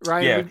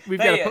 Ryan, we've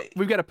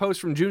got a post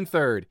from June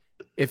 3rd.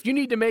 If you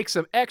need to make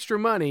some extra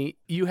money,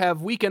 you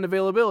have weekend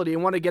availability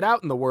and want to get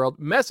out in the world,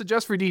 message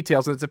us for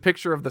details. And it's a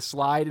picture of the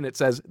slide, and it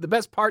says, "The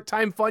best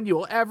part-time fun you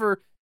will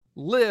ever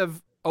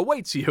live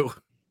awaits you."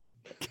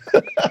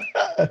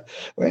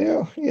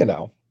 Well,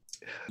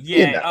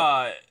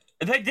 Yeah,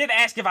 they did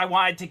ask if I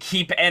wanted to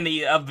keep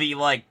any of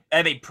the,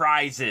 any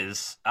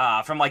prizes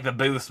from, the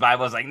booths, but I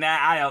was like, nah,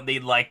 I don't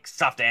need,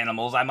 stuffed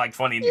animals. I'm,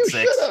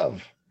 26.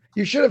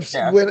 You should have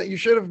you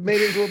should have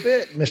made it into a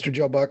bit, Mr.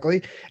 Joe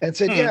Buckley, and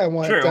said, I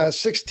want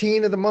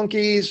 16 of the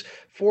monkeys,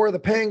 4 of the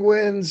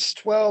penguins,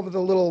 12 of the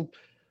little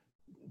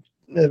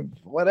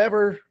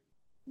whatever.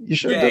 You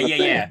should have done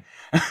yeah.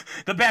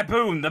 The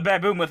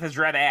baboon with his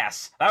red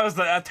ass. That was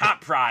the top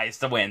prize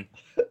to win.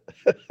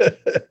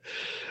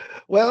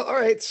 Well, all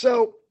right.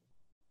 So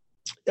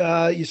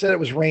you said it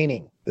was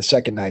raining the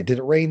second night. Did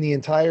it rain the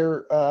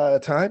entire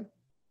time?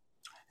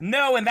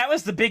 No, and that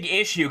was the big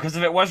issue, because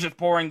if it was just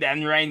pouring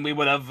down rain, we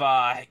would have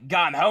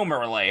gone home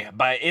early.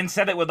 But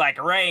instead it would,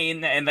 like,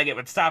 rain, and then it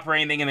would stop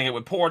raining, and then it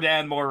would pour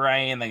down more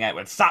rain, and then it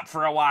would stop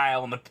for a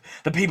while, and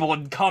the people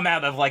would come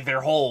out of, like,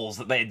 their holes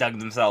that they had dug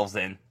themselves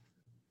in.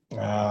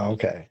 Oh,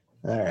 okay.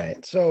 All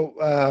right. So,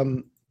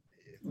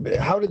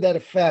 how did that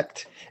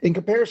affect, in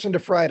comparison to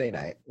Friday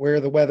night, where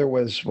the weather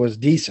was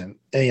decent,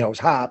 and, it was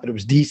hot, but it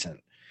was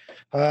decent?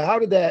 How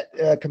did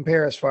that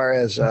compare as far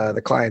as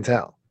the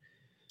clientele?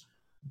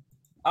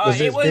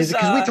 It was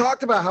because we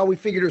talked about how we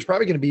figured it was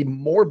probably going to be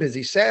more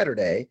busy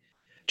Saturday,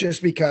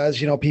 just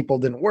because people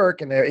didn't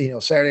work, and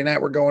Saturday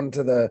night we're going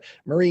to the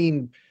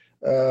Marine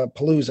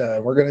Palooza,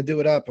 and we're going to do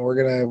it up, and we're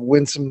going to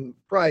win some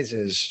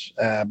prizes.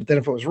 But then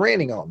if it was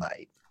raining all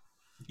night.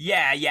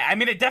 Yeah. I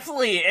mean,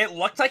 it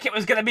looked like it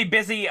was going to be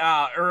busy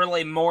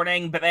early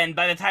morning, but then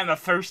by the time the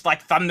first,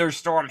 like,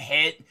 thunderstorm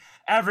hit,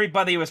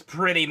 everybody was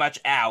pretty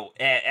much out,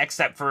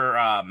 except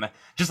for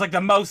just, like,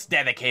 the most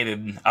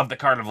dedicated of the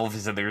carnival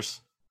visitors.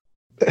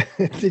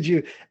 Did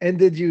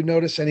you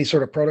notice any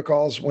sort of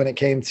protocols when it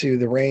came to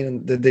the rain?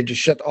 And did they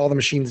just shut all the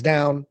machines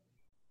down?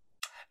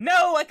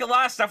 No, like, a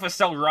lot of stuff was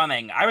still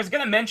running. I was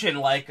going to mention,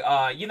 like,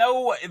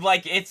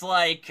 it's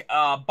like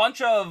a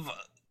bunch of...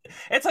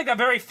 It's like a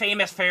very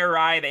famous fair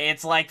ride.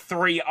 It's like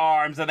 3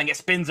 arms, and then it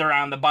spins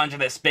around a bunch,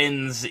 and it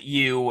spins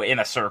you in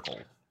a circle.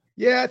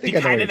 Yeah, I think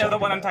you kind of know the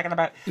one I'm talking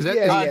about. Is that,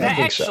 that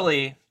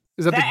actually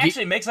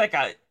makes like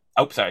a...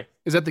 Oh, sorry.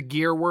 Is that the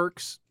Gear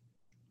Works?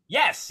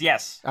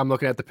 Yes. I'm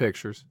looking at the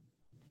pictures.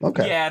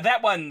 Okay. Yeah,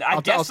 that one.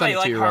 I guess they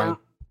like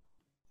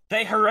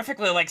they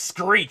horrifically like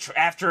screech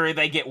after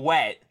they get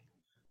wet.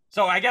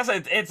 So I guess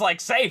it's like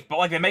safe, but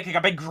like they make like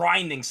a big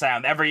grinding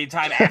sound every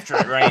time after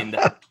it rained.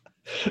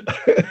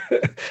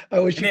 I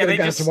wish you could have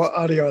got some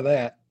audio of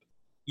that.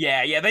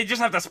 Yeah, they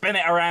just have to spin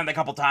it around a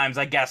couple times,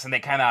 I guess, and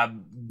it kind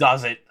of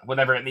does it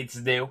whatever it needs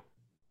to do.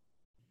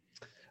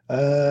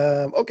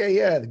 Okay,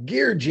 yeah, the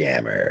Gear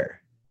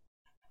Jammer.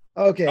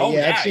 Okay,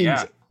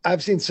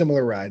 I've seen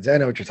similar rides. I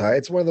know what you're talking.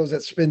 It's one of those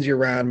that spins you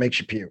around, makes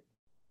you puke.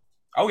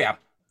 Oh yeah,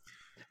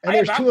 and I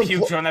about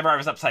puked whenever I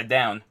was upside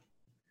down.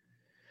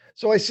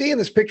 So I see in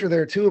this picture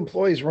there are 2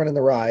 employees running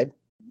the ride.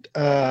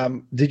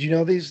 Did you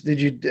know these?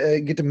 Did you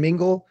get to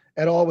mingle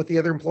at all with the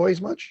other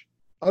employees much,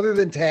 other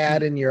than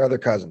Tad and your other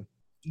cousin?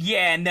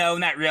 Yeah, no,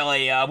 not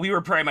really. We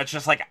were pretty much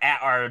just like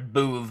at our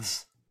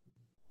booths.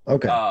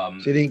 Okay. So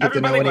you didn't get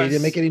to know any? You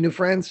didn't make any new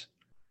friends?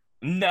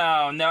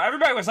 No.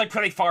 Everybody was like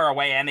pretty far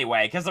away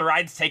anyway, because the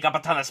rides take up a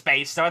ton of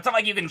space, so it's not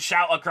like you can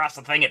shout across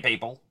the thing at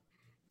people.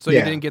 So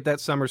you didn't get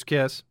that summer's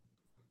kiss?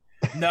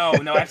 No,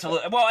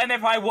 absolutely. Well, and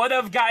if I would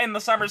have gotten the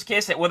summer's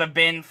kiss, it would have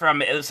been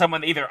from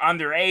someone either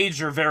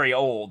underage or very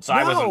old, so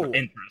I wasn't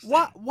interested.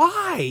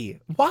 Why?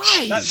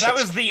 That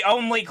was the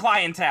only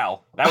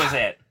clientele. That was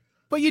it.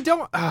 But you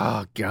don't...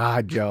 Oh,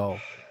 God, Joe.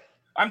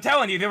 I'm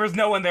telling you, there was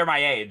no one there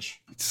my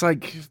age. It's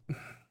like...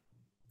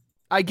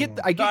 I get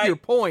your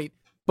point,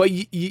 but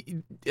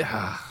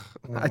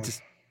I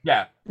just...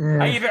 Yeah.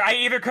 I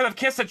either could have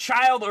kissed a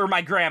child or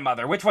my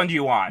grandmother. Which one do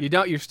you want? You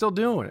don't. You're still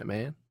doing it,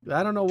 man.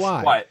 I don't know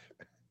why. What?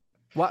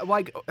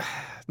 Why?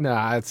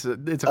 Nah, it's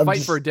a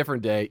fight for a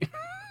different day.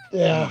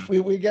 Yeah,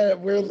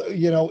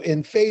 we're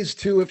in phase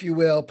 2, if you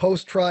will,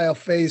 post-trial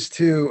phase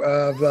 2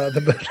 of what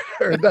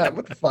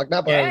the fuck?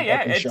 Not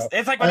yeah.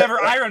 It's like whenever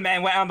Iron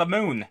Man went on the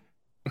moon.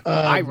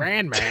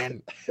 Iron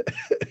Man.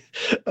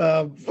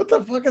 What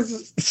the fuck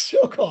is this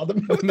show called? The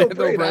Man with No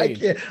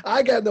Brain.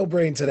 I got no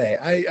brain today.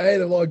 I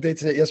had a long day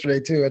yesterday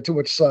too. I had too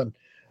much sun.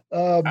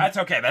 That's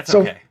okay.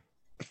 Okay.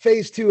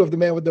 Phase 2 of The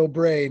Man with No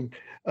Brain.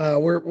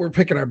 We're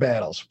picking our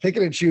battles,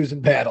 picking and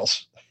choosing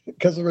battles,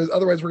 because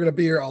otherwise we're gonna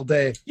be here all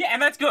day. Yeah,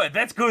 and that's good.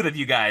 That's good of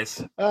you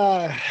guys.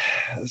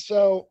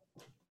 So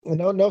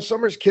no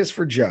summer's kiss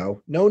for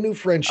Joe. No new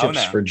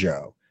friendships for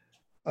Joe.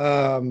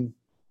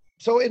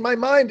 So in my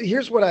mind,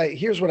 here's what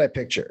I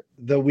picture.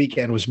 The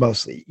weekend was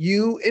mostly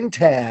you and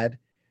Tad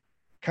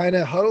kind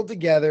of huddled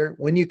together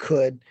when you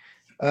could,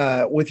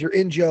 with your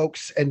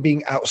in-jokes and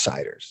being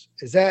outsiders.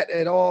 Is that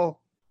at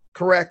all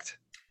correct?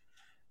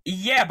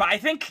 Yeah, but I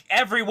think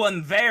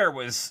everyone there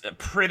was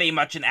pretty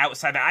much an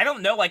outsider. I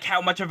don't know like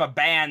how much of a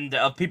band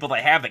of people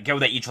they have that go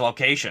to each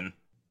location.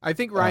 I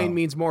think Ryan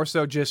means more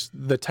so just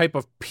the type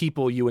of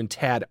people you and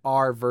Tad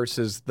are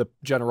versus the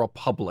general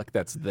public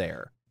that's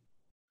there.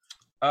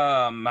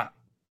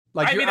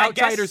 Like you're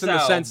outsiders in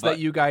the sense that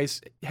you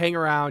guys hang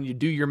around, you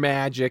do your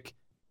magic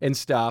and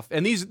stuff.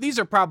 And these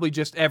are probably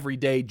just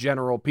everyday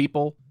general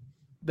people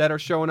that are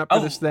showing up for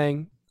this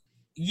thing.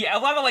 Yeah, a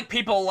lot of like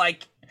people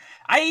like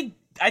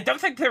I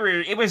don't think there were,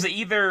 it was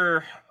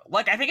either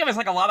like I think it was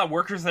like a lot of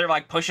workers that are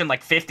like pushing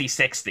like 50,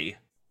 60.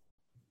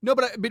 No,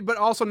 but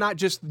also not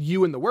just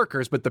you and the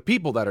workers, but the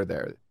people that are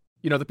there.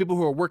 You know, the people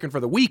who are working for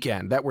the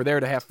weekend that were there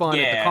to have fun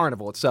at the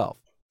carnival itself.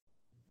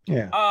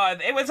 Yeah.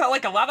 It was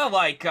like a lot of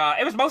like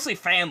it was mostly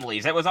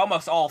families. It was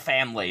almost all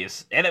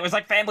families, and it was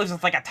like families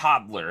with like a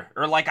toddler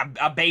or like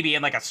a baby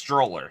in like a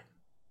stroller.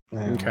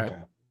 Okay.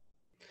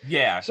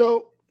 Yeah.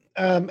 So,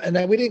 and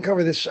then we didn't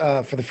cover this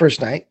for the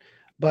first night,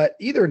 But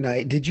either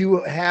night, did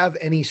you have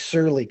any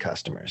surly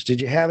customers? Did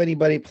you have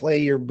anybody play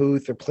your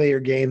booth or play your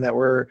game that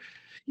were,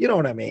 you know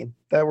what I mean,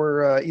 that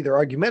were either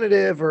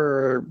argumentative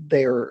or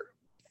they were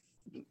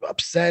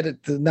upset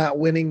at the not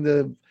winning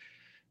the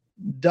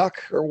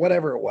duck or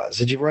whatever it was?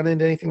 Did you run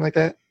into anything like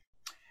that?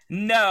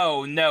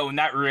 No,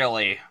 not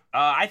really.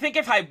 I think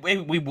if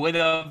we would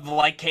have,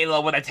 like,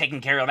 Kayla would have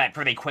taken care of that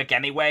pretty quick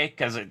anyway,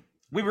 because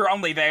we were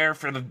only there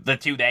for the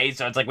 2 days,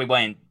 so it's like we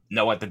wouldn't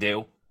know what to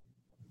do.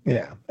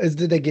 Yeah.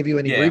 Did they give you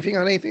any briefing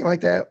on anything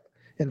like that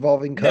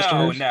involving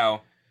customers?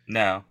 No.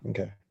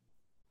 Okay.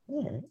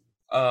 All right.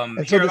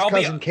 And so here, this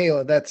cousin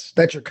Kayla,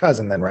 that's your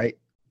cousin then, right?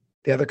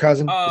 The other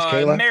cousin is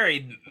Kayla?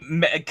 Married.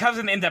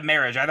 Cousin into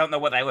marriage. I don't know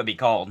what that would be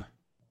called.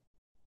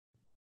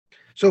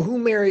 So who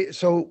married?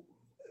 So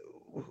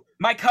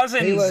my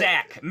cousin Kayla,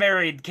 Zach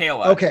married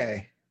Kayla.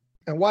 Okay.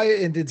 And why?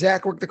 And did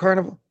Zach work the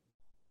carnival?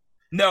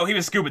 No, he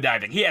was scuba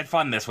diving. He had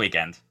fun this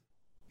weekend.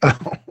 Oh.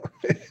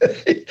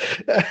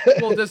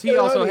 Well, does he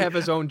also have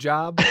his own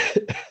job?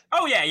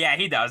 Oh yeah,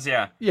 he does.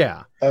 Yeah.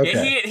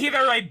 Okay. He'd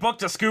already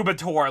booked a scuba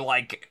tour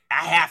like a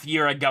half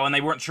year ago, and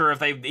they weren't sure if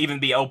they'd even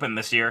be open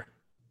this year.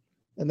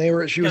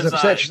 And she was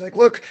upset. She's like,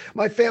 "Look,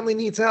 my family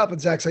needs help." And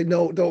Zach's like,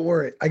 "No, don't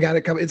worry, I got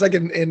it coming." It's like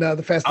in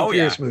the Fast and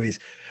Furious movies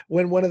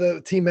when one of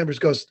the team members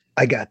goes,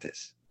 "I got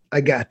this. Yeah,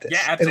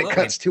 absolutely. And it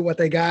cuts to what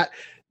they got.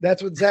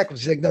 That's what Zach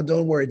was. He's like, "No,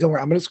 don't worry. I'm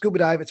going to scuba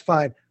dive. It's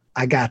fine.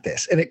 I got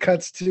this." And it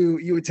cuts to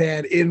you and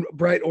Tad in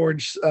bright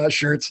orange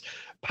shirts,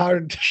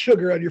 powdered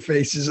sugar on your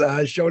faces,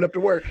 showing up to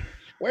work.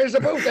 Where's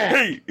the booth at?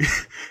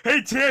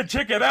 Hey, Tad,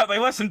 check it out. They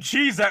left some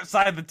cheese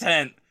outside the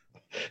tent.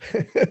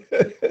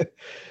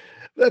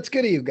 That's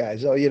good of you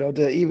guys, though.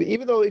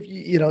 Even though if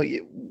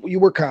you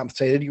were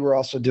compensated, you were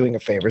also doing a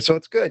favor. So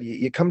it's good.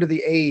 You come to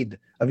the aid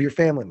of your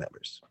family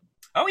members.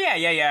 Oh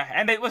yeah.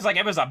 And it was a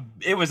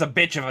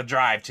bitch of a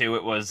drive too.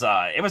 It was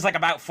like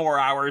about 4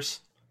 hours.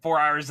 4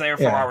 hours there,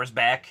 4 hours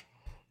back.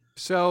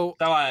 So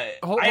I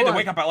had to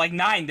wake up at like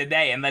 9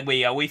 today, and then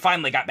we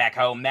finally got back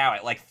home now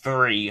at like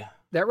 3.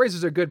 That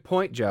raises a good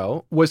point,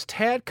 Joe. Was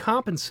Tad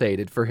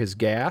compensated for his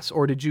gas,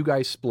 or did you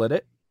guys split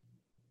it?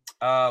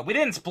 We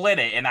didn't split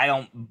it, and I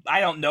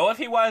don't know if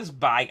he was,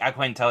 but I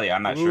couldn't tell you.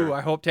 I'm not sure.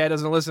 I hope Tad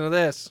doesn't listen to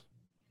this.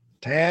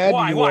 Tad,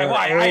 why?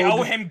 I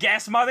owe him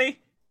gas money?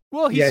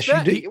 Well, yes,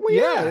 you do. Well,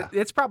 yeah,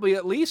 it's probably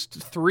at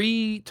least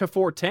 3 to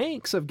 4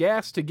 tanks of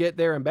gas to get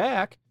there and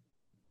back.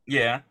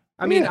 Yeah.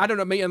 I mean, I don't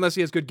know, maybe, unless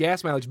he has good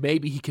gas mileage,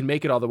 maybe he can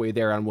make it all the way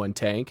there on one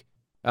tank.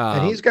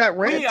 And he's got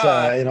rent,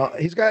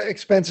 he's got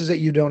expenses that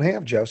you don't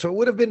have, Joe. So it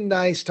would have been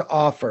nice to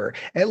offer.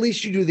 At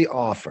least you do the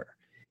offer.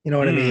 You know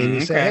what I mean?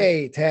 You say,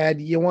 "Hey,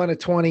 Tad, you want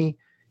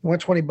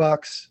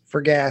 $20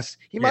 for gas?"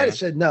 He might have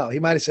said no. He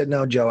might have said,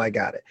 "No, Joe, I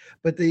got it."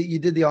 But you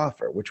did the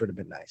offer, which would have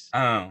been nice.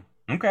 Oh,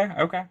 okay.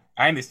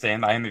 I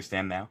understand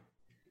now.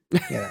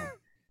 Yeah.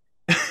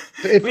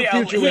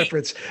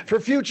 For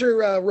future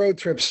road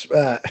trips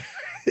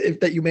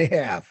that you may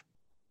have.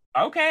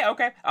 Okay.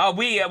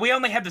 We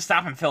only had to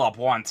stop and fill up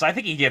once. So I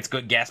think he gets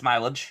good gas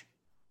mileage.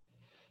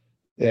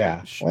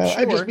 Yeah. Well, sure,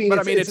 I just mean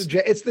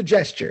it's the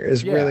gesture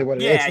is really what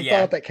it is. It's the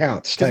thought that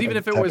counts. Because even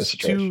if it was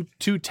two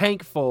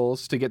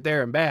tankfuls to get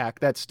there and back,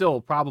 that's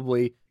still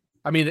probably.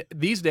 I mean,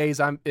 these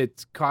days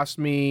it cost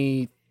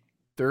me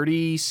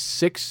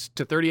 $36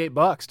 to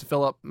 $38 to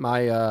fill up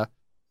my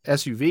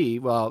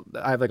SUV. Well,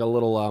 I have like a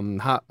little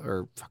what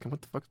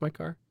the fuck's my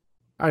car?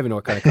 I don't even know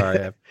what kind of car I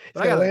have.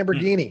 But I got a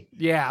Lamborghini.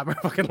 Yeah, my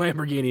fucking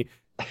Lamborghini,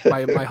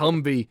 my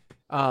Humvee.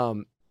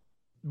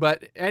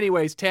 But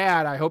anyways,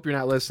 Tad, I hope you're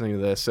not listening to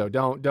this, so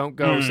don't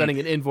go sending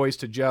an invoice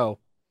to Joe.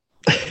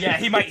 Yeah,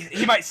 he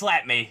might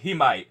slap me. He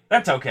might.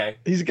 That's okay.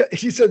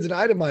 He sends an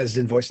itemized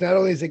invoice. Not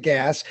only is it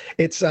gas,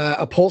 it's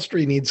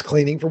upholstery needs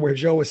cleaning from where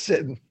Joe was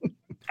sitting.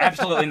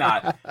 Absolutely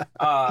not.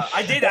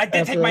 I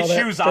did take my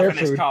shoes off in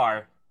his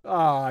car.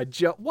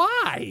 Joe,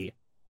 why?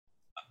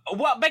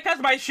 Well, because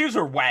my shoes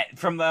were wet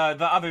from the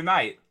other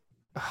night.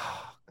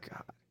 Oh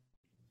God.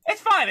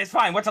 It's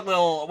fine. What's a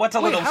little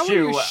how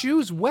shoe? Are your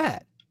shoes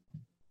wet?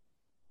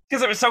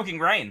 Because it was soaking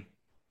rain.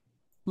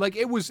 Like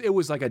it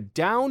was like a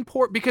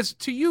downpour. Because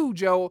to you,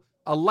 Joe,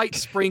 a light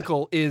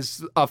sprinkle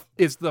is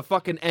the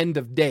fucking end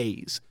of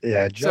days.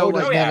 Yeah, Joe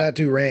does not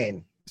do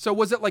rain. So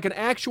was it like an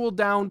actual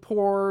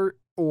downpour,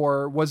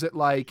 or was it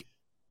like?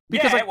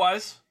 Because it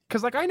was.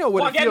 Because like I know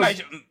what it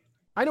feels.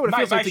 I know what it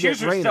feels like to get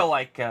rain. My shoes are still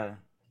like.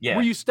 Yeah.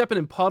 Were you stepping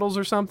in puddles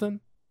or something?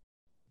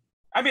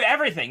 I mean,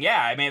 everything.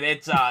 Yeah. I mean,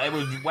 it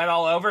was wet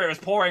all over. It was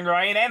pouring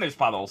rain, and there's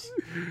puddles.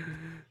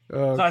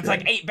 Okay. So it's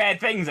like 8 bad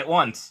things at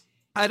once.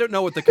 I don't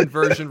know what the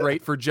conversion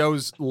rate for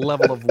Joe's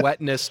level of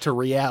wetness to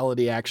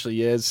reality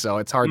actually is, so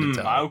it's hard to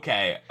tell.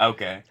 Okay.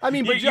 I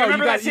mean, but you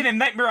remember that scene in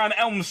Nightmare on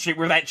Elm Street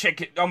where that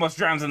chick almost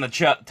drowns in the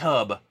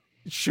tub?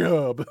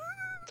 Chub.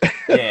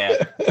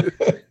 Yeah.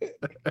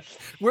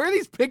 Where are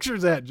these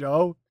pictures at,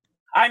 Joe?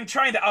 I'm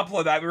trying to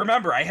upload that.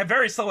 Remember, I have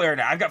very slow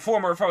internet. I've got 4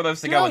 more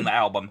photos to go in the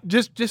album.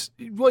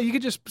 Well, you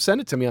could just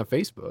send it to me on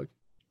Facebook.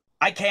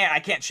 I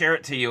can't share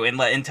it to you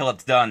until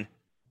it's done.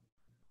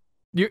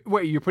 You're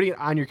putting it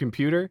on your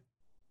computer?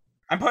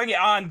 I'm putting it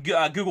on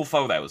Google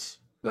Photos.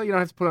 Well, you don't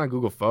have to put it on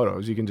Google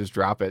Photos. You can just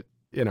drop it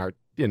in our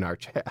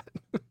chat.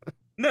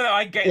 No,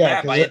 I get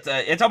Yeah, that, but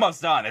it's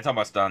almost done. It's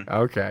almost done.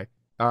 Okay.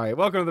 All right.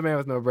 Welcome to the Man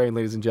with No Brain,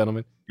 ladies and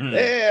gentlemen.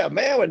 Yeah,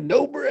 man with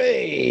no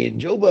brain.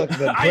 Joe Buck's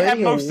been I have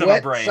plenty most of of a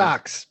wet brain.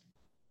 socks.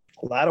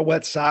 A lot of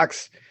wet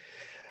socks.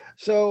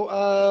 So,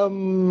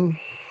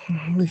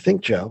 let me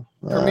think, Joe.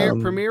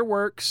 Premiere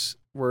works.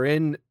 We're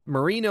in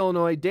Marine,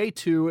 Illinois. Day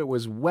 2. It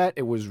was wet.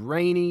 It was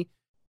rainy.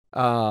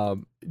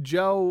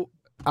 Joe,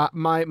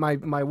 my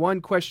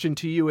one question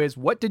to you is,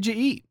 what did you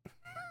eat?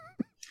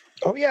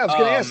 Oh yeah, I was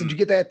going to ask. Did you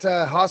get that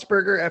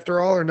Haasburger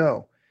after all, or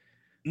no?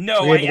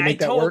 No, Were you able to make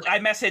that work? I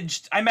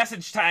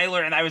messaged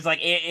Tyler, and I was like,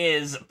 it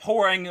is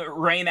pouring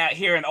rain out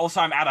here, and also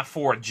I'm out of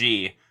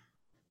 4G.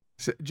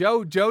 So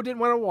Joe didn't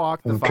want to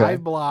walk the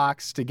 5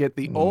 blocks to get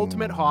the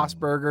ultimate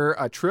Haasburger,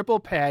 a triple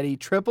patty,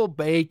 triple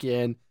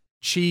bacon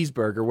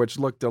cheeseburger, which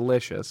looked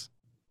delicious.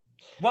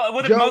 Well, it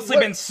would have mostly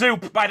been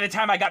soup by the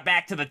time I got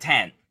back to the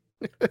tent.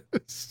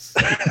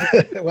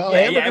 Well,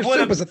 hamburger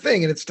soup is a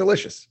thing, and it's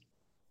delicious.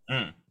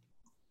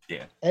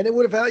 Yeah. And it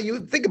would have,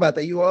 you think about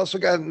that. You also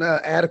got an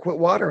adequate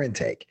water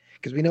intake,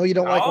 because we know you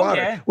don't like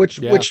water. Yeah.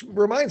 Which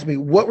reminds me,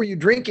 what were you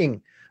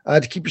drinking to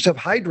keep yourself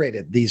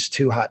hydrated these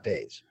 2 hot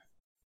days?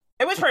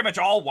 It was pretty much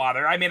all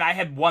water. I mean, I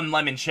had 1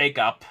 lemon shake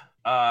up.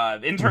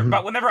 But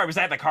whenever I was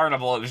at the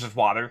carnival, it was just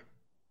water.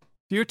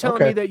 You're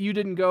telling me that you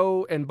didn't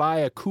go and buy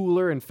a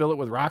cooler and fill it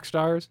with rock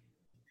stars?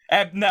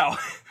 No,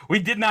 we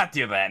did not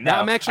do that. No,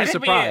 I'm actually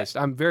surprised.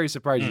 I'm very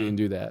surprised you didn't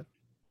do that.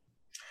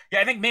 Yeah,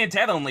 I think me and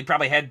Ted only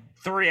probably had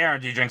 3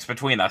 energy drinks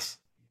between us.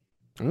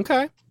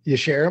 Okay. You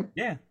share them?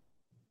 Yeah.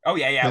 Oh,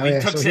 yeah. Oh, we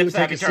took so sips he would out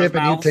take a of each other's sip,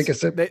 and you'd mouths. take a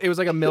sip. It was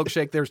like a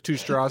milkshake. There was 2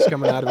 straws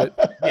coming out of it.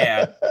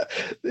 Yeah.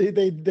 They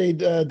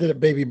did it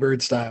baby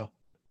bird style.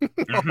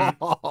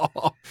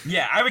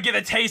 Yeah, I would get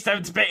a taste, I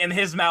would spit in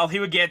his mouth. He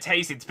would get a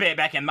taste, he'd spit it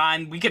back in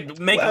mine. We could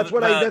make That's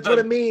what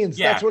it means.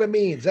 Yeah. That's what it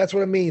means. That's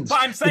what it means.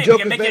 But I'm saying the joke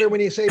we is can better make when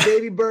you say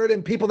baby bird,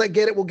 and people that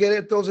get it will get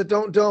it. Those that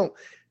don't.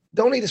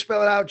 Don't need to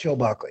spell it out, Joe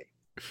Buckley.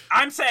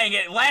 I'm saying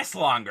it lasts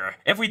longer.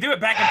 If we do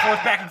it back and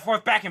forth, back and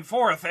forth, back and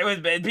forth,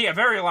 it'd be a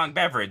very long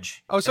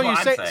beverage. Oh, so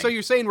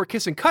you're saying we're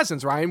kissing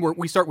cousins, Ryan?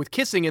 We start with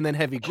kissing and then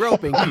heavy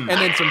groping, and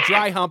then some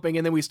dry humping,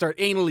 and then we start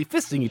anally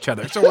fisting each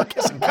other. So we're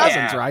kissing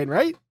cousins, Ryan,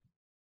 right?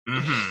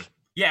 Mm-hmm.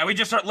 Yeah, we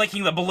just start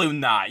licking the balloon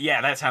knot.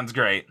 Yeah, that sounds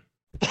great.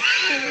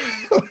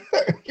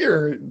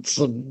 You're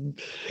some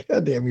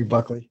goddamn you,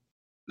 Buckley.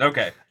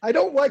 Okay. I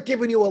don't like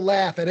giving you a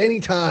laugh at any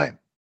time.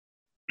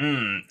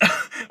 I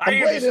I'm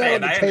laying it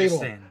on the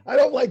table. I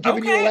don't like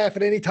giving you a laugh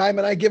at any time,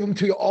 and I give them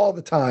to you all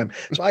the time.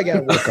 So I got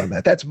to work on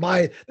that. That's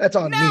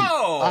on me.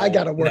 I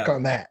got to work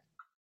on that.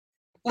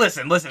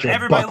 Listen. Joe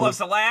Everybody Buckley. loves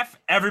to laugh.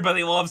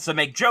 Everybody loves to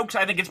make jokes.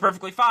 I think it's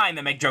perfectly fine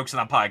to make jokes on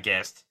a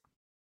podcast.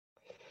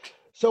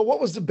 So what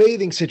was the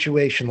bathing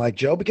situation like,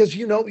 Joe? Because,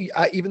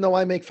 even though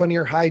I make fun of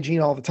your hygiene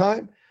all the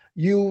time,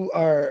 you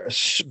are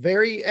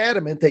very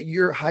adamant that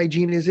your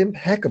hygiene is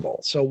impeccable.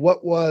 So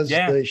what was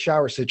the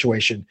shower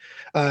situation?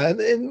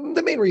 And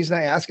the main reason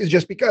I ask is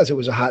just because it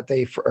was a hot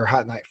day or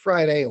hot night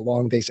Friday, a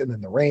long day, and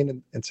then the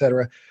rain,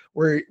 etc.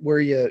 Were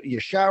you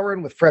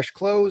showering with fresh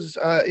clothes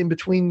in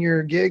between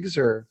your gigs,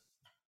 or?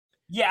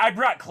 Yeah, I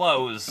brought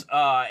clothes.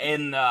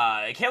 And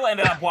Kayla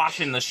ended up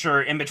washing the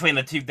shirt in between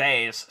the 2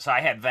 days, so I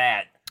had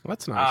that.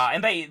 That's nice.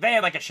 And they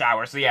had like a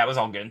shower, so yeah, it was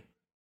all good.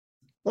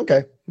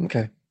 Okay.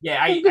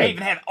 Yeah, I even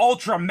had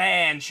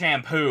Ultraman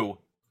shampoo.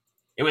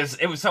 It was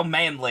so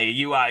manly.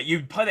 You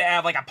put it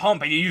out like a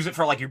pump, and you use it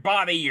for like your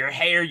body, your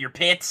hair, your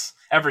pits,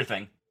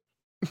 everything.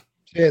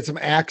 You had some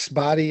Axe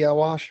body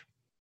wash?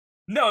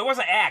 No, it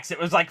wasn't Axe. It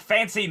was like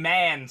fancy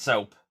man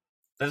soap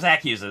that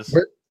Zach uses.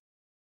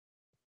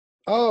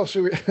 Oh, so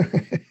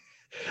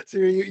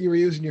you were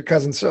using your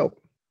cousin's soap?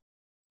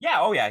 Yeah.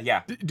 Oh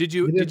yeah. Did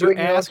you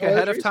ask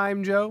ahead of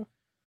time, Joe?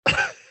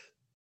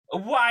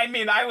 Well, I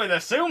mean, I would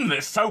assume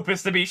this soap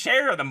is to be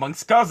shared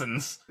amongst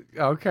cousins.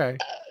 Okay.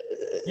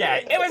 Yeah,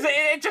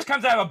 it just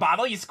comes out of a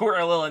bottle. You squirt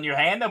a little in your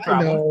hand, no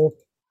problem. No,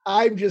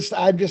 I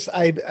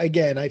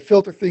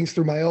filter things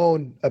through my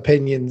own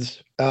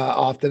opinions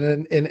often.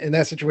 And in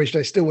that situation,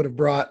 I still would have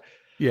brought,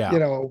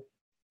 a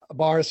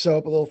bar of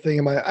soap, a little thing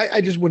in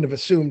I just wouldn't have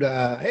assumed,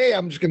 hey,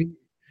 I'm just going to,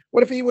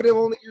 what if he would have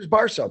only used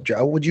bar soap,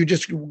 Joe? Would you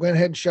just went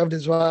ahead and shoved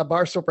his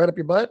bar soap right up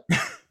your butt?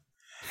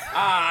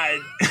 I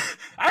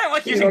don't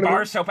like using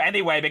bar soap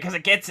anyway because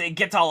it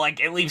gets all like,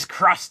 it leaves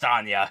crust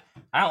on you.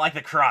 I don't like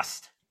the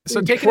crust. So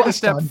taking it a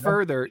step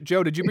further,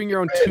 Joe, did you bring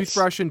your own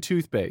toothbrush and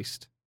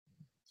toothpaste?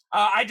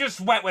 I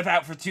just went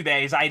without for 2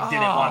 days. I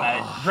didn't want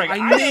to bring it.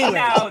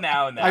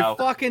 No. I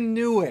fucking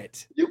knew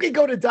it. You can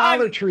go to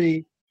Dollar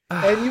Tree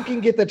and you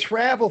can get the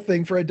travel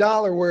thing for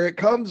 $1 where it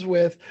comes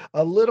with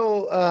a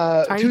little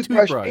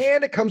toothbrush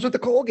and it comes with the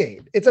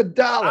Colgate. It's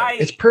 $1.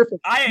 It's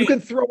perfect. You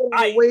can throw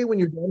it away when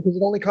you're done because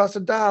it only costs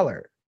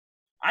 $1.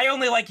 I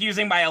only like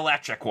using my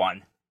electric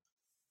one.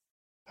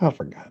 Oh,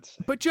 for God's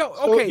sake. But Joe,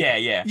 okay.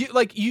 Yeah. You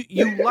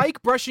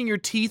like brushing your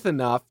teeth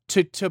enough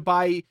to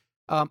buy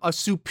a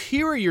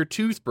superior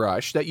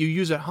toothbrush that you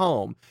use at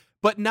home.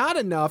 but not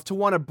enough to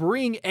want to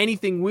bring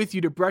anything with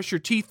you to brush your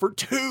teeth for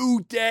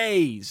 2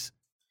 days.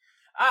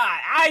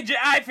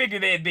 I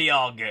figured it'd be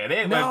all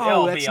good.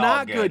 No, that's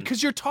not good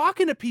because you're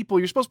talking to people.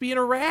 You're supposed to be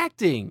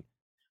interacting.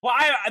 Well,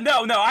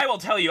 I will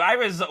tell you, I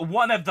was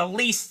one of the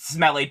least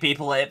smelly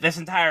people at this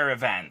entire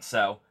event,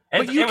 so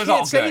but you it was can't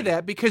all say good.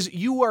 that because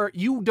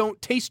you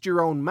don't taste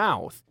your own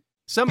mouth.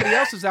 Somebody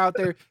else is out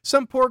there.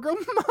 Some poor girl,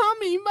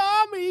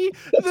 mommy,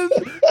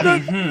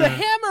 the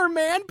hammer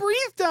man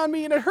breathed on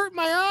me and it hurt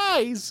my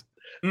eyes.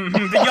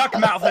 Mm-hmm, the yuck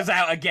mouth is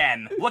out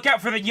again. Look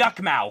out for the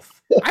yuck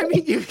mouth. I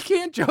mean, you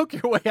can't joke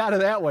your way out of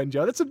that one,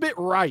 Joe. That's a bit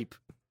ripe.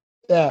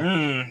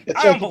 Yeah,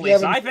 I don't believe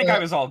so. I think I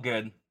was all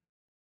good.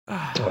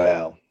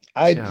 Well,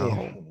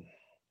 No.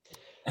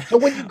 So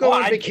when you go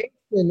on vacation,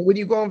 when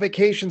you go on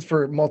vacations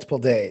for multiple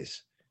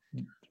days,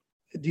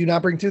 do you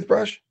not bring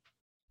toothbrush?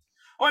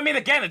 Well, I mean,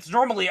 again, it's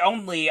normally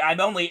I'm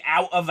only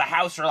out of the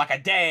house for like a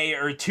day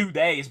or 2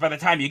 days by the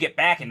time you get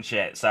back and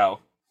shit. So,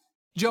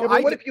 Joe, Yeah,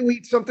 but what if you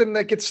eat something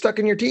that gets stuck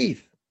in your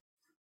teeth?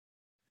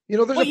 You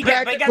know, there's a they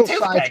practical got side.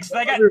 toothpicks.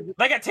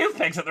 They got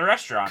toothpicks at the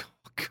restaurant.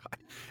 God.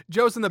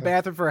 Joe's in the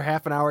bathroom for a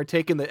half an hour,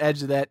 taking the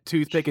edge of that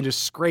toothpick and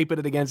just scraping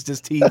it against his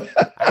teeth.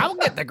 I'll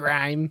get the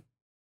grime.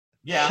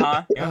 Yeah,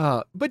 huh?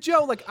 Yeah. But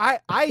Joe, like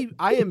I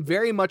am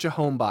very much a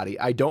homebody.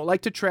 I don't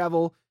like to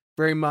travel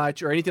very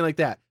much or anything like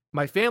that.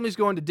 My family's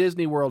going to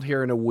Disney World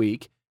here in a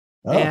week,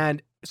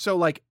 and so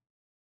like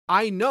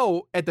I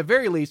know at the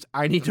very least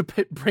I need to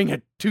bring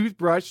a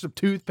toothbrush, some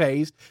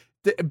toothpaste,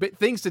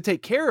 things to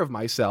take care of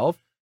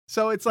myself.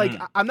 So it's like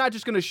I'm not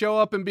just going to show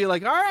up and be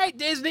like, "All right,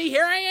 Disney,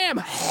 here I am."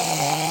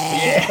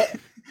 Yeah.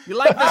 You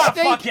like the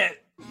steak? Fuck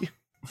it.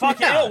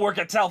 Fuck it. It'll work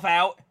itself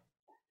out.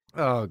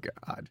 Oh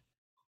God.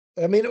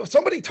 I mean,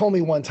 somebody told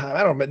me one time, I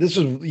don't remember, this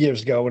was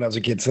years ago when I was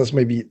a kid, so this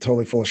may be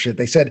totally full of shit.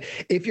 They said,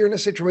 if you're in a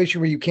situation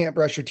where you can't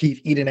brush your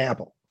teeth, eat an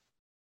apple.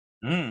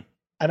 Mm.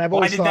 And I've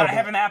always I did thought not about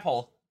have an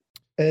apple.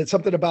 And it's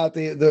something about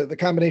the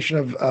combination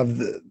of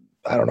the,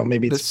 I don't know,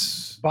 maybe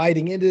it's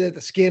biting into it,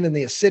 the skin and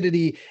the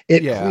acidity. It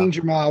cleans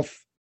your mouth,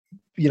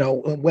 you know,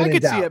 when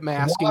in doubt. See it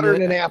masking water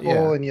in it. an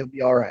apple and you'll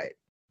be all right.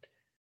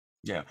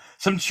 Yeah.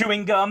 Some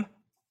chewing gum.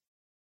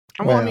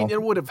 Well, I mean, it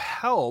would have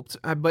helped,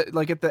 but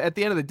like at the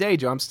end of the day,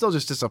 Joe, I'm still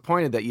just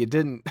disappointed that you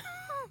didn't.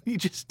 You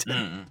just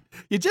didn't.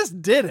 You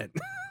just didn't.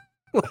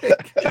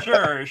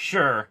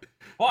 Sure.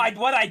 Well,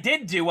 what I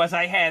did do was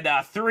I had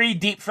 3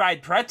 deep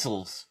fried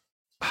pretzels.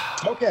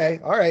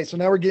 Okay, all right. So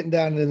now we're getting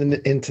down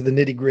into the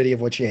nitty gritty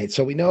of what you ate.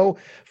 So we know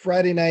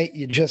Friday night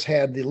you just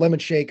had the lemon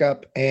shake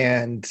up,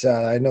 and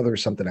I know there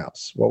was something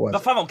else. What was the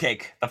it? funnel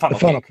cake? The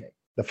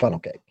funnel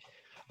cake.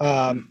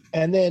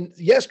 And then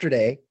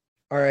yesterday.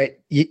 All right.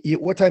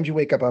 What time did you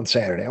wake up on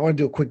Saturday? I want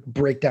to do a quick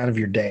breakdown of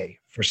your day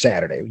for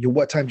Saturday.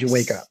 What time did you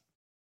wake up?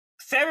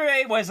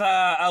 Saturday was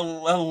a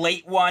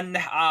late one.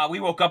 We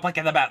woke up like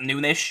at about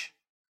noonish.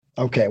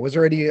 Okay. Was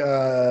there any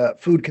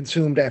food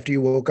consumed after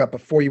you woke up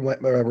before you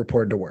went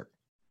reported to work?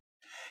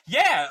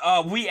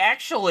 Yeah. We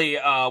actually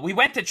we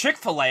went to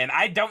Chick-fil-A, and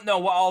I don't know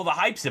what all the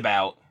hype's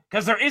about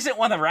because there isn't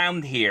one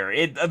around here.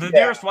 The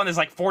nearest one is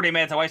like 40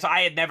 minutes away, so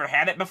I had never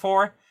had it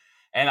before.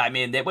 And I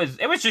mean, it was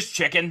just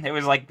chicken. It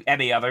was like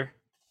any other.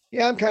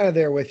 Yeah, I'm kind of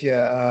there with you.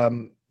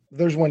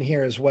 There's one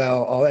here as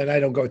well, and I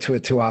don't go to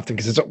it too often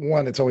because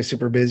it's always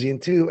super busy,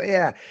 and 2,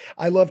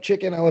 I love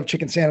chicken. I love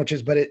chicken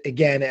sandwiches, but I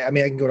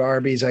can go to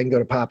Arby's, I can go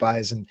to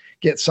Popeyes and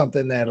get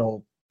something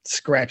that'll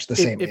scratch the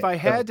same. If I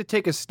had to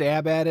take a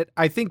stab at it,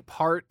 I think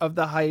part of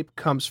the hype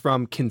comes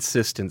from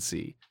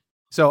consistency.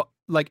 So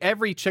like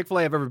every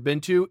Chick-fil-A I've ever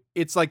been to,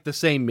 it's like the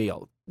same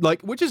meal,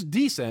 like, which is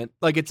decent.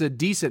 Like it's a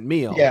decent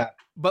meal. Yeah.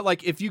 But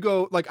like if you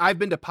go, like I've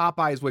been to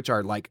Popeyes, which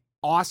are like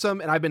awesome,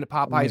 and I've been to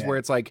Popeyes where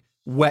it's like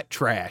wet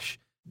trash.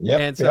 Yep.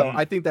 And so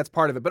I think that's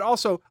part of it. But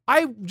also,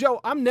 Joe,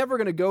 I'm never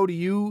going to go to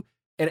you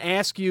and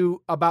ask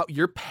you about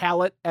your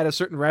palate at a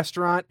certain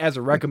restaurant as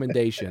a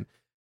recommendation.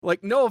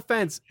 Like, no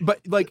offense, but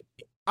like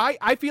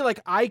I feel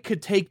like I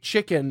could take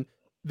chicken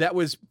that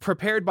was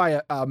prepared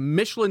by a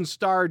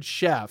Michelin-starred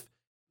chef,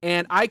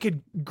 and I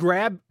could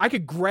grab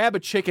a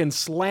chicken,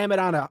 slam it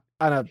on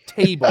a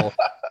table,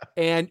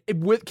 and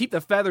keep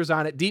the feathers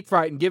on it, deep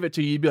fry it, and give it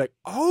to you. You'd be like,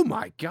 oh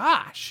my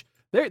gosh,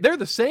 they're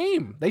the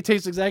same. They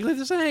taste exactly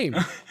the same.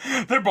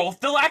 They're both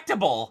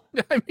delectable.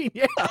 I mean,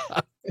 yeah.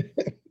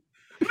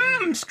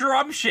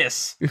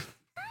 Scrumptious.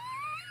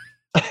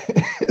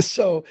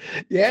 So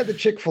you had the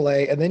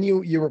Chick-fil-A, and then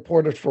you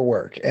reported for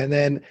work, and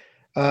then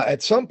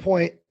at some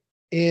point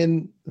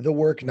in the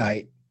work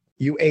night,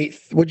 you ate.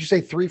 What'd you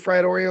say? 3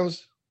 fried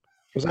Oreos?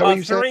 Was that what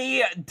you said?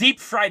 3 deep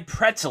fried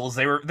pretzels.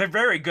 They're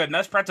very good.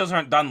 Most pretzels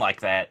aren't done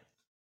like that.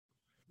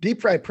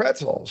 Deep fried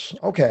pretzels.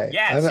 Okay.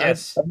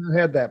 Yes. I've not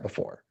had that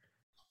before.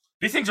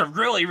 These things are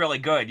really, really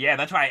good. Yeah,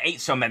 that's why I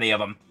ate so many of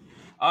them.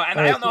 And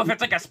I don't know if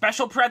it's like a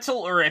special pretzel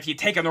or if you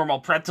take a normal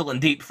pretzel and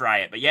deep fry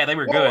it. But yeah, they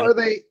were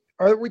good.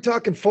 Are we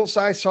talking full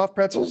size soft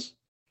pretzels?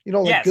 You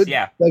know, like yes, good.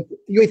 Yeah. Like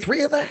you ate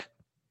 3 of that?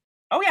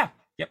 Oh yeah.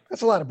 Yep.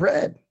 That's a lot of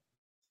bread.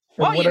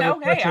 Well, you know,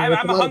 hey,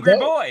 I'm a hungry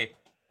boy.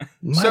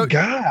 My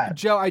God.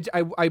 Joe,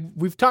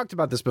 we've talked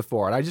about this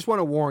before, and I just want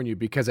to warn you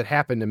because it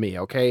happened to me,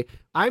 okay?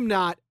 I'm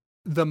not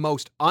the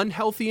most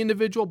unhealthy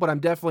individual, but I'm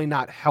definitely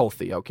not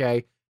healthy,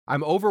 okay?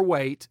 I'm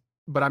overweight,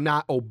 but I'm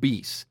not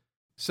obese.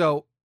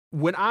 So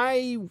when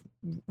I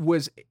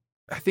was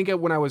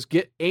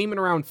aiming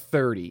around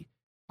 30,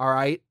 all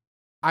right,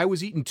 I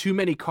was eating too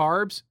many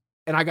carbs,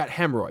 and I got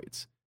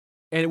hemorrhoids.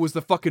 And it was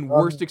the fucking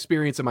worst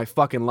experience of my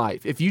fucking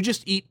life. If you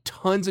just eat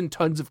tons and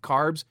tons of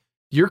carbs,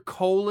 your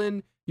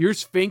colon, your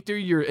sphincter,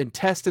 your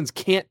intestines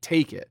can't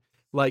take it.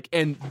 Like,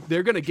 and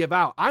they're going to give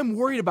out. I'm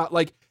worried about,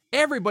 like,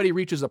 everybody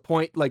reaches a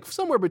point, like,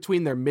 somewhere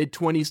between their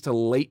mid-20s to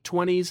late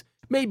 20s,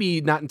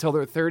 maybe not until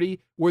they're 30,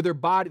 where their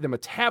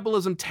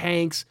metabolism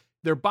tanks,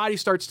 their body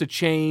starts to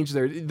change.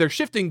 They're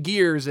shifting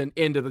gears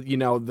into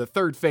the, the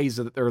third phase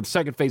or the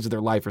second phase of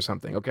their life or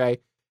something, okay?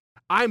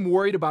 I'm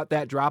worried about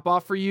that drop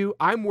off for you.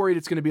 I'm worried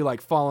it's going to be like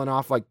falling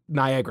off like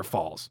Niagara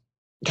Falls.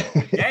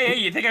 Yeah,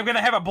 you think I'm going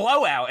to have a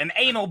blowout, an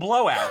anal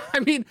blowout? I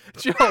mean,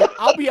 Joe,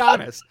 I'll be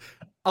honest.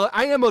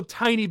 I am a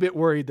tiny bit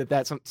worried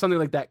that something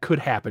like that could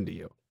happen to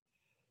you.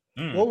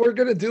 What we're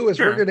going to do is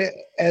we're going to,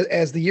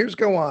 as the years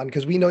go on,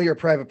 because we know you're a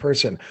private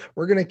person,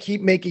 we're going to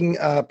keep making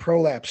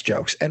prolapse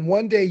jokes. And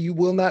one day you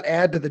will not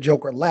add to the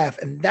joke or laugh.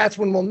 And that's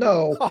when we'll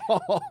know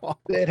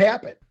that it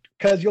happened.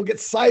 Because you'll get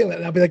silent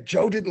and I'll be like,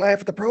 Joe didn't laugh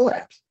at the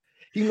prolapse.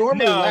 He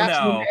normally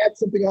laughs when he adds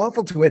something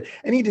awful to it,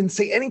 and he didn't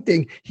say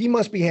anything. He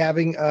must be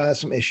having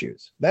some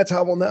issues. That's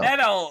how we'll know.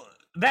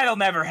 That'll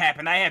never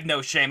happen. I have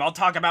no shame. I'll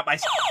talk about my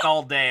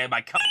all day,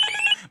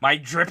 my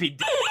drippy,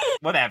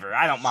 whatever.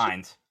 I don't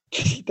mind.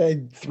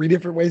 3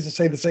 different ways to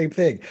say the same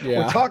thing. Yeah.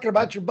 We're talking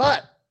about your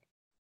butt.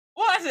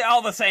 Well, that's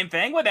all the same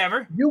thing.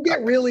 Whatever. You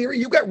got really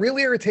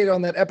irritated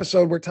on that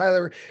episode where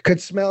Tyler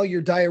could smell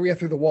your diarrhea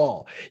through the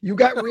wall. You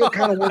got real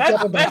kind of worked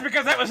up about. That's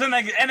because that was an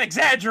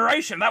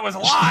exaggeration. That was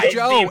live.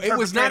 Joe, it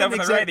was not over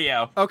the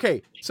radio.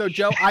 Okay, so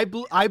Joe, I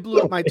blew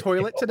up my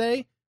toilet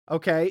today.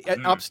 Okay,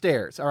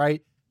 upstairs. All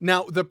right.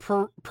 Now the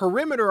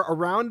perimeter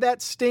around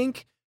that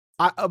stink,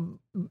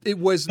 it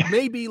was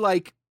maybe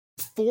like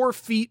 4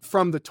 feet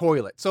from the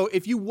toilet. So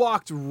if you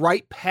walked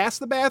right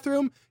past the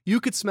bathroom, you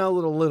could smell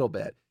it a little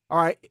bit. All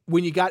right.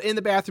 When you got in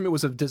the bathroom, it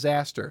was a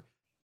disaster.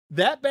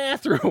 That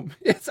bathroom,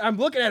 I'm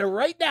looking at it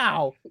right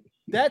now.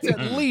 That's at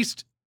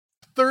least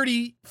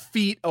 30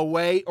 feet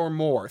away or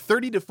more,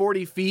 30 to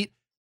 40 feet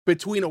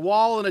between a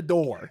wall and a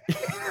door.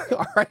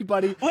 All right,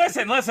 buddy.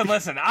 Listen.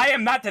 I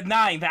am not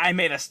denying that I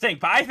made a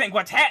stink, but I think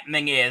what's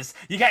happening is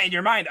you got in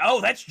your mind,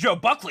 oh, that's Joe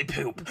Buckley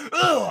poop.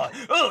 Ugh,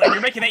 and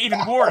you're making it even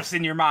worse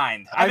in your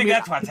mind. I think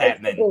that's what's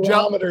happening.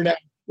 Barometer now.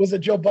 Was it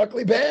Joe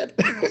Buckley bad?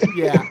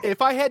 Yeah.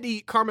 If I had to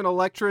eat Carmen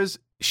Electra's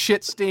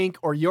shit stink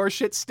or your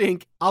shit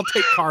stink, I'll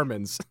take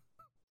Carmen's.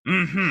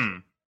 Mm-hmm.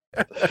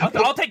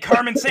 I'll take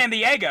Carmen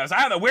Sandiego's.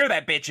 I don't know where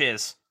that bitch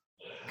is.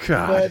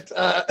 God.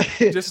 But,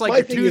 just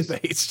like your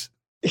toothpaste.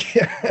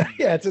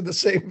 Yeah, it's in the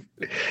same.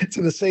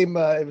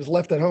 It was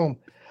left at home.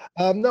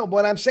 No,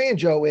 what I'm saying,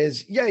 Joe,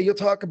 is you'll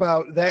talk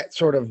about that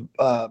sort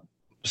of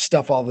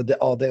stuff all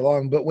day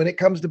long. But when it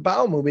comes to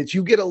bowel movements,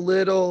 you get a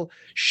little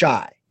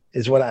shy.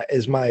 Is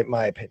my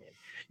opinion.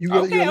 You're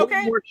a little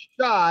more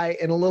shy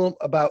and a little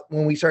about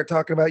when we start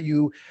talking about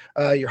your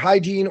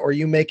hygiene or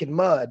you making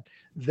mud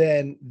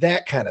than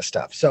that kind of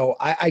stuff. So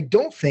I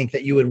don't think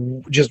that you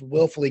would just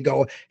willfully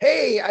go,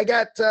 hey, I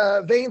got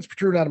veins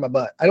protruding out of my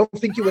butt. I don't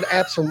think you would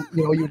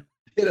absolutely, you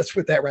hit us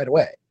with that right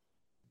away.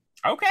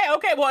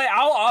 Okay. Well,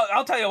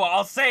 I'll tell you what.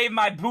 I'll save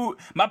my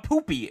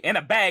poopy in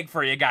a bag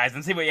for you guys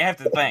and see what you have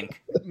to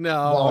think.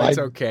 No, it's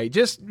okay.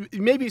 Just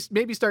maybe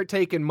start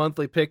taking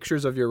monthly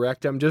pictures of your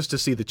rectum just to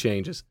see the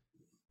changes.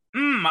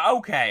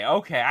 Okay.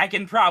 I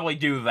can probably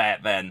do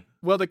that then.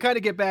 Well, to kind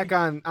of get back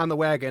on the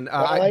wagon,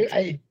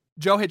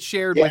 Joe had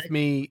shared with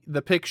me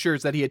the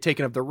pictures that he had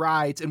taken of the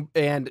rides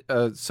and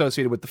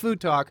associated with the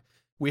food talk.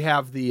 We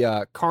have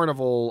the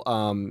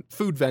Carnival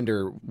food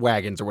vendor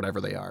wagons or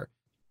whatever they are.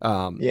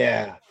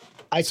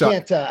 I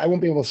can't. I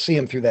won't be able to see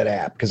them through that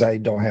app because I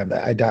don't have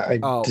that. I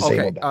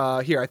disabled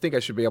that. Here, I think I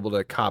should be able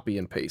to copy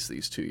and paste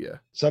these to you.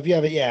 So if you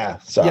have it,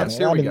 So yes,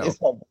 here we go. It's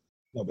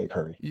no big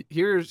hurry.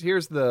 Here's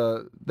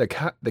the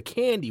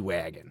candy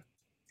wagon.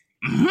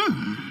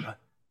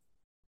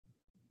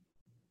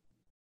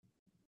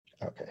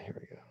 Okay, here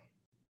we go.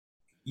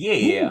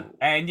 Yeah,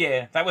 and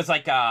that was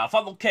like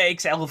funnel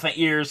cakes, elephant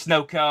ears,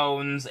 snow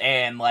cones,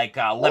 and like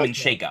lemon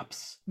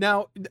shake-ups.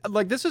 Now,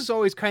 like this has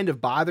always kind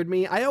of bothered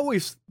me. I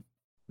always,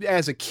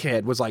 as a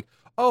kid, was like,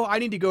 oh, I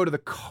need to go to the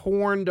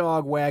corn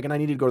dog wagon. I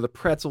need to go to the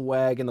pretzel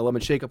wagon, the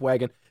lemon shake-up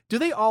wagon. Do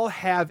they all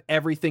have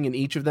everything in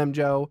each of them,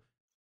 Joe?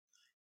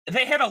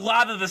 They have a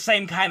lot of the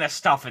same kind of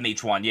stuff in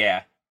each one,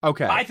 yeah.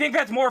 Okay. I think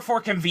that's more for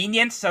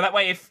convenience, so that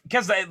way,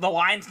 because the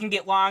lines can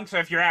get long, so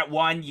if you're at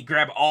one, you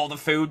grab all the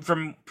food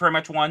from pretty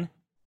much one.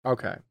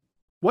 Okay.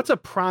 What's a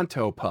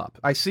Pronto Pup?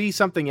 I see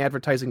something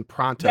advertising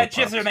Pronto That's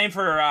just their name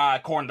for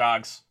corn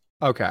dogs.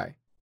 Okay.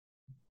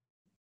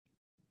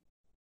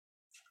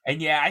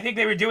 And I think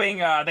they were doing,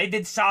 they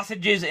did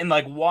sausages in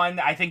like one.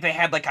 I think they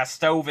had like a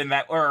stove in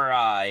that, or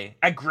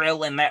a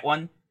grill in that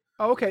one.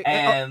 Oh, okay.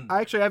 And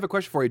I have a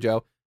question for you,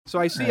 Joe. So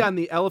I see on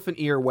the elephant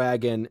ear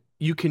wagon,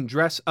 you can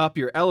dress up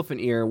your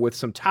elephant ear with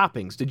some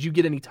toppings. Did you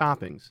get any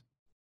toppings?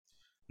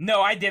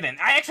 no, I didn't.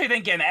 I actually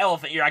didn't get an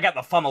elephant ear. I got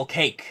the funnel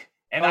cake,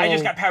 and I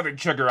just got powdered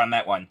sugar on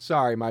that one.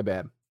 Sorry, my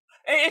bad.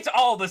 It's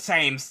all the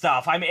same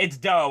stuff. I mean, it's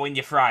dough when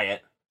you fry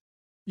it.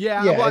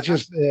 Yeah, Yeah, it's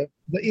just the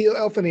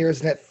elephant ear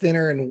is that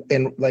thinner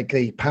and like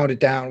they pound it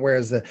down,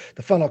 whereas the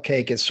funnel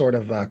cake is sort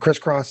of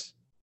crisscross.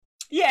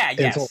 Yeah,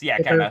 yes, yeah,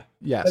 kind of.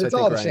 yes, But it's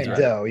all the same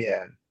dough,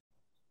 yeah.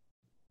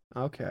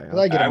 Okay.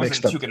 I get it I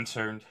mixed wasn't up. too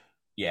concerned.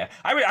 Yeah,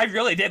 I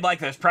really did like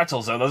those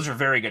pretzels, though. Those are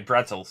very good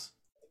pretzels.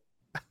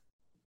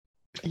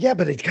 Yeah,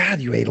 but God,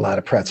 you ate a lot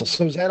of pretzels.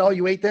 So is that all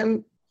you ate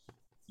then?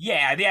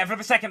 Yeah, for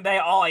the second day,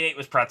 all I ate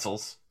was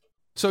pretzels.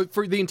 So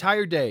for the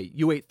entire day,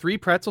 you ate 3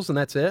 pretzels and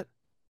that's it?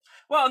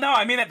 Well, no,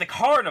 I mean at the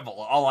carnival,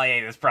 all I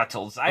ate was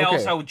pretzels. I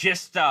also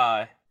just,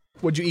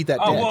 What'd you eat that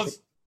day? oh,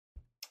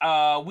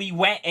 well, we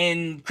went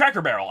in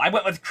Cracker Barrel. I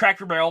went with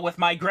Cracker Barrel with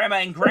my grandma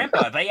and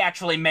grandpa. They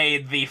actually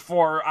made the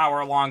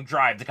 4-hour-long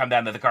drive to come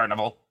down to the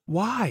carnival.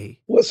 Why?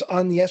 Was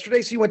on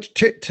yesterday, so you went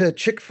to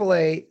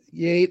Chick-fil-A,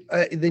 you ate,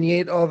 then you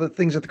ate all the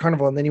things at the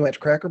carnival, and then you went to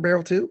Cracker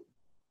Barrel too?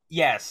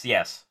 Yes.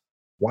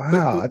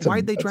 Wow.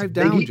 Why'd they drive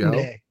down, Joe?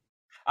 Day.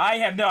 I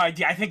have no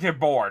idea. I think they're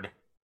bored.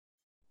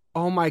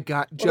 Oh my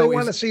God, Well, Joe! they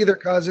want to see their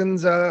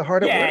cousins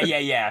hard at work.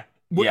 Yeah.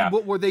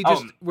 Were they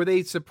just were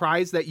they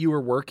surprised that you were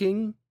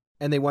working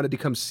and they wanted to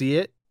come see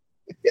it?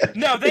 Yeah.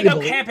 No, they go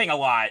camping a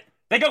lot.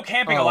 They go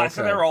camping a lot,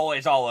 so okay. they're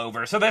always all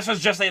over. So this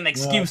was just an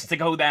excuse to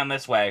go down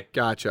this way.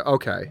 Gotcha.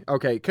 Okay.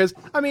 Because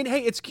I mean,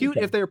 hey, it's cute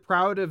if they're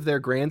proud of their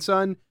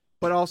grandson,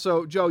 but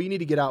also, Joe, you need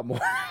to get out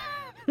more.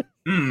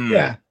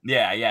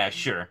 Yeah,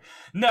 sure.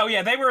 No,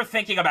 yeah, they were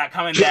thinking about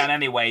coming down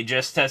anyway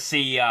just to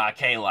see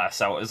Kayla.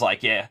 So it was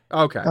like, yeah,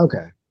 Okay.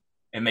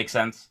 it makes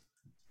sense.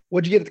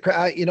 What'd you get at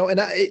the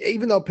and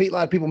even though a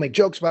lot of people make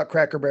jokes about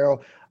Cracker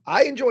Barrel,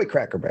 I enjoy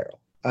Cracker Barrel.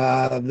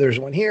 There's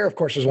one here, of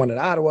course. There's one in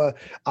Ottawa.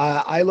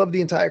 I love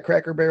the entire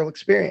Cracker Barrel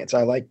experience.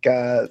 I like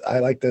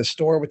the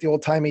store with the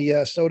old timey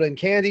soda and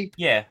candy.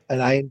 Yeah,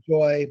 and I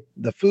enjoy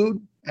the food.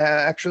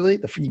 Actually,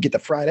 you get the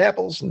fried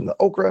apples and the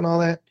okra and all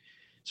that.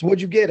 So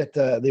what'd you get at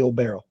the old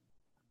barrel?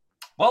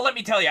 well, let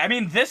me tell you. I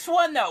mean, this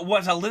one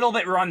was a little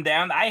bit run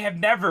down. I have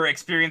never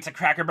experienced a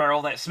Cracker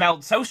Barrel that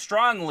smelled so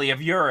strongly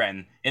of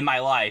urine in my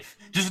life.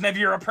 Just whenever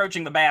you're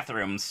approaching the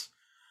bathrooms.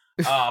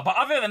 But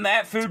other than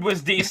that, food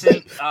was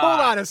decent. Hold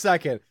on a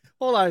second.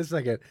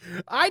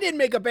 I didn't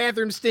make a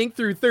bathroom stink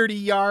through 30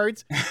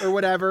 yards or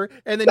whatever,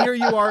 and then here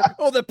you are.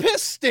 Oh, the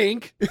piss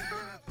stink.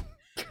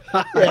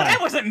 Well,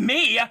 that wasn't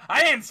me.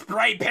 I didn't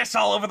spray piss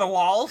all over the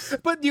walls.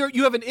 But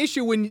you have an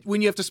issue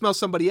when you have to smell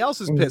somebody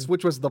else's piss,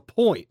 which was the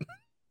point.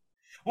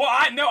 Well,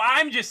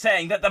 I'm just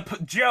saying that the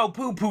Joe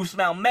poo-poo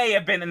smell may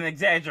have been an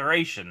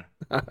exaggeration.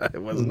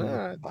 It was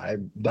not. I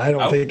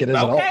don't think it is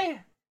at all. Okay.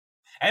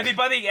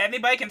 Anybody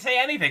can say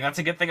anything. That's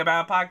a good thing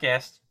about a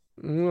podcast.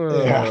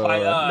 Yeah.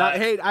 But,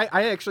 hey,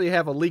 I actually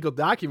have a legal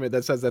document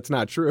that says that's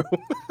not true.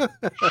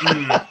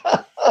 I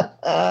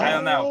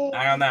don't know.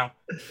 I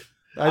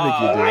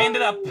think you do.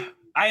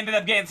 I ended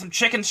up getting some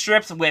chicken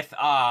strips with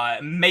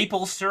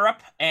maple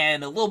syrup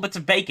and a little bits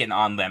of bacon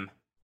on them.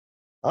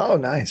 Oh,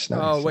 nice.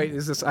 Oh, wait,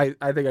 is this? I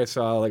think I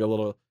saw like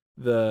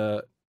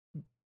the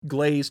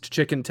glazed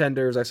chicken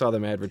tenders. I saw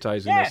them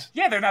advertising this.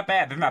 Yeah, they're not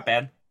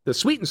bad. The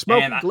sweet and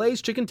smoky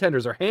glazed chicken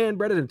tenders are hand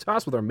breaded and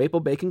tossed with our maple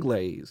bacon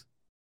glaze.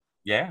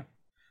 Yeah.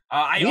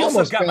 I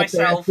also got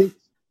myself.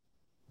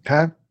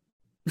 Huh?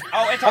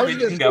 Oh, it's all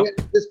good. You can go.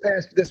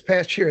 This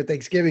past year at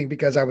Thanksgiving,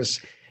 because I was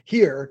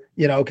here,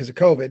 because of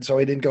COVID, so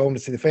I didn't go home to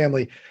see the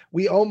family.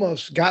 We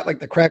almost got like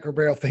the Cracker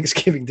Barrel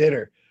Thanksgiving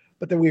dinner,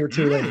 but then we were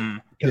too late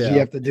because you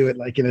have to do it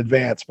like in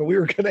advance. But we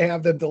were going to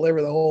have them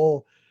deliver the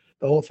whole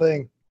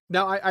thing.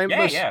 Now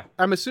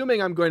I'm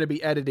assuming I'm going to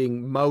be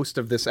editing most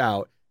of this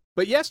out.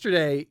 But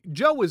yesterday,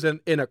 Joe was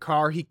in a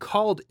car. He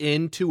called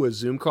into a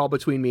Zoom call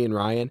between me and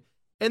Ryan,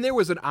 and there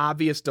was an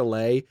obvious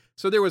delay.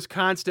 So there was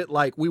constant,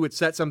 like, we would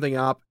set something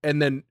up,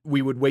 and then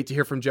we would wait to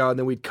hear from Joe, and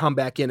then we'd come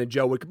back in, and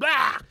Joe would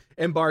blah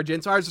and barge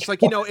in. So I was just like,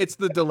 it's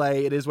the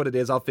delay. It is what it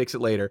is. I'll fix it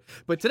later.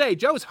 But today,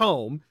 Joe's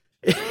home,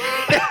 and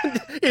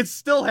it's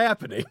still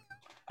happening.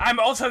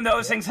 I'm also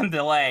noticing some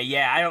delay.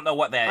 Yeah, I don't know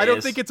what that is. I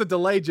don't think it's a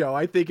delay, Joe.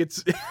 I think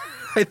it's...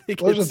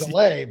 There's a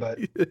delay, but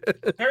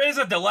there is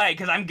a delay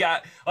because I'll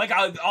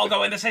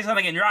go in to say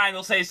something and Ryan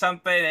will say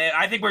something. And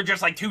I think we're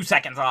just like 2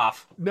 seconds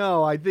off.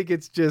 No, I think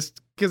it's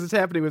just because it's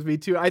happening with me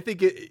too. I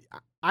think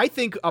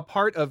a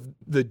part of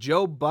the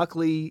Joe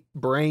Buckley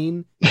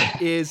brain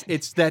is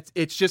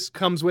it just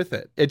comes with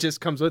it. It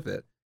just comes with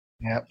it.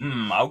 Yeah.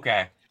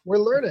 Okay. We're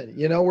learning.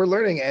 We're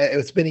learning.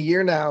 It's been a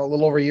year now, a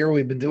little over a year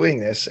we've been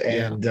doing this,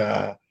 and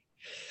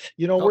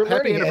we're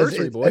learning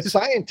as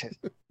scientists.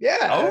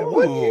 Yeah.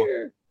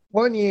 Oh.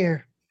 1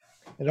 year.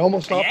 It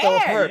almost all fell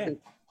apart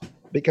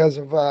because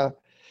of, I'm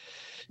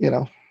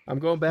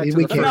going back to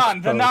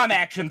the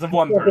non-actions of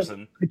one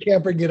person. I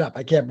can't bring it up.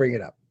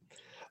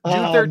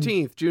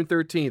 June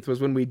 13th was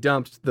when we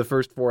dumped the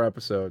first 4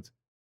 episodes.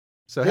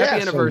 So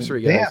happy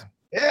anniversary, guys.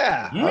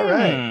 Yeah. All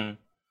right.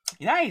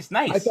 Nice.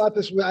 I thought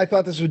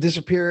this would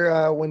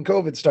disappear when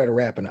COVID started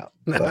wrapping up.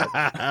 But...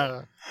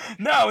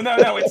 No.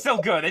 It's still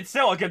good. It's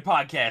still a good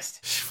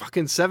podcast.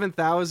 Fucking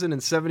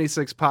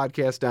 7,076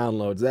 podcast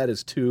downloads. That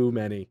is too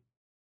many.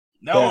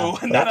 No,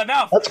 not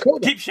enough. That's cool.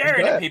 Keep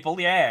sharing it, people.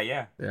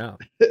 Yeah.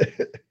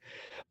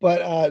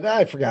 But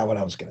I forgot what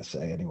I was going to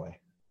say anyway.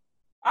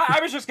 I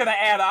was just going to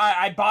add,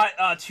 I bought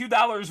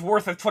 $2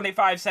 worth of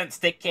 25-cent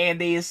stick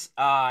candies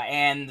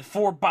and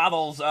 4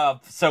 bottles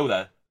of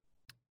soda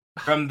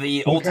from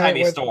the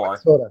old-timey store.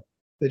 Soda?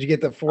 Did you get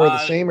the 4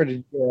 the same, or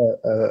did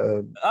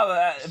you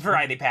get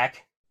variety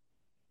pack.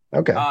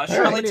 Okay. Shirley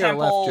How many are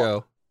Temple, left,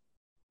 Joe?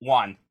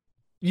 1.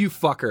 You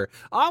fucker.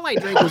 All I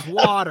drank was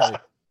water.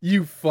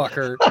 You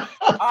fucker.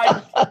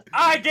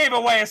 I gave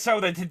away a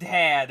soda to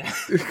Tad.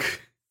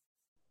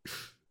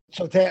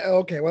 So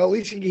okay, well, at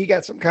least he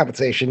got some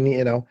compensation,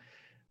 Yeah.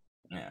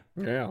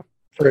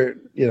 for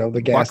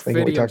the gas thing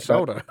that we talked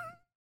soda. about.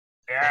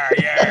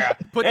 Yeah.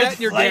 Put that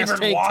in your gas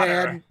tank,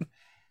 water.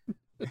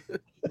 Tad.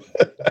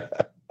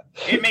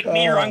 It make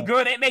me run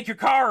good. It make your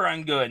car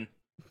run good.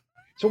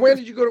 So when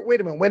did you go to?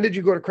 Wait a minute. When did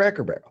you go to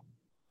Cracker Barrel?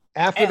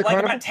 After the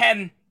carnival? About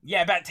 10.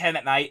 Yeah, about 10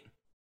 at night.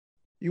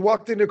 You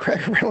walked into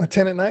Cracker Barrel at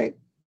 10 at night?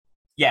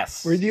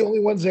 Yes. Were you the only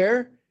ones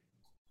there?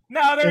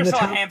 No, there was still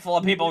a handful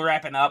of people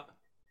wrapping up.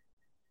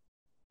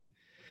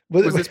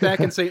 Was this back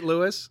in St.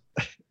 Louis?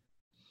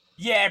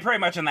 Yeah, pretty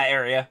much in that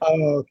area.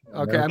 Oh,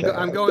 okay.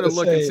 I'm going to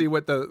look and see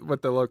what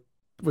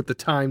the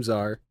times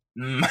are.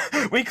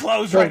 We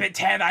closed right at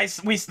 10.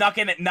 We snuck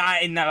in at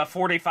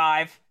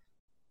 9:45.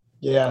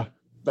 Yeah,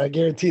 I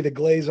guarantee the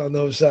glaze on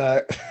those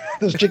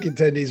those chicken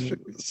tendies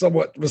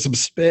somewhat with some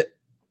spit.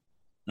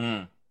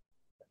 But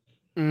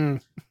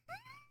isn't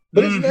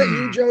that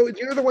you, Joe?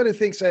 You're the one who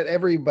thinks that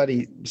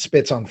everybody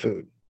spits on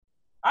food.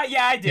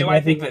 Yeah, I do.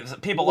 I think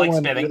that people like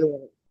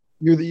spitting.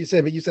 You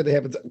said it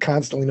happens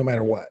constantly, no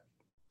matter what.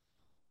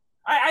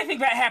 I think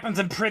that happens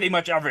in pretty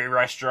much every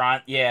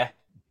restaurant. Yeah.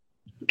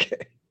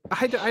 Okay.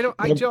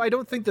 Joe, I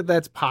don't think that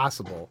that's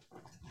possible.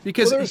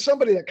 Because there was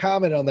somebody that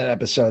commented on that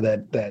episode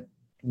that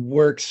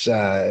works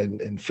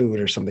in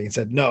food or something and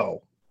said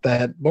no,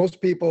 that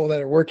most people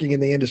that are working in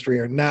the industry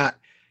are not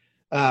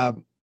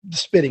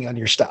spitting on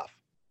your stuff.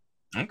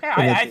 Okay,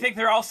 I think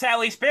they're all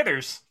Sally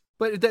spitters.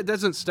 But that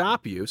doesn't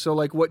stop you. So,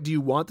 what do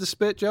you want to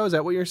spit, Joe? Is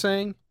that what you're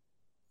saying?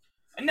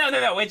 No.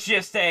 It's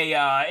just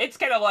it's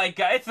kind of like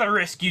it's the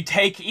risk you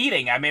take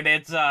eating. I mean,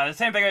 it's the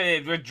same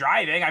thing with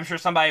driving. I'm sure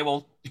somebody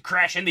will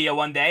crash into you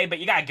one day, but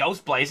you gotta go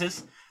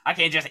places. I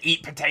can't just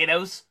eat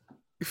potatoes.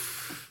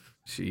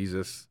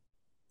 Jesus.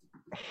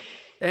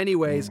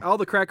 Anyways, all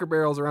the Cracker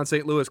Barrels around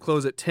St. Louis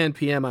close at 10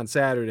 p.m. on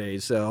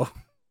Saturdays, so.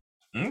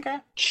 Okay.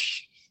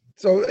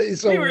 So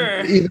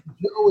either Joe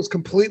was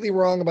completely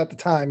wrong about the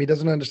time. He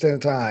doesn't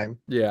understand the time.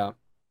 Yeah.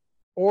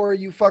 Or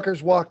you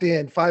fuckers walked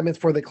in 5 minutes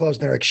before they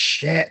closed and they're like,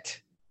 shit.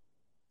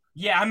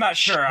 Yeah, I'm not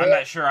sure.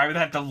 I would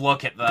have to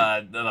look at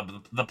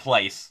the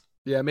place.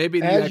 Yeah, maybe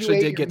you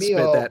actually did get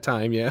spit that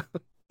time, yeah.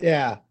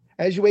 Yeah.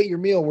 As you ate your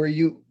meal, were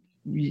you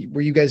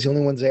guys the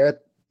only ones there?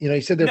 You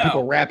said there were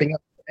people wrapping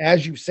up.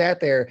 As you sat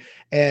there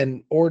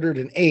and ordered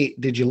and ate,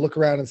 did you look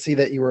around and see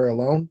that you were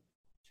alone?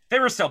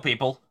 There were still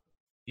people.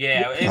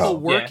 Yeah. People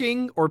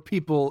working or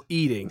people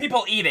eating?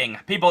 People eating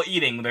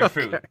their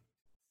food.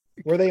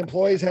 Were they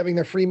employees having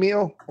their free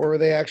meal, or were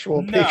they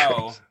actual patrons?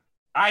 No.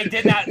 I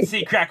did not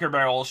see Cracker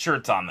Barrel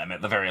shirts on them,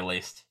 at the very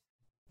least.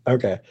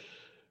 Okay.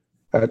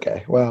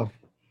 Well,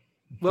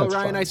 Ryan,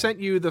 fine. I sent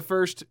you the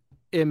first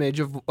image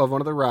of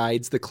one of the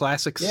rides, the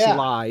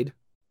slide.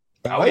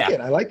 I like it.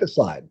 I like the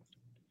slide.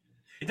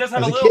 It does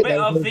have a little bit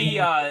of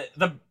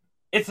the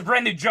it's the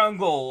Brand New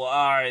Jungle,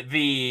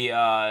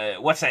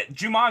 what's that,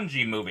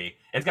 Jumanji movie.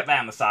 It's got that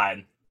on the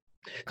side.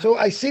 So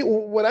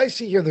what I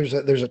see here, there's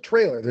a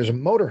trailer, there's a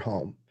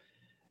motorhome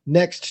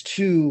next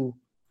to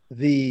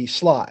the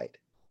slide.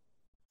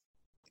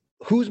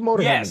 Whose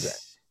motorhome is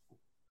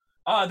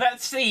that?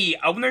 That's the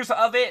owners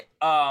of it.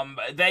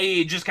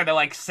 They just kind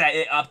of set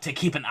it up to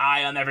keep an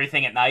eye on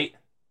everything at night.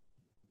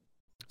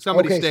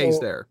 Somebody stays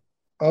there.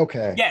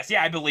 Okay. Yes,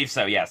 I believe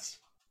so, yes.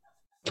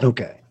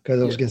 Okay,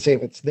 because I was going to say,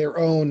 if it's their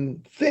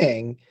own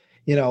thing,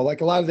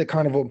 like a lot of the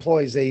Carnival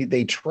employees,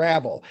 they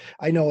travel.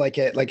 I know, like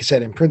I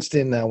said, in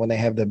Princeton, when they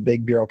have the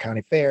big Bureau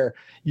County Fair,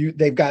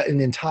 they've got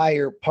an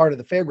entire part of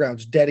the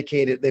fairgrounds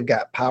dedicated. They've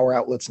got power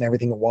outlets and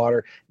everything,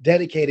 water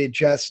dedicated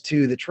just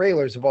to the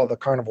trailers of all the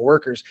Carnival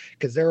workers,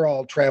 because they're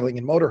all traveling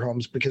in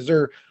motorhomes because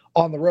they're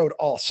on the road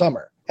all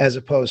summer, as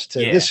opposed to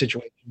this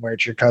situation where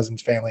it's your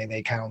cousin's family and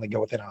they kind of only go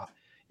within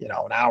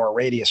an hour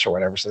radius or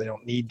whatever, so they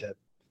don't need to.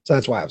 So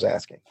that's why I was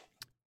asking.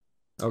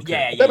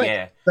 Okay.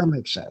 That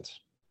makes sense.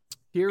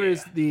 Here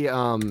is the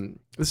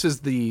this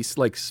is the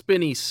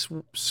spinny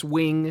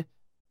swing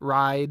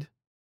ride.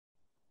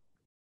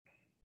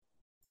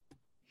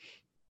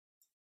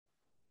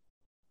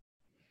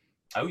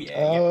 Oh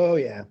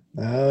yeah.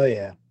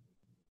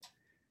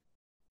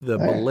 The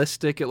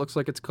ballistic, it looks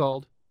like it's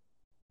called.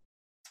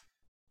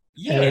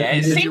 Yeah,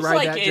 it seems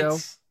like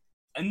it's.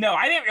 Joe? No,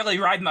 I didn't really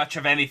ride much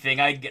of anything.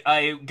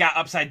 I got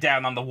upside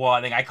down on the wall.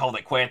 I think I called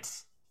it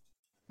quits.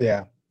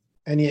 Yeah.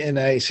 And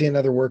I see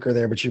another worker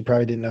there, but you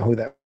probably didn't know who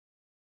that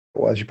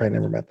was. You probably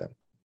never met them.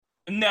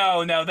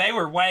 No, they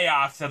were way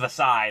off to the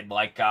side.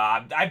 Like,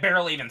 I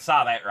barely even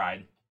saw that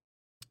ride.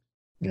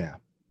 Yeah.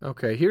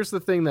 Okay, here's the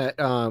thing that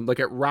like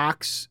it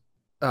rocks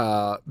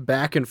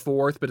back and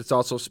forth, but it's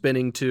also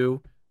spinning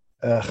too.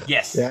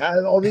 Yes.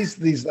 Yeah. All these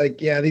things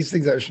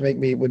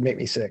that would make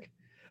me sick.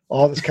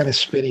 All this kind of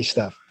spinny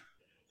stuff.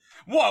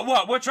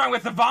 What? What's wrong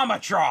with the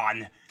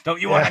Vomatron? Don't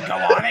you want to go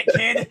on it,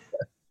 kid?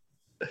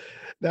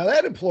 Now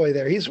that employee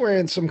there, he's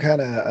wearing some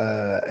kind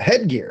of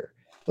headgear.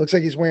 Looks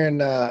like he's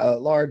wearing a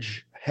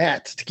large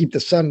hat to keep the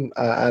sun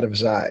out of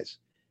his eyes.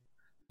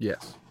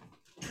 Yes.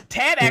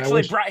 Tad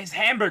actually brought his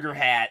hamburger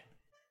hat,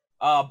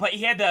 but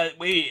he had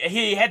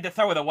to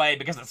throw it away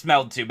because it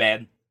smelled too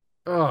bad.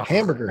 Oh,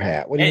 hamburger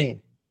hat. What do you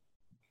mean?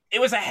 It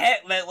was a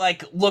hat that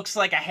like looks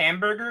like a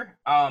hamburger,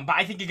 but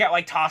I think he got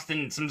like tossed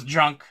in some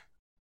junk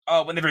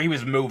whenever he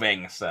was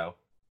moving. So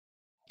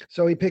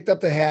he picked up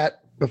the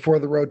hat before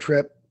the road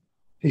trip.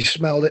 He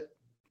smelled it.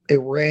 It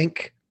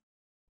rank.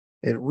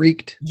 It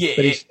reeked. Yeah,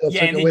 but he still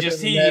took and it he with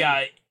just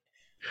him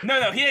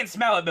no, he didn't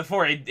smell it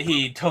before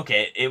he took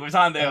it. It was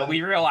on the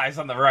we realized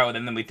on the road,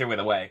 and then we threw it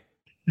away.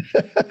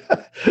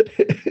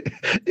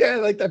 Yeah, I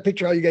like that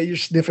picture. All you got, you're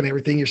sniffing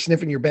everything. You're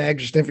sniffing your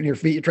bags. You're sniffing your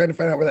feet. You're trying to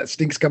find out where that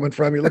stink's coming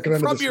from. You're looking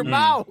under from the your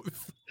mouth.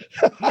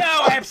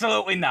 No,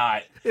 absolutely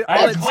not.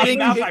 All that clean stink,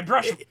 mouth. I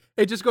brush.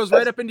 it just goes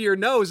right up into your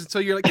nose, and so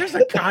you're like, "There's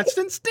a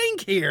constant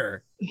stink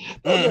here."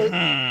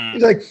 Mm-hmm.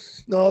 He's like,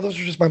 no, those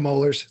are just my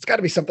molars. It's got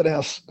to be something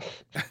else.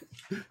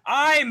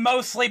 I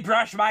mostly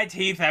brush my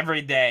teeth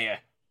every day.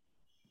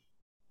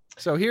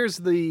 So here's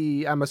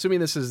I'm assuming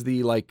this is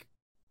the like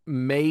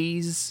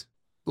maze,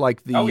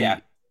 like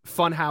the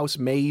Funhouse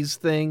maze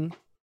thing,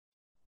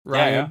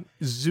 right? Yeah.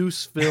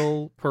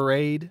 Zeusville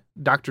parade,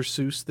 Dr.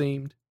 Seuss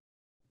themed.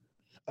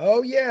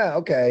 Oh yeah,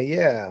 okay,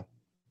 yeah.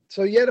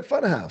 So you had a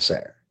fun house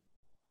there.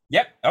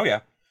 Yep. Oh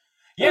yeah.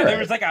 Yeah, All there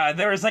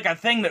right. was like a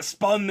thing that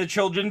spun the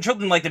children.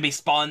 Children like to be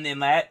spun in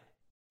that.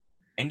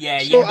 And yeah,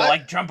 So you had to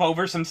like jump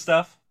over some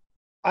stuff.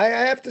 I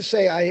have to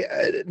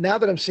say, now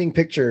that I'm seeing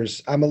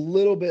pictures, I'm a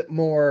little bit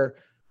more.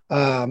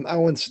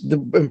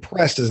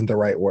 Impressed isn't the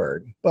right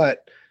word,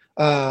 but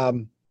a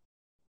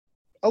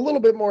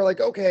little bit more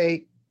like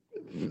okay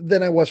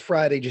than I was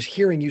Friday. Just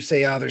hearing you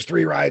say, "Oh, there's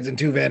 3 rides and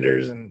 2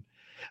 vendors," and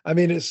I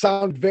mean, it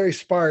sounded very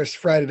sparse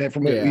Friday night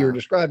from what you were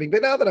describing.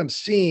 But now that I'm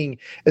seeing,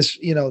 as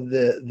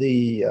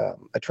the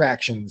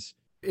attractions.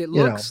 It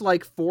looks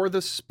like for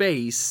the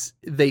space,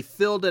 they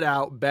filled it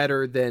out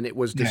better than it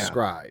was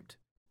described.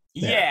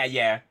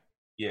 Yeah.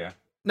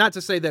 Not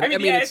to say that,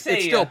 it's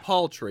still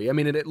paltry. I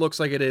mean, it looks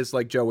like it is,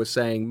 like Joe was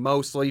saying,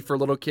 mostly for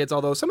little kids,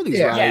 although some of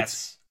these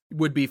rides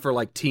would be for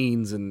like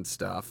teens and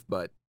stuff,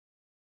 but.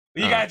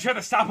 You gotta try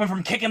to stop them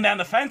from kicking down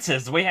the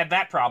fences. We had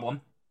that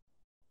problem.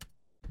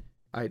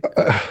 I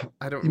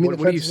don't. You mean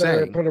what are you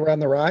saying? Put around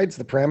the rides,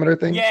 the parameter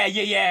thing?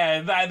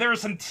 Yeah. There were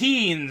some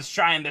teens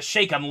trying to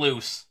shake them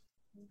loose.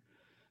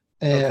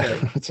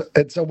 And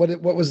so what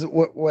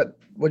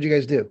did you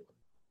guys do?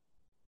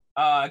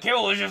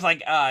 Kayla was just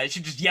like, she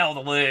just yelled.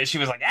 She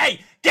was like,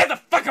 "Hey, get the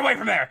fuck away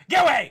from there!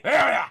 Get away!"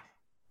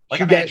 Like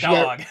a mad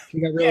dog.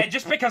 Yeah,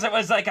 just because it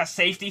was like a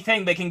safety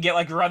thing, they can get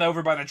like run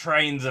over by the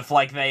trains if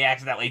like they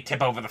accidentally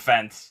tip over the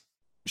fence.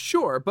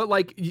 Sure, but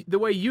like the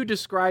way you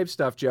describe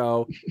stuff,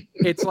 Joe,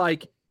 it's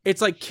like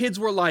kids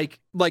were like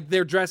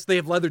they're dressed, they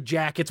have leather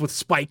jackets with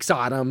spikes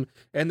on them,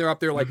 and they're up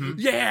there like,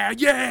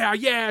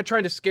 yeah,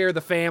 trying to scare the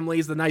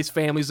families, the nice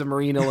families of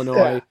Marine,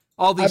 Illinois,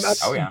 all these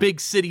big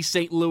city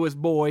St. Louis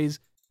boys.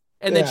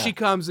 And then she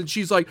comes and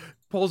she's like,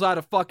 pulls out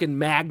a fucking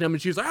Magnum,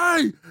 and she's like,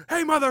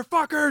 hey,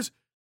 motherfuckers,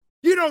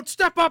 you don't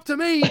step up to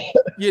me,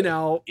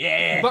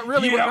 Yeah, but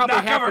really, you what don't probably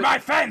knock happened, over my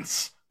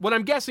fence. What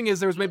I'm guessing is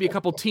there was maybe a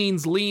couple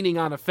teens leaning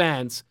on a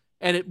fence,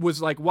 and it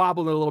was like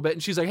wobbling a little bit,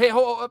 and she's like, hey,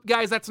 hold up,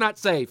 guys, that's not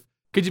safe.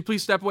 Could you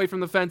please step away from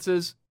the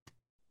fences?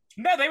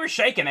 No, they were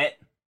shaking it.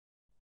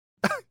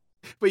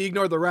 But you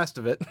ignored the rest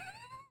of it.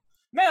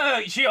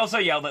 No, she also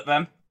yelled at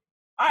them.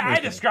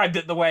 I described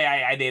it the way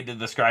I did to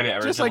describe it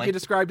originally. Just like you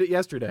described it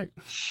yesterday.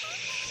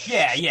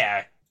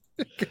 Yeah.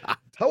 God.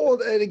 How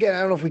old? And again, I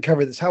don't know if we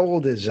covered this. How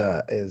old is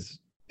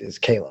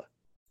Kayla?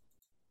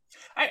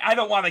 I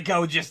don't want to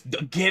go just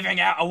giving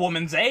out a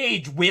woman's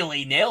age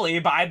willy nilly,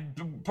 but I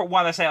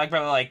want to say like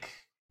probably like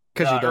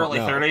early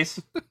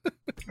 30s.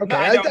 Okay, no,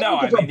 I don't know.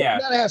 I'm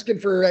not asking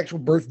for her actual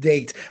birth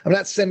date. I'm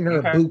not sending her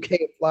a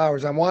bouquet of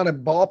flowers. I want a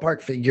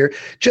ballpark figure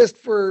just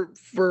for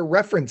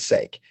reference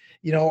sake.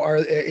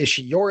 Is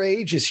she your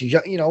age? Is she,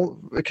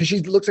 because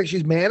she looks like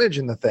she's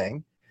managing the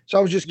thing. So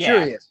I was just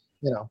curious,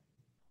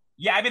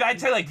 Yeah, I mean,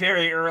 I'd say like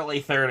very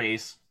early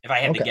 30s if I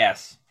had to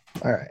guess.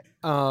 All right.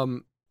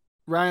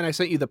 Ryan, I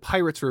sent you the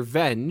Pirate's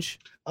Revenge.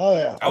 Oh,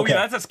 yeah. Oh, yeah,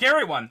 that's a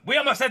scary one. We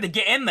almost had to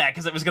get in that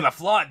because it was going to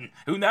flood.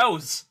 Who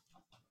knows?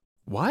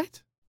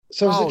 What?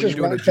 So is it just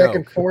run back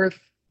and forth?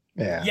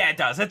 Yeah. Yeah, it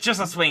does. It's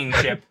just a swinging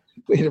ship.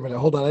 Wait a minute.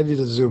 Hold on. I need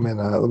to zoom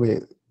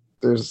in.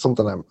 There's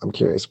something I'm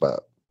curious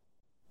about.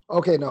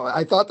 Okay, no,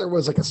 I thought there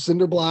was like a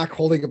cinder block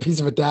holding a piece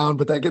of it down,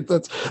 but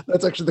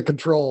that's actually the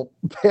control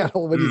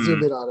panel when you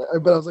zoom in on it.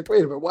 But I was like,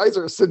 wait a minute, why is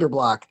there a cinder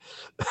block?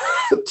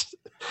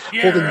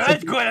 Yeah,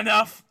 that's good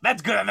enough.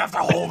 That's good enough to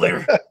hold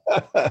her.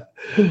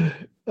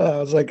 I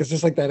was like, it's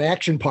just like that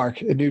action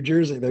park in New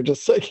Jersey. They're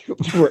just like,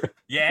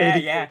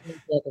 yeah.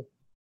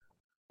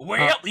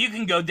 Well, you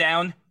can go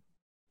down.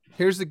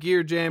 Here's the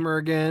gear jammer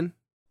again.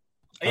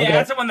 Yeah,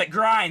 that's the one that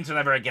grinds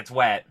whenever it gets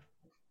wet.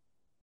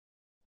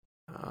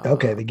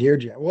 Okay, the gear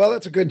jam. Well,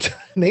 that's a good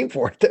name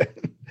for it then.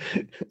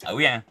 Oh,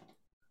 yeah.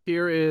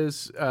 Here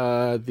is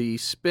the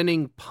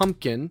spinning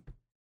pumpkin.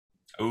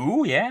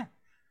 Ooh, yeah.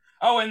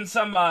 Oh, and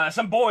some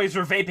boys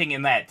were vaping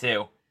in that,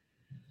 too.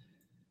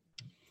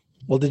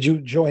 Well, did you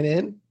join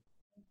in?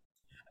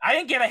 I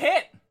didn't get a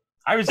hit.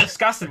 I was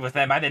disgusted with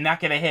them. I did not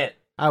get a hit.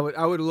 I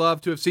would love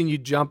to have seen you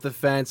jump the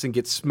fence and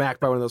get smacked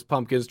by one of those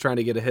pumpkins trying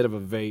to get a hit of a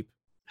vape.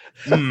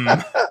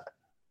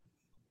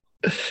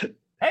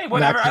 Hey,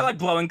 whatever. I like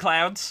blowing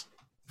clouds.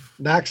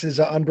 Knocks his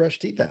unbrushed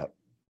teeth out.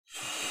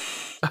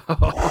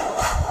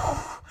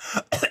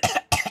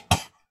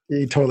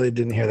 He totally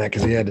didn't hear that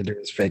because he had to do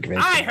his fake vape.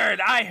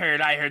 I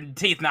heard.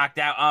 Teeth knocked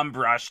out,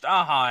 unbrushed.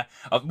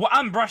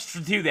 Unbrushed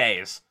for 2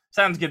 days.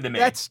 Sounds good to me.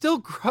 That's still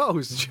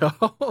gross, Joe.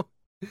 Well,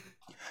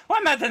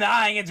 I'm not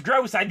denying it's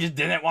gross. I just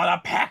didn't want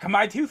to pack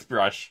my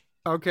toothbrush.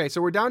 Okay,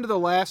 so we're down to the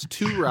last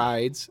 2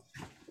 rides.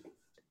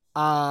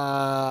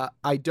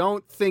 I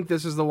don't think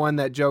this is the one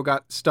that Joe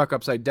got stuck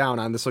upside down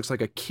on. This looks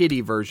like a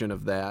kiddie version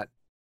of that.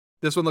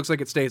 This one looks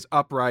like it stays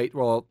upright.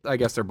 Well, I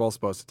guess they're both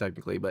supposed to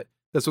technically, but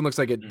this one looks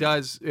like it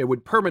does. It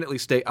would permanently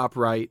stay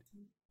upright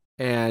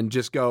and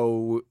just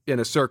go in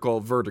a circle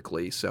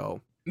vertically.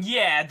 So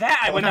yeah,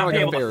 that I would not like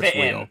be able to Ferris fit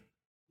wheel. in.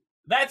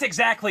 That's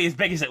exactly as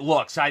big as it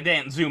looks. I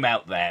didn't zoom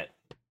out that.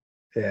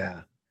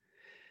 Yeah,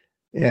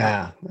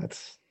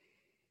 that's.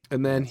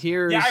 And then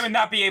here's I would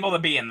not be able to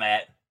be in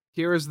that.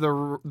 Here's the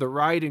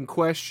ride in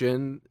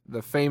question,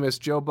 the famous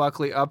Joe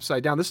Buckley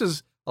upside down. This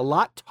is a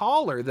lot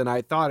taller than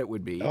I thought it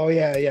would be. Oh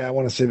yeah. I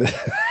want to see the.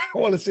 I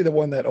want to see the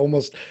one that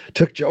almost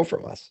took Joe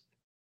from us.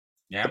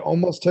 Yeah, it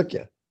almost took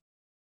you.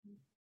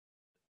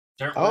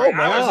 I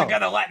wasn't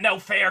gonna let no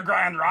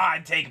fairground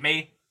ride take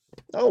me.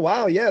 Oh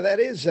wow, yeah, that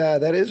is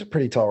a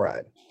pretty tall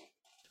ride.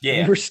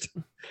 Yeah.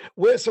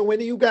 So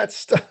when you got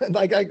stuck,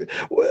 like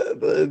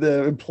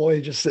the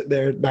employee just sitting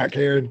there not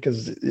caring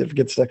because if it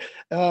gets stuck.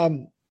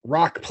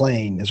 Rock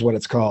plane is what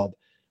it's called.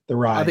 The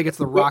ride. I think it's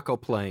the Rocco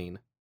plane.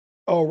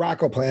 Oh,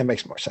 Rocco plane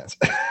makes more sense.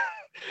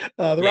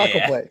 The Rocco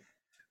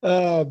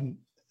plane.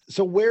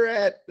 So where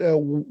at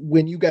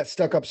when you got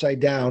stuck upside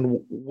down?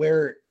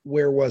 Where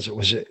was it?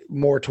 Was it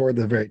more toward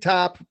the very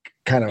top?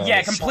 Kind of.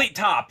 Yeah, complete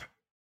top.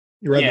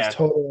 You're on the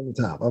total on the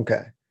top.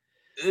 Okay.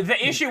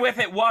 The issue with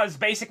it was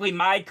basically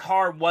my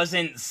car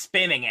wasn't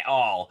spinning at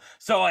all.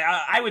 So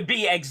I would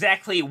be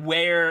exactly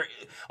where,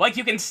 like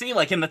you can see,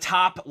 like in the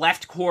top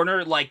left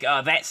corner, like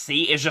that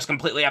seat is just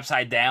completely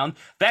upside down.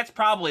 That's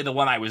probably the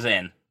one I was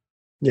in.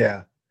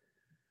 Yeah.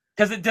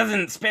 Because it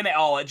doesn't spin at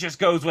all. It just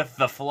goes with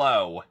the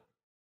flow.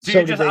 So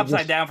you're just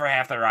upside down for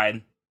half the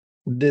ride.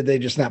 Did they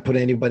just not put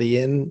anybody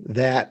in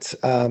that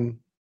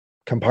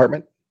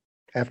compartment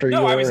after you?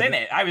 No, I was in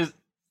it. I was.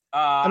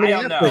 I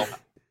don't know.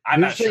 I'm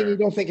You're not saying sure. you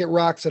don't think it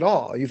rocks at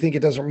all. You think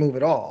it doesn't move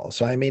at all.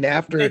 So I mean,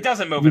 after it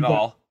doesn't move at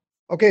all.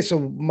 Okay, so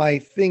my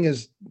thing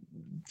is,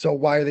 so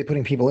why are they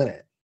putting people in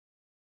it?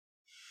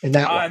 In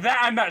that that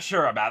I'm not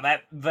sure about.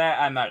 That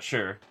I'm not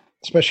sure.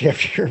 Especially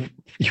after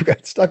you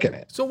got stuck in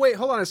it. So wait,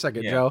 hold on a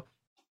second, Joe.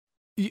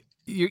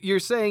 You're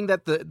saying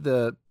that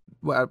the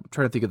well, I'm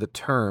trying to think of the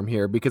term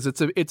here because it's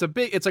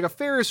like a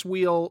Ferris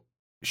wheel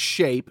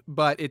shape,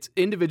 but it's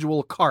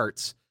individual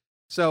carts.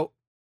 So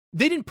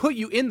they didn't put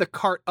you in the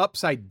cart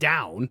upside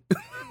down.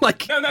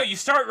 Like No, you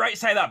start right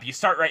side up.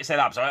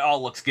 So it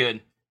all looks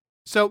good.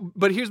 So,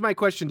 but here's my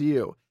question to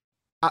you.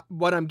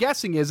 What I'm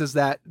guessing is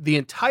that the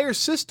entire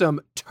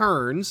system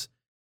turns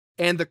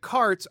and the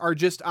carts are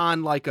just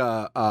on like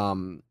a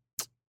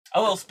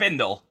little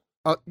spindle.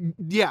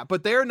 Yeah,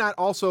 but they're not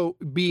also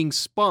being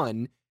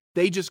spun.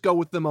 They just go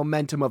with the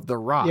momentum of the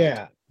ride.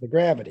 Yeah, the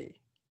gravity.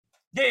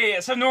 Yeah.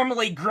 So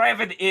normally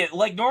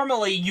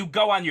normally you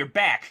go on your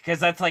back because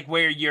that's like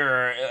where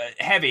you're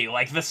heavy.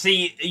 Like the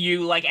seat,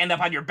 you like end up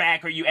on your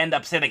back or you end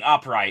up sitting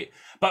upright.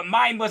 But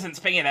mine wasn't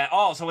spinning at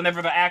all. So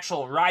whenever the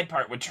actual ride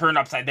part would turn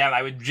upside down,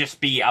 I would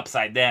just be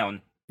upside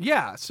down.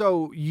 Yeah.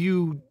 So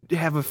you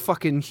have a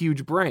fucking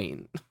huge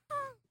brain.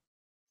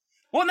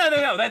 Well,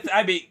 no. That's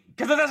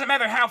because it doesn't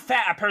matter how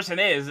fat a person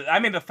is. I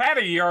mean, the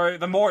fatter you are,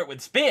 the more it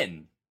would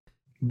spin.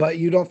 But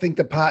you don't think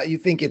you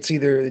think it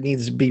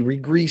needs to be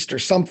re-greased or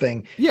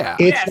something. Yeah.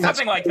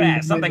 Something like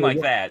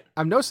that.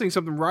 I'm noticing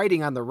something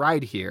writing on the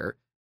ride here.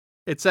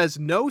 It says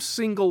no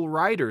single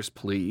riders,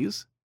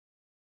 please.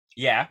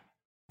 Yeah.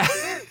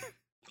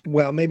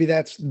 Well, maybe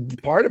that's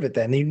part of it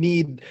then. You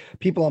need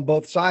people on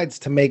both sides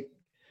to make,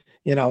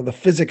 the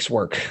physics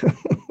work.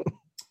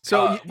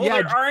 So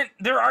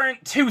there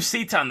aren't 2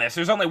 seats on this.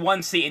 There's only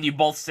 1 seat and you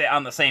both sit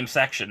on the same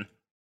section.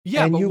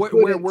 Yeah, and but you where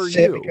couldn't were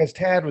sit you?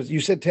 because you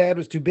said Tad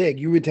was too big.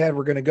 You and Tad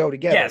were going to go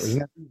together. Yes. Isn't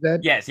that what you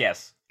said?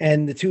 Yes.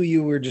 And the two of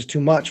you were just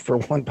too much for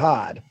one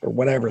pod or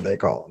whatever they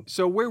call them.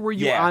 So where were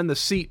you Yeah. on the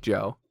seat,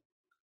 Joe?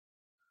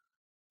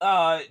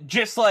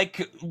 Just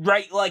like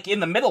right, like in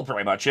the middle,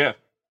 pretty much. Yeah.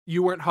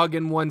 You weren't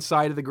hugging one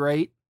side of the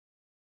grate,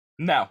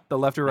 No. the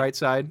left or right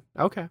side.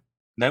 Okay.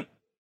 Nope.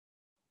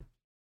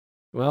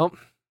 Well,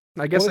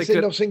 I guess Well, they they said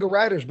could. no single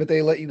riders, but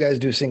they let you guys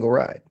do single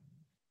ride.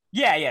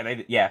 Yeah.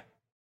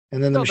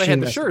 And then the No, they machine had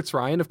the messed shirts,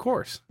 Ryan. Of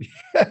course.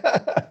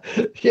 up.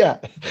 Yeah.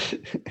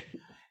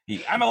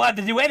 I'm allowed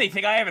to do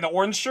anything. I have an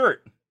orange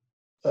shirt.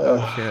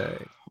 Okay.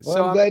 Well,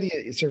 So I'm glad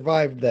you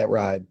survived that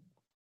ride.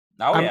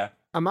 Oh I'm- yeah.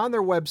 I'm on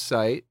their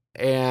website,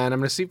 and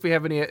I'm going to see if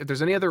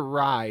there's any other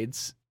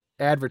rides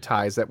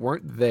advertised that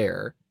weren't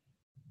there.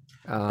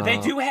 They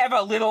do have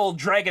a little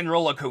dragon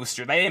roller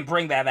coaster. They didn't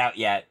bring that out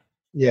yet.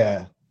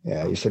 Yeah.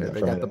 Yeah. You said Okay, that they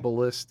got the Friday.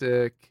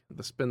 ballistic,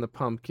 the spin the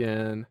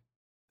pumpkin,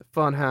 the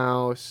fun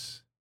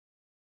house,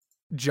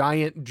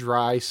 giant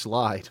dry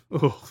slide.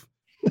 Ugh.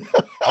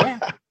 Oh yeah.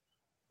 The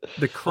Well,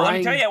 let me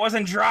crying, tell you, it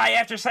wasn't dry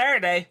after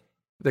Saturday.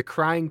 the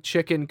crying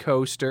chicken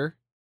coaster.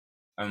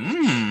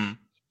 Mmm.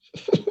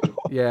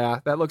 Yeah,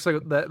 that looks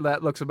like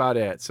that looks about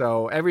it.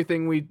 So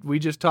everything we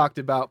just talked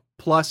about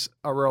plus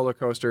a roller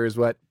coaster is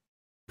what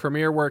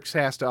Premier Works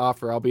has to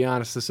offer. I'll be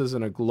honest, this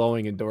isn't a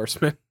glowing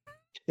endorsement.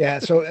 Yeah.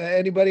 So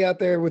anybody out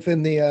there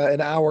within the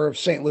an hour of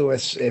St.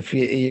 Louis, if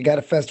you got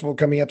a festival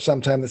coming up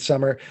sometime this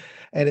summer,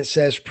 and it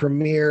says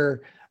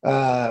Premier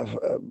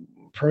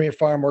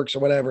Farm Works or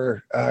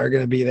whatever are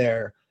going to be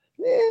there.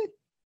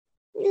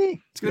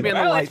 It's gonna be on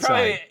the Well, light it's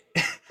probably,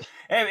 side.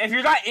 if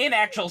you're not in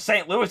actual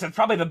St. Louis, it's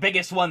probably the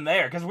biggest one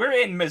there because we're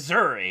in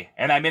Missouri,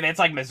 and I mean it's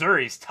like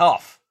Missouri's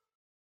tough.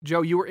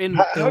 Joe, you were in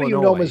How Illinois. do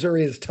you know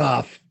Missouri is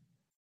tough?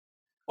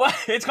 What?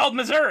 It's called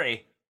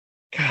Missouri.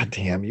 God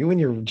damn, you and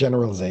your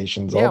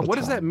generalizations. Yeah, all the what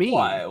does time. that mean?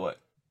 Why? What?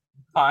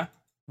 Huh?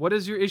 What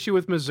is your issue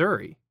with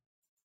Missouri?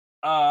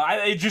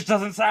 It just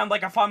doesn't sound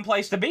like a fun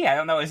place to be. I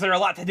don't know. Is there a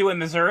lot to do in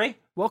Missouri?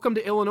 Welcome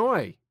to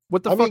Illinois.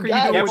 What the I fuck mean, are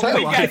you God, doing Yeah, with tell but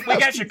me. Illinois? we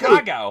got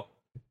Chicago.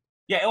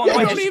 Yeah, Illinois You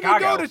is don't even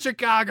Chicago. go to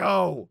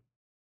Chicago.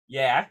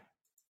 Yeah.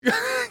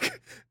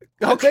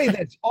 I'll tell you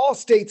that all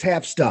states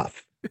have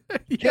stuff.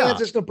 Yeah.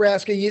 Kansas,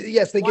 Nebraska,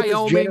 yes, they get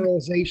Wyoming. this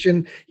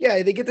generalization.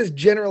 Yeah, they get this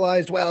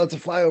generalized, well, it's a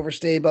flyover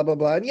state, blah, blah,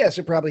 blah. And yes,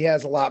 it probably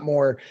has a lot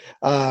more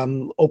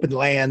open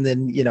land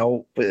than,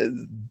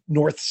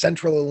 north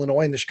central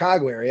Illinois in the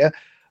Chicago area.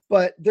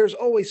 But there's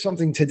always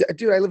something to do.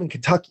 Dude, I live in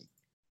Kentucky.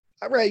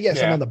 Right, yes,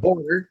 I'm Yeah. on the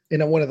border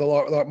in one of the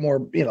lot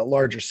more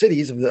larger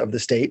cities of the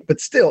state, but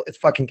still, it's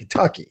fucking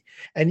Kentucky.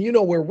 And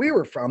where we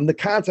were from, the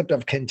concept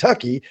of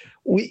Kentucky,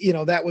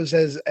 that was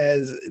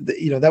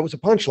that was a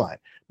punchline.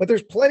 But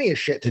there's plenty of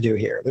shit to do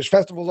here. There's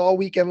festivals all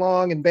weekend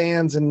long and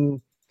bands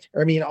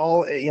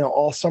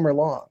all summer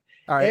long.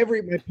 All right.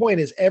 My point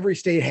is every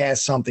state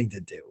has something to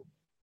do.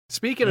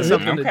 Speaking of Mhm.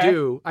 something to Okay.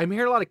 do, I'm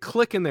hearing a lot of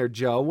clicking there,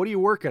 Joe. What are you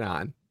working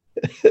on?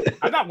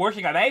 I'm not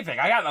working on anything.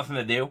 I got nothing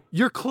to do.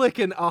 You're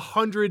clicking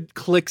 100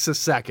 clicks a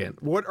second.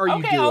 What are you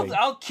Okay, doing?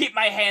 I'll keep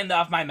my hand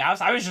off my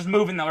mouse. I was just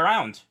moving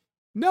around.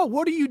 No,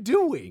 what are you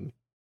doing?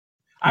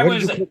 I What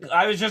did was you click?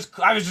 I was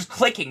just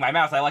clicking my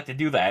mouse. I like to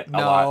do that a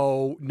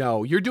lot.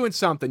 No, you're doing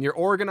something. You're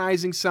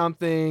organizing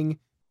something.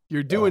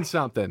 You're doing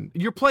something.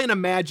 You're playing a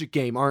magic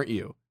game, aren't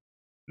you?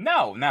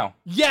 No.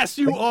 Yes,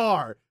 you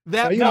are.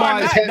 That Are you No, I'm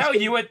Why- not. Has- No,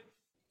 you would.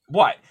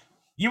 What?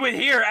 You would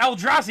hear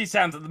Eldrazi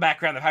sounds in the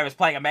background if I was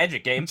playing a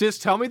magic game.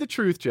 Just tell me the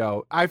truth,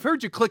 Joe. I've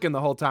heard you clicking the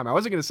whole time. I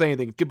wasn't going to say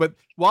anything, but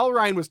while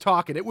Ryan was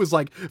talking, it was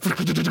like.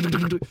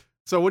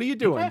 So what are you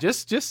doing?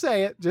 Just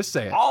say it. Just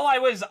say it. All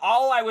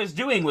I was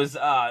doing was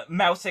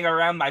mousing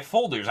around my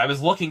folders. I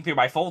was looking through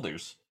my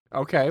folders.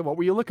 Okay, what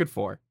were you looking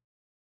for?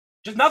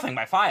 Just nothing.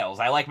 My files.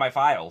 I like my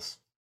files.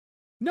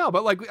 No,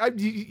 but like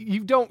you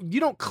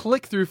don't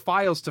click through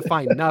files to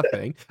find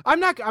nothing. I'm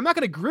not going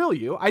to grill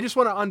you. I just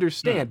want to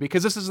understand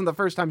because this isn't the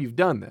first time you've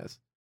done this.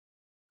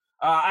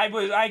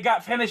 I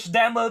got finished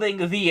downloading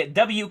the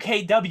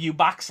WKW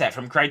box set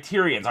from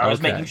Criterion. So I was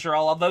Okay. making sure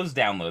all of those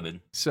downloaded.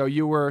 So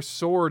you were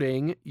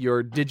sorting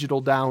your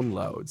digital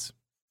downloads.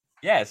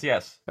 Yes.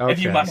 If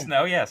you Okay. must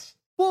know, yes.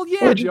 Well, yeah,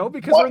 What'd you- Joe,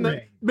 because we're in the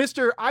wondering?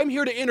 Mr. I'm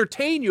here to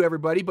entertain you,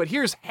 everybody, but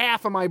here's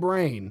half of my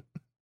brain.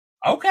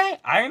 Okay,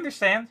 I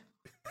understand.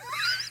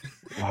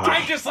 Wow.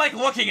 I just like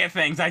looking at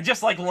things. I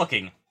just like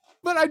looking.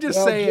 But I'm just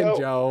Well, saying,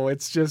 Joe,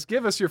 it's just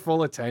give us your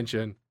full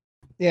attention.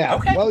 Yeah.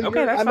 Okay, Well,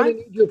 okay, that's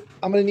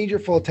I'm gonna need your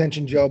full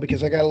attention, Joe,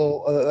 because I got a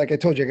little, like I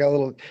told you, I got a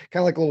little,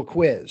 kind of like a little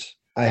quiz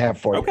I have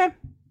for you. Okay.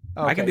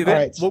 I can do all that.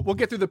 right, we'll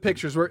get through the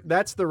pictures.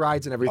 That's the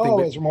rides and everything. Oh,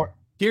 but is there more?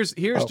 here's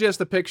Oh. just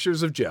the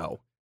pictures of Joe.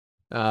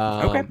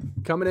 Okay.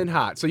 Coming in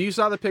hot. So you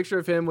saw the picture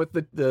of him with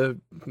the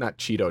not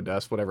Cheeto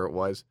dust, whatever it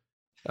was.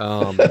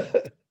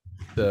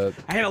 The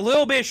I had a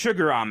little bit of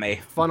sugar on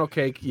me. funnel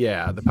cake,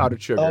 yeah, the powdered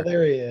sugar. Oh,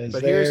 there he is.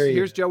 But there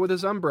here's Joe with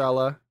his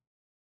umbrella.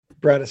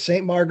 Brought a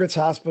St. Margaret's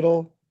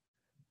Hospital.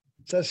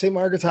 Is that St.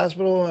 Margaret's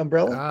Hospital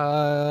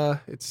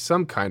umbrella? It's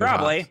some kind of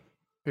Probably. house.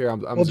 Here,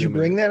 I'm Well, did you zooming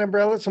bring in. that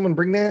umbrella? Someone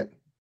bring that?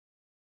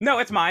 No,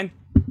 it's mine.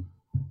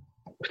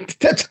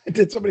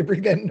 Did somebody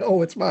bring that?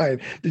 No, it's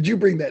mine. Did you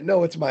bring that?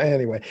 No, it's mine.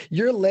 Anyway,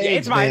 your legs. Yeah,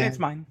 it's mine. Man. It's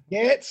mine.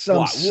 Get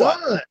some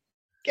sun.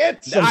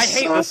 Get some. I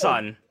hate the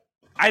sun.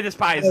 I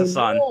despise the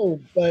sun. No,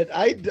 but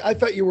I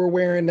thought you were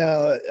wearing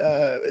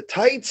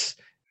tights,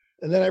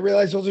 and then I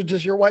realized those are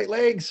just your white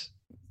legs.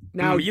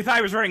 Now you thought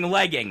I was wearing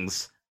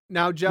leggings.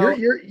 Now, Joe,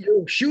 your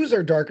shoes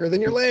are darker than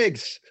your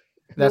legs.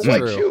 That's white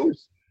true.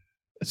 Shoes.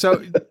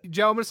 So,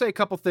 Joe, I'm going to say a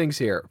couple things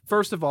here.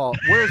 First of all,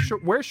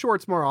 wear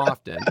shorts more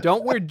often.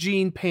 Don't wear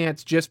jean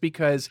pants just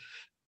because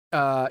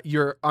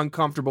you're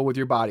uncomfortable with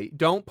your body.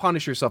 Don't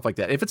punish yourself like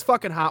that. If it's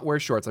fucking hot, wear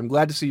shorts. I'm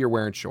glad to see you're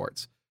wearing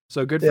shorts.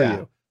 So good for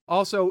you.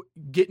 Also,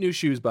 get new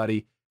shoes,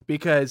 buddy,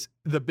 because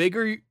the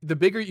bigger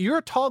you're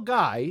a tall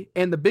guy,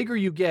 and the bigger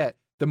you get,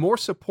 the more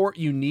support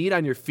you need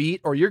on your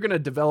feet, or you're going to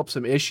develop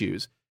some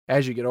issues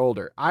as you get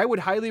older. I would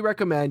highly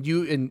recommend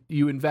you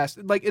invest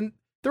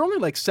they're only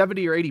like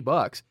 $70 or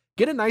 $80.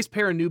 Get a nice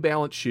pair of New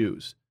Balance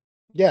shoes.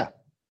 Yeah.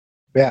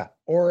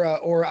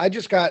 Or I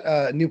just got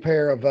a new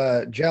pair of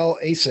gel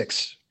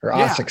Asics or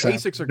Asics.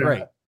 Asics are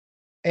great.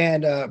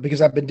 And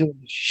because I've been doing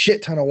a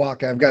shit ton of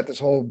walking, I've got this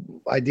whole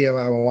idea of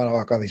I want to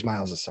walk all these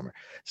miles this summer.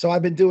 So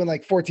I've been doing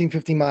like 14,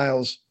 15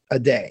 miles a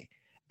day.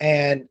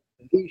 And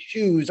these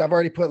shoes, I've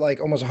already put like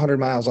almost 100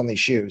 miles on these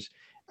shoes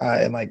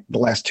in like the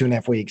last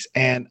 2.5 weeks.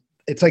 And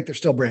it's like they're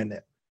still brand new.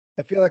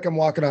 I feel like I'm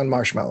walking on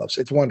marshmallows.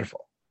 It's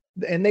wonderful.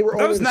 And they were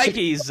those only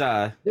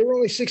Nikes. They were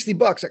only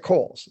 $60 at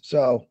Kohl's.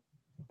 So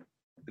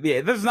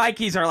yeah, those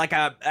Nikes are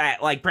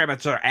like pretty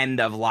much their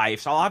end of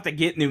life. So I'll have to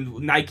get new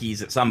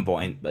Nikes at some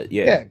point. But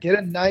yeah, get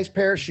a nice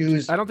pair of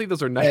shoes. I don't think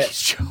those are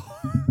Nikes, Joe.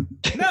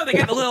 No, they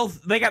got the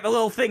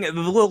little thing, the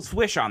little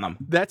swish on them.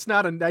 That's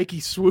not a Nike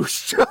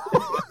swoosh, Joe.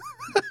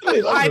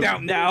 I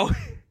don't know.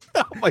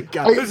 Oh my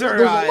god, there's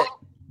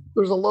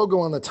a logo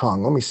on the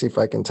tongue. Let me see if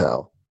I can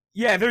tell.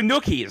 Yeah, they're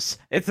Nookies.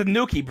 It's a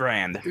Nookie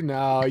brand.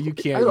 No, you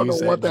can't. I don't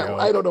know what that.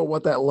 I don't know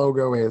what that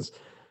logo is.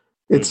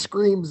 It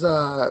screams.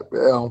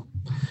 Well,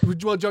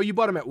 Joe, you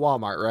bought them at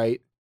Walmart, right?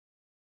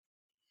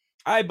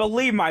 I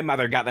believe my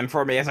mother got them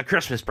for me as a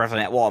Christmas present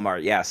at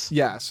Walmart. Yes.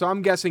 Yeah, so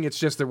I'm guessing it's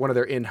just one of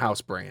their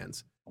in-house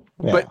brands.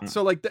 Yeah. But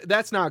so like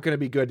that's not going to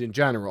be good in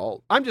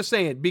general. I'm just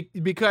saying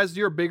because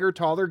you're a bigger,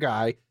 taller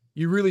guy,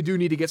 you really do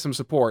need to get some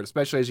support,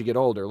 especially as you get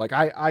older. Like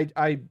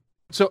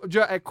So,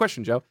 Joe, a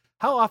question, Joe.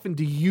 How often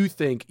do you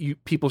think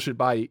people should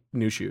buy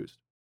new shoes?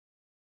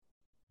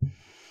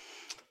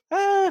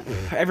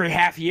 Every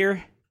half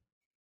year.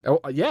 Oh,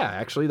 yeah,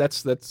 actually,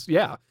 that's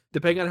yeah.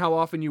 Depending on how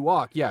often you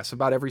walk, yes,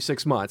 about every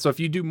 6 months. So if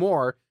you do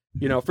more,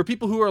 for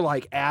people who are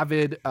like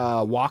avid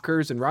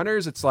walkers and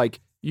runners, it's like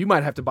you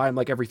might have to buy them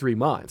like every 3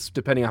 months,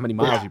 depending on how many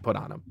miles you put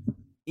on them.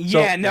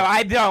 Yeah, so, no,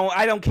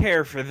 I don't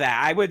care for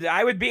that.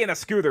 I would be in a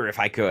scooter if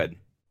I could.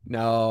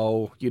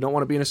 No, you don't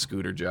want to be in a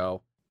scooter,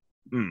 Joe.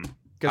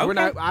 Because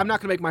I'm not going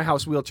to make my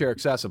house wheelchair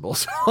accessible,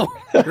 so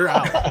you're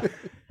out.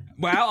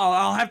 Well,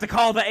 I'll have to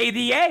call the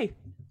ADA.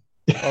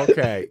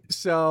 Okay,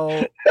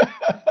 so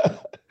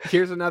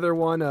here's another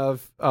one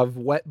of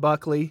Wet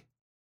Buckley.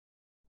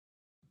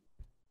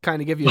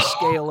 Kind of give you a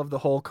scale of the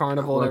whole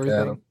carnival and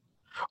everything.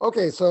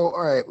 Okay, so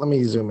all right, let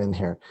me zoom in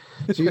here.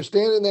 So you're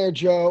standing there,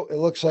 Joe. It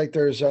looks like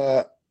there's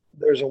a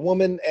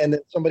woman and then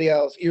somebody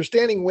else. You're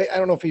standing. I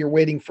don't know if you're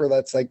waiting for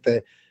that's like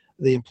the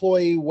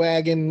employee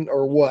wagon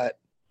or what.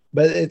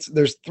 But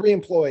there's 3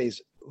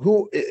 employees.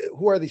 Who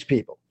are these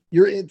people?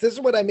 This is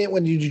what I meant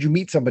when you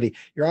meet somebody.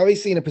 You're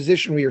obviously in a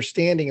position where you're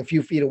standing a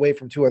few feet away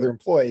from 2 other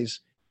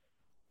employees.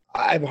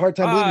 I have a hard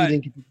time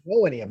believing you didn't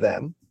know any of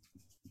them.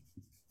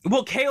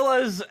 Well,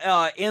 Kayla's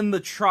in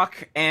the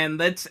truck, and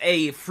that's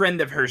a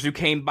friend of hers who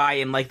came by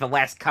in like the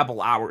last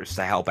couple hours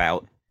to help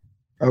out.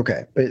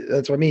 Okay, but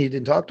that's what I mean. You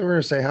didn't talk to her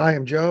or say, hi,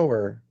 I'm Joe,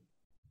 or?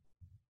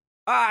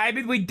 I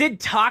mean, we did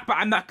talk, but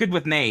I'm not good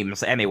with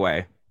names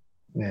anyway.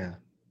 Yeah.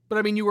 But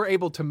I mean, you were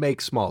able to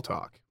make small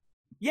talk.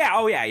 Yeah.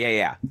 Oh,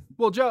 yeah.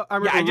 Well, Joe,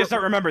 I just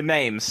don't remember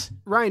names.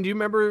 Ryan, do you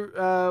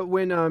remember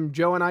when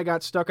Joe and I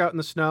got stuck out in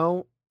the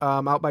snow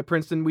out by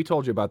Princeton? We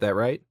told you about that,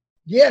 right?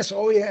 Yes.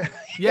 Oh, yeah.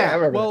 Yeah. I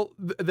remember. Well,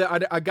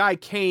 a guy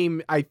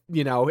came,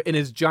 in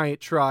his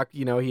giant truck.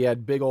 He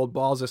had big old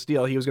balls of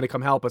steel. He was going to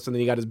come help us, and then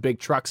he got his big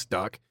truck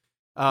stuck.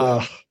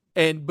 But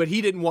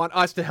he didn't want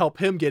us to help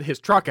him get his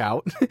truck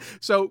out.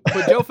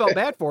 But Joe felt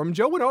bad for him.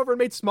 Joe went over and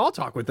made small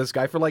talk with this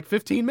guy for like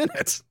 15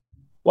 minutes.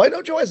 Well, I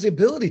know Joe has the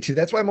ability to.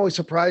 That's why I'm always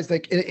surprised,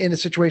 like in a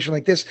situation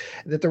like this,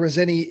 that there was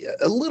a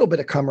little bit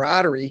of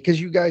camaraderie,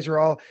 because you guys are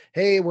all,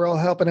 hey, we're all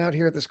helping out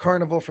here at this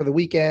carnival for the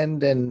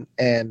weekend,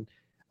 and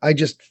I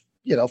just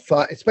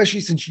thought,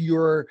 especially since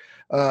your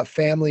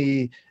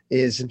family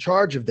is in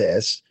charge of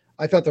this,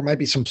 I thought there might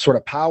be some sort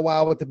of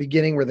powwow at the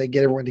beginning where they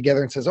get everyone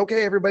together and says,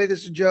 okay, everybody,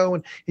 this is Joe,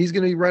 and he's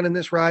going to be running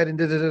this ride,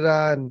 and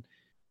and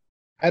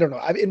I don't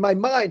know. In my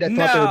mind, I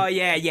thought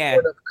there would be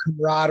sort of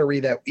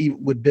camaraderie that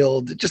would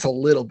build just a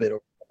little bit over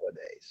a couple of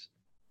days.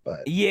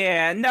 But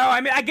yeah, no,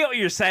 I mean, I get what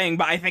you're saying,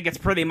 but I think it's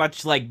pretty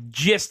much like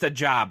just a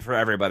job for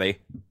everybody.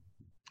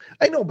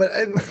 I know, but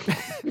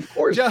of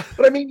course. Joe,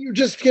 But I mean, you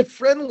just get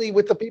friendly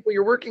with the people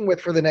you're working with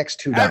for the next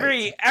 2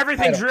 nights.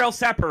 Everything's real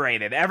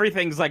separated.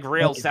 Everything's like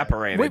real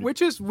separated.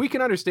 which is, we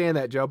can understand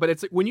that, Joe, but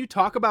it's when you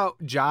talk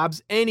about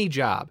jobs, any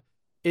job,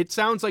 it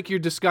sounds like you're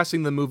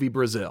discussing the movie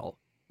Brazil.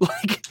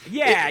 Like,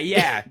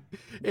 yeah.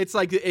 It's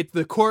like it's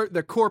the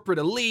corporate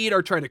elite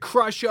are trying to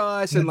crush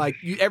us, and like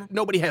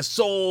nobody has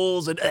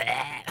souls, and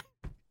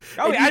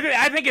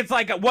I think it's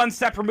like one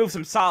step removed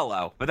from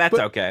Solo, but that's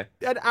okay.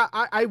 And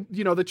I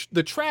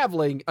the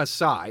traveling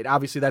aside,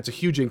 obviously that's a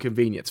huge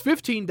inconvenience.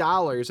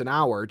 $15 an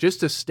hour just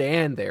to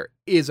stand there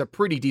is a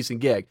pretty decent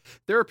gig.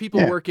 There are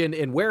people working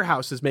in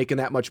warehouses making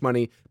that much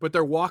money, but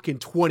they're walking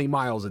 20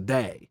 miles a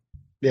day.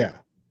 Yeah.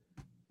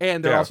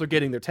 And they're also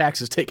getting their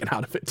taxes taken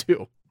out of it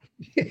too.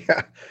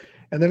 Yeah.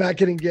 And they're not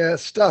getting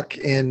stuck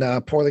in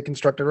poorly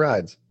constructed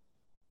rides.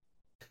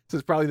 This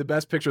is probably the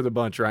best picture of the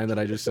bunch, Ryan, that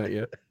I just sent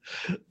you.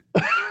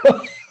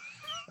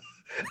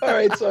 All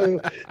right. So,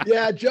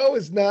 yeah, Joe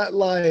is not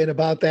lying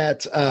about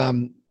that.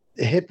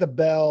 Hit the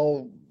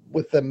bell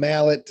with the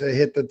mallet to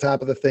hit the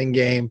top of the thing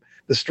game,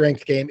 the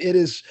strength game. It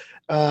is,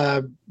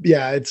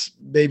 it's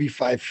maybe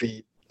 5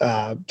 feet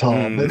tall.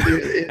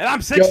 And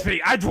I'm 6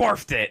 feet. I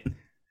dwarfed it.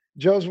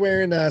 Joe's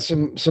wearing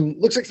some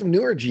looks like some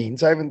newer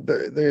jeans. They're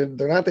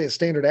not the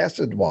standard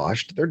acid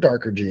washed. They're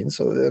darker jeans,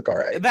 so they look all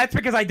right. That's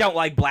because I don't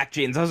like black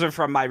jeans. Those are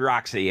from my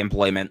Roxy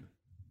employment.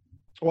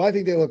 Well, I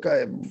think they look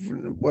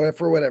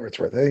for whatever it's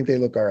worth. I think they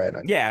look all right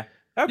on you. Yeah.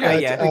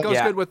 Okay. Yeah. It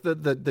goes good with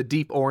the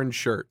deep orange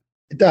shirt.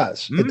 It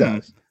does. It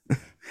does.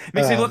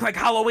 Makes me look like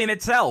Halloween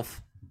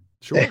itself.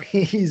 Sure.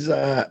 He's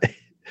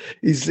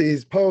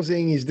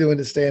posing. He's doing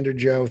the standard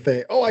Joe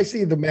thing. Oh, I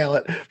see the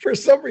mallet. For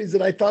some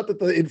reason, I thought that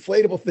the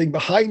inflatable thing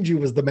behind you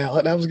was the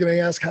mallet. And I was going to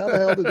ask, how the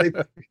hell did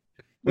they?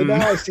 But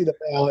now I see the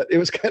mallet. It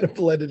was kind of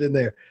blended in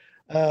there.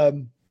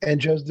 And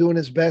Joe's doing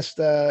his best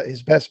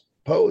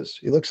pose.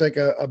 He looks like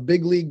a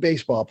big league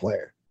baseball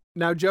player.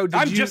 Now, Joe,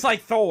 just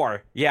like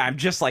Thor. Yeah, I'm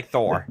just like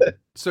Thor.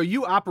 So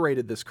you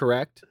operated this,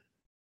 correct?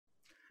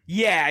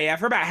 Yeah,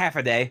 for about half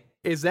a day.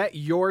 Is that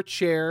your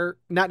chair?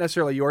 Not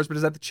necessarily yours, but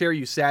is that the chair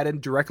you sat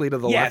in directly to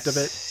the left of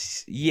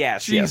it?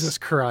 Yes. Jesus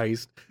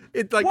Christ!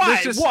 It's like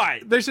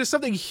there's just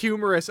something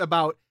humorous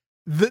about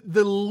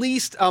the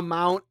least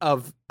amount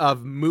of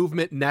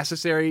movement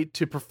necessary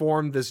to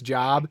perform this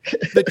job.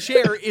 The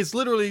chair is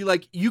literally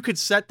like you could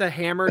set the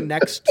hammer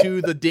next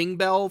to the ding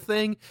bell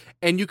thing,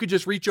 and you could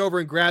just reach over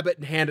and grab it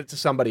and hand it to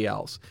somebody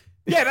else.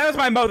 Yeah, that was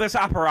my modus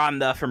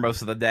operandi for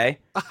most of the day.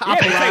 Yeah,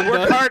 they say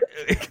work hard.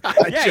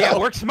 God,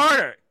 work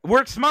smarter.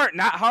 Work smart,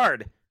 not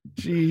hard.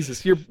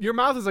 Jesus, your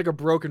mouth is like a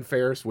broken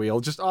Ferris wheel.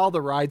 Just all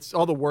the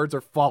words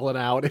are falling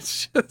out.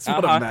 It's just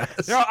what a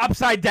mess. They're all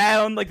upside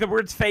down, like the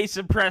word's face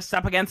and pressed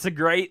up against the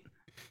grate.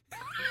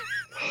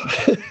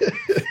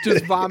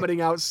 Just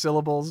vomiting out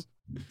syllables.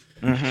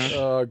 Mm-hmm.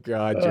 Oh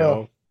God,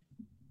 Joe.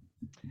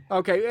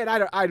 Okay, and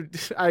I'm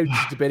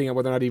just debating on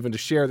whether or not even to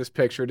share this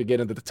picture to get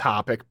into the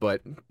topic,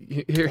 but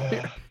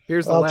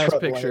here's the last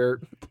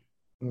picture.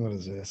 What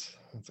is this?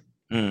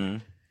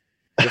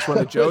 It's one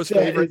of Joe's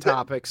favorite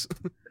topics.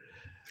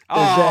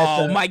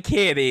 My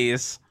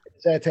kitties.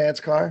 Is that Tad's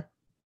car?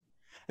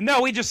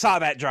 No, we just saw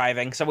that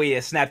driving, so we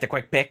snapped a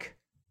quick pic.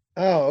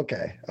 Oh,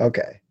 okay.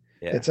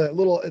 Yeah. It's a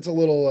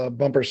little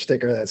bumper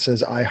sticker that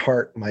says "I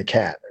heart my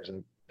cat." There's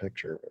a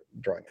picture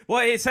drawing. Well,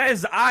 it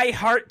says "I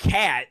heart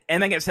cat,"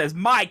 and then it says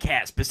 "my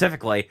cat"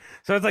 specifically.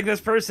 So it's like this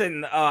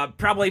person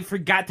probably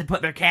forgot to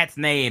put their cat's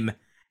name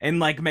in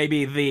like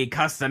maybe the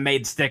custom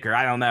made sticker.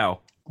 I don't know.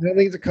 I don't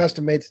think it's a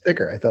custom made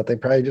sticker. I thought they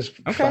probably just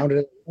found it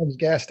at the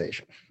gas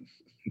station.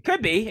 It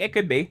could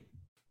be.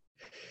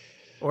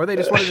 Or they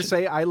just wanted to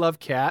say, "I love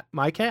cat,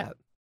 my cat."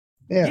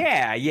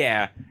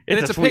 Yeah. And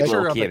it's a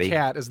picture of the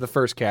cat as the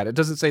first cat. It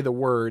doesn't say the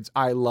words,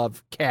 "I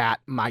love cat,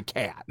 my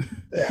cat."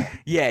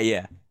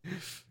 Yeah.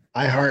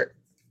 I heart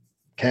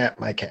cat,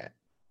 my cat.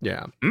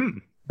 Yeah.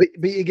 But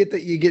you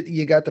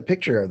got the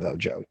picture though,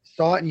 Joe. You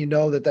saw it and you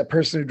know that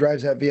person who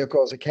drives that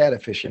vehicle is a cat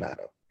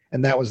aficionado.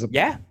 And that was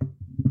the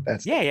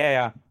That's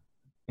yeah.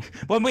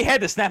 Well, we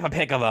had to snap a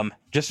pic of them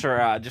just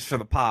for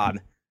the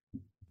pod.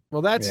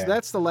 Well,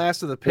 that's the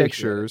last of the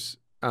pictures.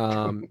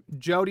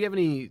 Joe, do you have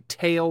any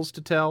tales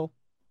to tell?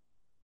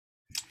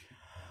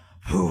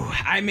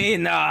 I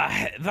mean,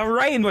 the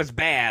rain was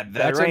bad.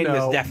 The rain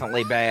was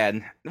definitely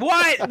bad.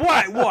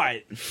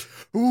 What?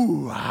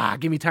 Ooh,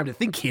 give me time to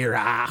think here.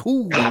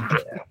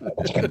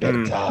 It's gonna be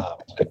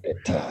a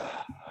time.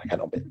 I got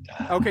no bit.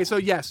 Okay, so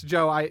yes,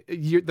 Joe,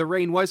 the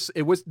rain was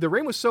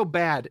so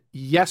bad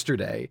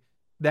yesterday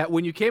that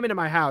when you came into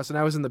my house and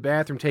I was in the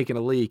bathroom taking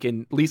a leak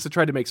and Lisa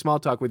tried to make small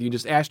talk with you and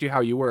just asked you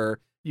how you were,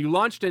 you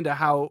launched into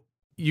how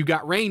you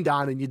got rained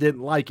on and you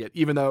didn't like it,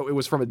 even though it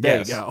was from a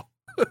day ago.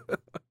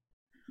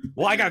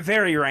 Well, I got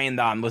very rained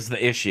on was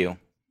the issue.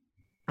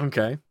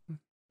 Okay.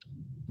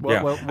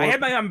 Well, I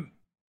had my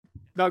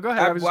No, go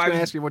ahead. I was just going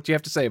to ask you what you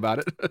have to say about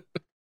it.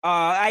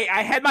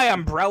 I had my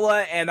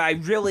umbrella, and I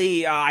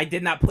really I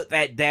did not put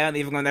that down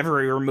even whenever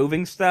we were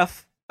moving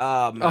stuff.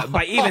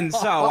 But even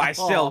so, I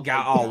still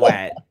got all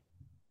wet.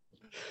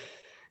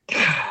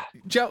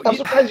 Joe, I'm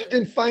surprised you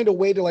didn't find a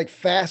way to like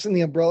fasten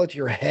the umbrella to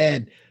your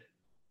head.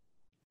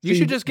 you So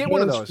should just get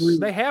one of those. hands-free.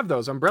 They have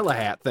those umbrella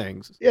hat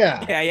things.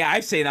 Yeah. Yeah,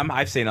 I've seen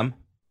them.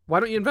 Why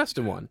don't you invest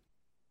in one?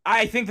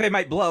 I think they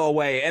might blow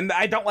away, and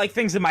I don't like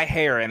things in my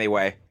hair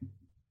anyway.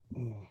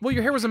 Well,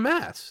 your hair was a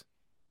mess.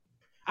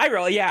 I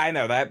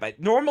know that, but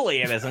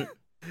normally it isn't.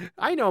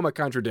 I know I'm a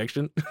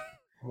contradiction.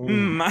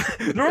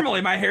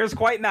 Normally my hair's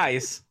quite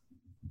nice.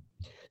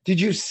 Did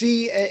you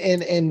see,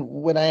 and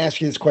when I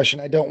ask you this question,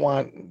 I don't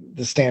want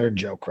the standard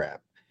Joe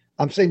crap.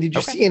 I'm saying, did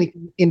you see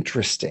anything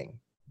interesting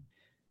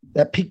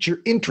that piqued your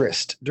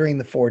interest during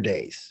the 4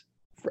 days?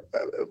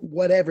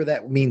 Whatever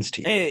that means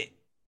to you.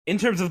 In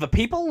terms of the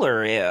people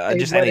or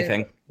just Whatever,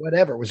 anything?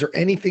 Whatever. Was there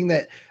anything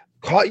that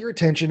caught your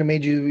attention and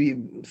made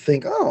you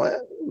think,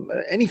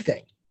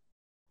 anything?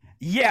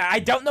 Yeah, I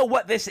don't know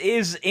what this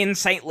is in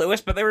St.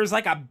 Louis, but there was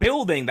like a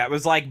building that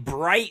was like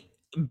bright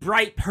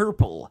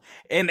purple,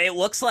 and it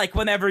looks like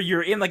whenever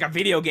you're in like a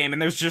video game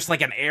and there's just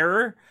like an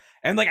error,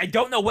 and like I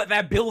don't know what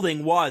that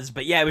building was,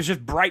 but yeah, it was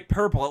just bright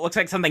purple. It looks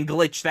like something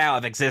glitched out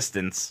of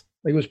existence.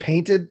 Like it was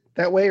painted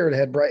that way, or it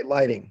had bright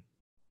lighting?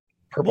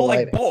 Purple like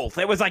lighting. Both.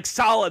 It was like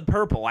solid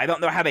purple. I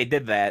don't know how they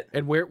did that.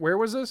 And where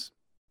was this?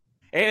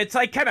 It's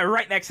like kind of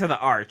right next to the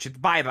arch. It's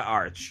by the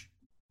arch.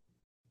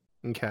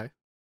 Okay.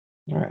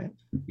 All right.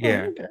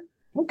 Yeah.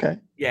 Okay.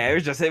 Yeah,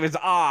 it was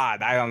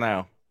odd. I don't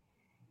know.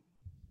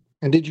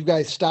 And did you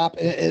guys stop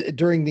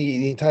during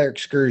the entire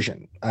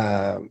excursion?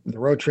 The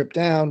road trip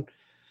down,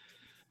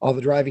 all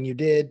the driving you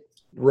did,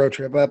 road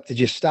trip up. Did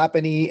you stop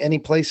any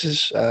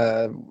places,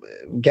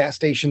 gas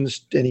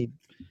stations, any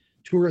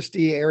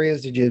touristy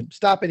areas? Did you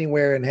stop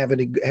anywhere and have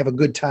a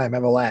good time,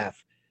 have a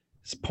laugh?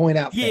 Just point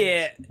out things.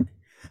 Yeah.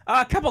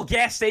 A couple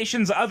gas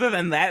stations. Other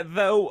than that,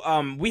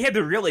 though, we had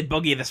to really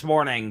boogie this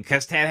morning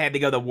because Ted had to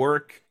go to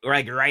work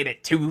like right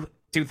at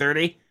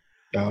 2:30.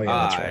 Oh yeah,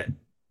 that's right.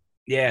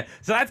 Yeah,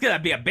 so that's gonna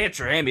be a bitch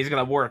for him. He's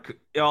gonna work.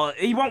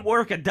 He won't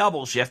work a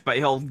double shift, but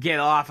he'll get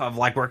off of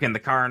like working the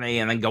Carney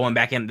and then going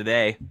back in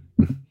today.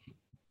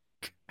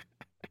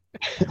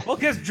 Well,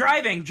 because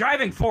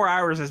driving 4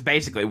 hours is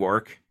basically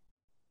work.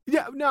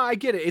 Yeah, no, I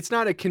get it. It's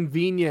not a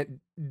convenient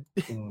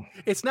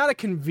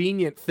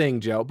thing,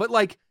 Joe. But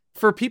like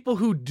for people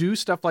who do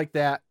stuff like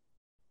that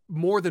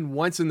more than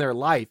once in their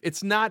life,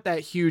 it's not that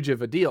huge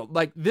of a deal.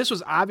 Like this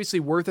was obviously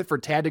worth it for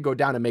Tad to go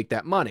down and make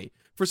that money.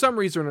 For some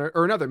reason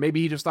or another,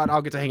 maybe he just thought,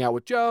 I'll get to hang out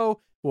with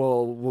Joe.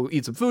 We'll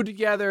eat some food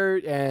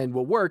together and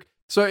we'll work.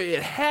 So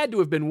it had to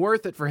have been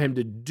worth it for him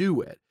to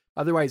do it.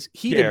 Otherwise,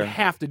 he didn't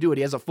have to do it.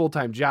 He has a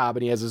full-time job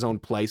and he has his own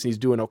place and he's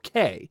doing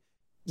okay.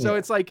 So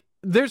it's like,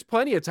 there's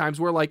plenty of times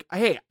where like,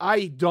 hey,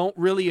 I don't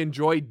really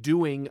enjoy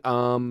doing,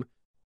 what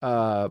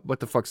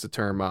the fuck's the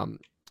term?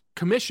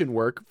 Commission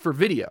work for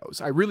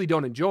videos. I really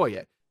don't enjoy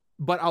it,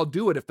 but I'll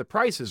do it if the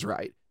price is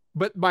right.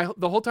 But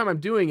the whole time I'm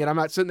doing it, I'm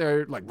not sitting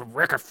there like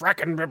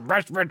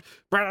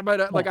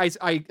like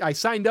I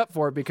signed up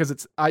for it because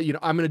it's I'm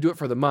going to do it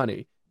for the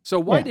money. So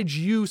why did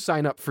you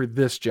sign up for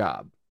this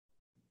job?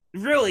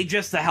 Really,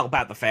 just to help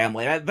out the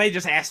family. They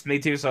just asked me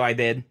to, so I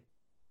did.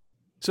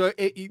 So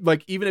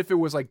like even if it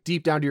was like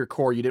deep down to your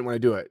core, you didn't want to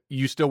do it,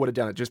 you still would have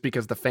done it just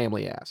because the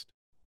family asked.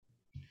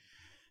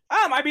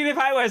 I mean, if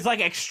I was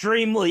like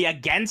extremely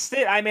against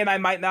it, I mean, I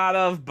might not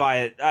have,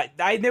 but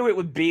I knew it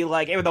would be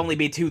like, it would only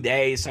be 2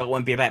 days, so it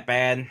wouldn't be that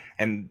bad,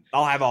 and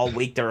I'll have all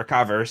week to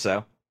recover,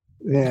 so.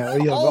 Yeah,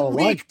 you have all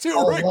week to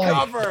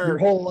recover. Your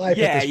whole life.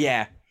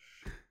 Yeah.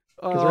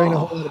 Because there ain't a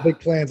whole lot of big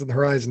plans on the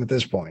horizon at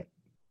this point.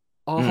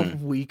 All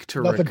week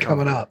to Nothing recover.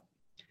 coming up.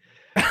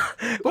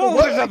 Well,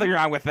 there's nothing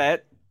wrong with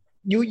that.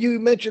 You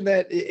mentioned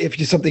that if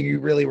it's something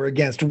you really were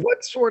against,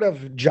 what sort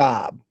of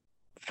job?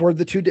 For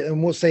the 2 days,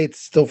 and we'll say it's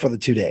still for the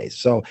 2 days.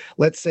 So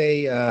let's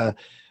say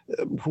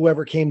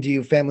whoever came to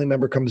you, family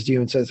member comes to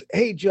you and says,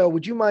 hey, Joe,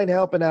 would you mind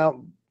helping out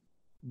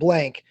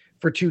blank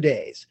for 2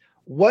 days?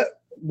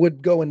 What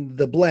would go in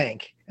the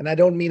blank? And I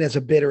don't mean as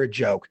a bit or a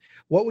joke.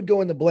 What would go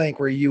in the blank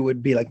where you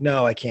would be like,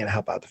 no, I can't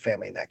help out the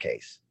family in that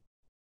case?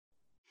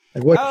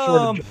 Like what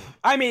sort of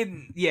I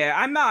mean, yeah,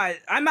 I'm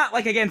not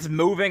like against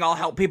moving. I'll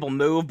help people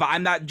move, but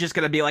I'm not just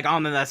going to be like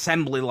on an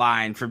assembly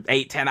line for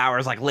 8-10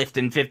 hours, like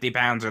lifting 50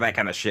 pounds or that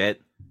kind of shit.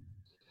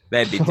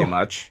 That'd be too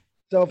much.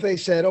 So if they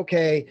said,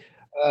 okay,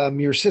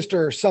 your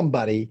sister or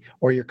somebody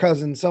or your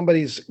cousin,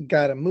 somebody's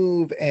got to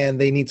move and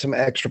they need some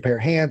extra pair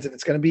of hands and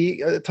it's going to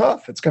be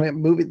tough. It's going to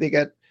move. They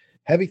got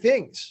heavy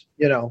things,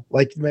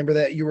 like remember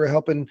that you were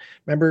helping,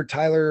 remember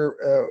Tyler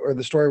or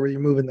the story where you're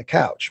moving the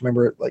couch,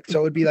 remember like,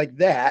 so it'd be like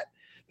that.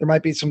 There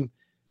might be some,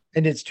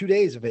 and it's 2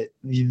 days of it.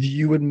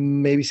 You would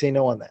maybe say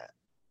no on that.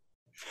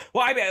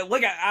 Well, I mean,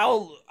 look,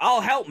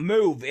 I'll help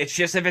move. It's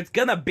just if it's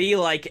going to be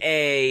like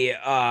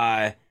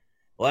a,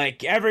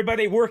 like,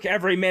 everybody work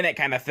every minute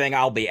kind of thing,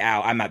 I'll be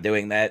out. I'm not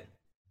doing that.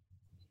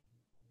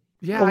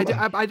 Yeah,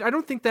 I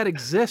don't think that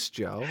exists,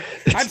 Joe.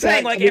 I'm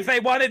saying, like, if they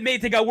wanted me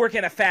to go work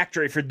in a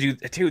factory for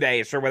 2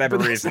 days for whatever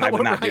reason, I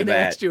would not do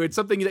that. It's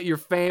something that your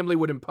family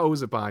would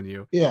impose upon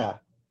you. Yeah.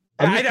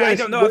 I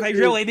don't know if I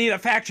really need a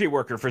factory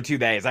worker for 2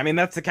 days. I mean,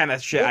 that's the kind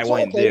of shit I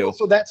want to do. Well,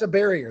 so that's a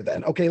barrier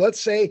then. Okay, let's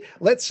say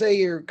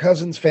your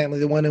cousin's family,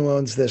 the one who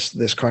owns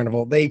this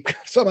carnival, they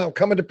somehow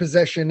come into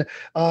possession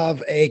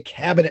of a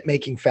cabinet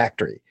making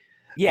factory.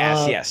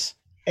 Yes.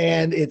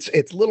 And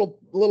it's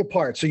little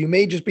parts. So you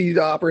may just be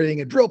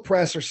operating a drill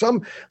press or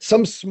some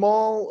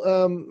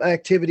small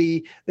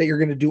activity that you're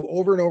going to do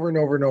over and over and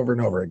over and over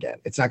and over again.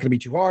 It's not going to be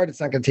too hard.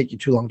 It's not going to take you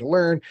too long to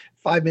learn.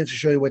 5 minutes to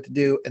show you what to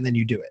do, and then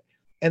you do it.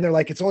 And they're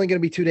like, it's only going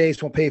to be 2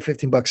 days. We'll pay you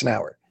 $15 an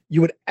hour.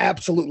 You would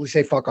absolutely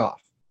say fuck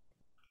off.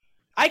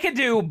 I could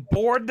do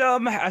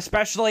boredom,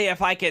 especially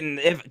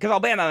because I'll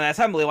be on an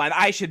assembly line.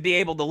 I should be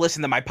able to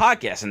listen to my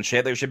podcast and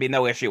shit. There should be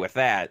no issue with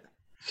that.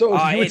 So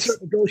you would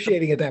start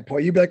negotiating at that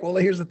point. You'd be like, well,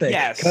 here's the thing.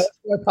 Yes. Cut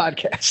my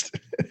podcast.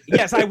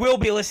 Yes, I will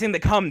be listening to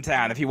Come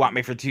Town if you want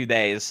me for 2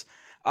 days.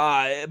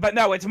 But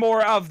no, it's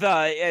more of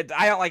I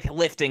don't like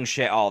lifting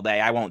shit all day.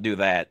 I won't do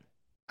that.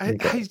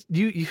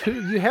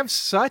 You have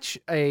such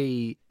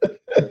a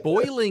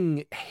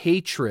boiling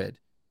hatred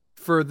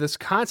for this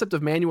concept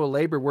of manual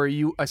labor where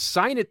you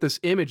assign it this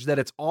image that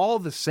it's all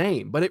the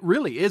same, but it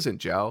really isn't,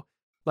 Joe.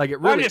 Like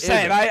it really. I'm just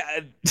saying,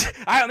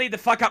 I don't need to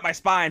fuck up my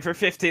spine for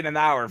 $15 an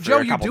hour for Joe,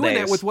 a couple you're doing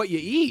days. that with what you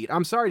eat.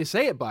 I'm sorry to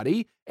say it,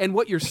 buddy, and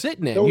what you're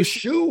sitting in. Those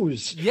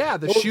shoes. Yeah,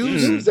 the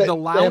shoes, the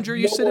lounger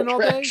you sit in all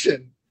day.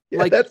 Yeah,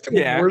 like that's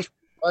worse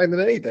fine than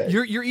anything.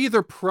 You're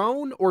either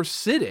prone or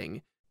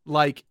sitting.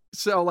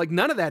 So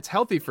none of that's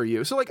healthy for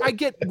you. So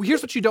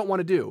here's what you don't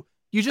want to do.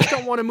 You just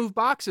don't want to move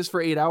boxes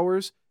for 8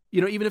 hours.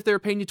 Even if they're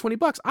paying you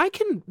 $20,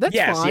 that's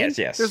fine.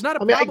 Yes. There's not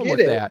a problem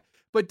with that.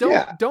 But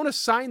don't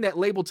assign that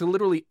label to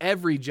literally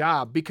every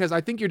job, because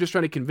I think you're just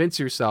trying to convince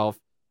yourself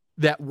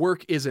that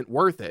work isn't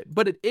worth it.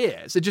 But it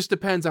is. It just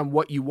depends on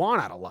what you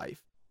want out of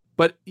life.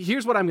 But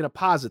here's what I'm going to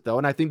posit, though,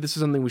 and I think this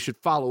is something we should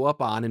follow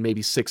up on in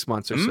maybe 6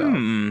 months or so.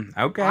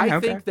 Okay. I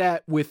think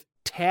that with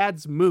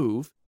Tad's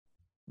move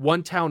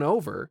one town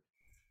over,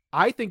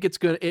 I think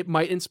it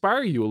might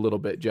inspire you a little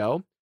bit,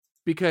 Joe,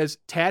 because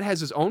Tad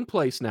has his own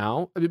place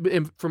now.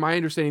 And from my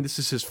understanding, this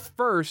is his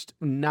first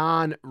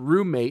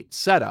non-roommate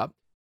setup.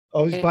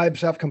 Oh, he's by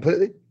himself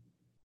completely?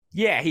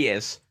 Yeah, he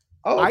is.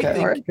 Oh,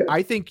 okay.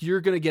 I think you're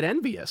going to get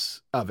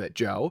envious of it,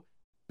 Joe,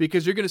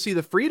 because you're going to see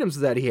the freedoms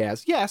that he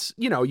has. Yes,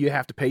 you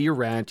have to pay your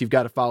rent. You've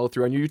got to follow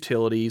through on your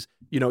utilities.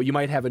 You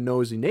might have a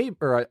nosy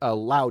neighbor or a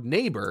loud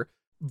neighbor,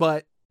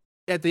 but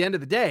at the end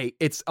of the day,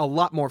 it's a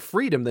lot more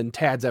freedom than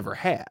Tad's ever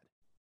had.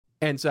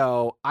 And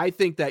so I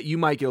think that you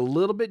might get a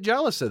little bit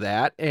jealous of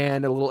that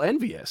and a little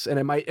envious. And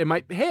it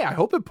might, hey, I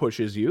hope it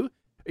pushes you.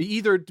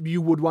 Either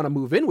you would want to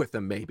move in with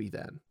them maybe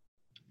then.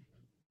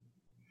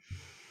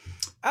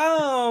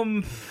 I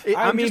mean,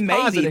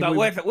 maybe,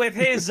 but with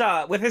his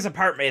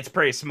apartment, it's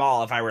pretty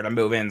small if I were to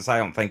move in, so I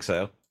don't think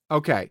so.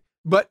 Okay.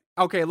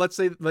 Let's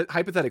say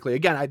hypothetically,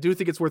 again, I do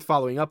think it's worth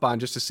following up on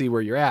just to see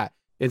where you're at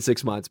in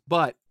 6 months.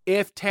 But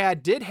if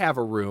Tad did have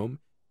a room,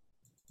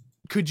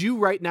 could you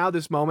right now,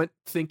 this moment,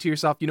 think to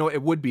yourself,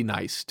 it would be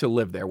nice to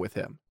live there with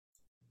him?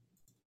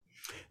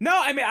 No,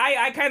 I mean,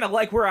 I kind of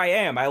like where I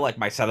am. I like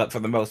my setup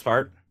for the most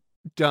part.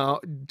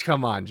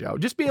 Come on, Joe.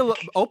 Just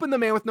open the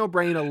man with no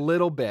brain a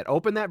little bit.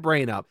 Open that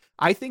brain up.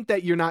 I think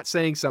that you're not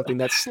saying something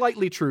that's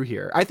slightly true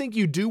here. I think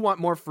you do want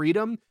more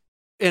freedom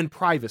and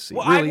privacy.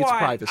 Well, it's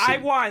privacy. I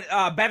want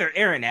better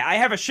internet. I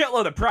have a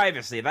shitload of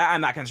privacy that I'm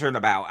not concerned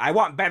about. I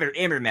want better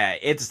internet.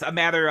 It's a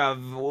matter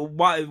of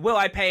will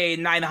I pay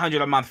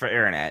 $900 a month for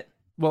internet?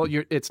 Well,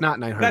 it's not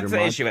 $900 a month. That's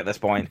the issue at this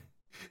point.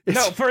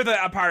 No, for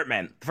the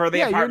apartment. For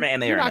the apartment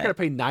and the internet. You're not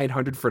going to pay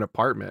 $900 for an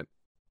apartment.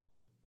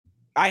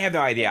 I have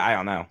no idea. I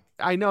don't know.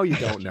 I know you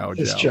don't know,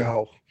 Joe. It's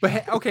Joe.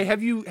 But okay,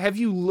 have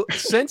you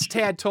since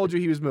Tad told you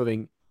he was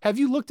moving, have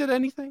you looked at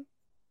anything?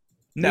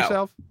 No.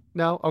 Yourself?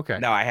 No? Okay.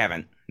 No, I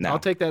haven't. No. I'll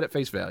take that at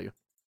face value.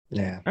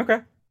 Yeah. Okay.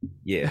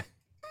 Yeah.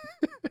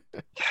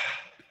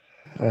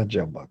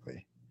 Joe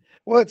Buckley.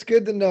 Well, it's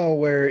good to know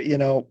where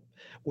the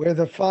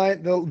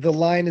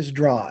line is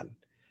drawn.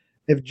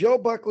 If Joe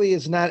Buckley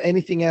is not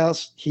anything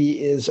else,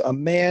 he is a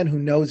man who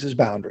knows his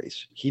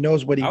boundaries. He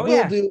knows what he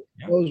will do,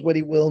 knows what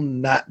he will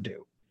not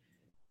do.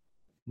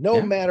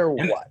 No matter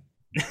what.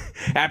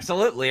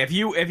 Absolutely. If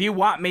you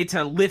want me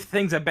to lift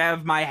things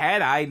above my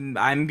head,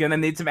 I'm gonna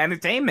need some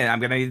entertainment. I'm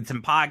gonna need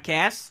some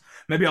podcasts.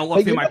 Maybe I'll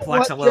look through my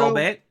Plex a little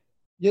bit.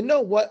 You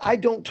know what? I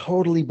don't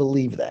totally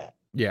believe that.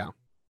 Yeah.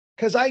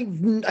 Because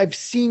I've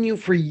seen you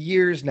for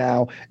years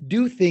now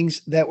do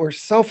things that were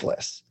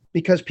selfless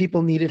because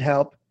people needed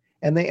help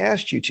and they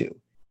asked you to.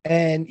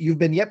 And you've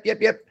been yep.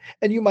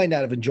 And you might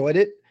not have enjoyed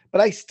it,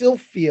 but I still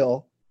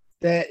feel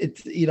that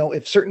it's,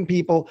 if certain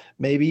people,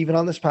 maybe even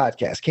on this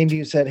podcast, came to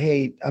you and said,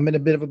 hey, I'm in a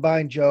bit of a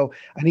bind, Joe.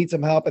 I need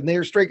some help. And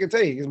they're straight going to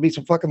tell you, there's going to be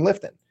some fucking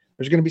lifting.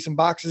 There's going to be some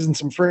boxes and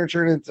some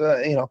furniture. And it's,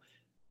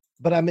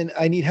 but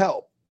I need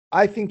help.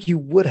 I think you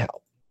would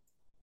help.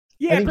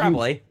 Yeah,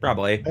 probably.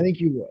 I think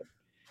you would.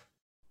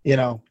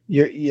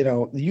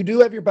 You do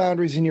have your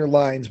boundaries and your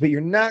lines, but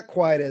you're not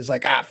quite as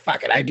like,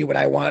 fuck it, I do what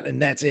I want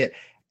and that's it,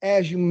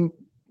 as you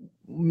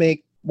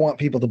want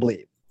people to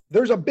believe.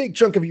 There's a big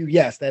chunk of you,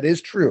 yes, that is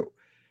true.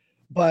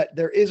 But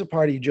there is a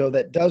part of you, Joe,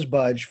 that does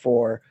budge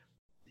for,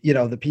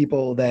 the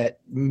people that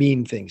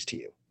mean things to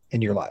you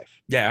in your life.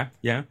 Yeah.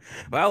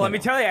 Well, let me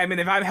tell you. I mean,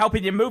 if I'm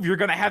helping you move, you're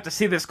gonna have to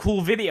see this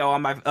cool video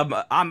on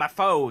my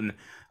phone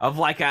of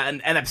like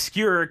an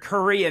obscure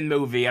Korean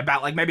movie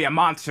about like maybe a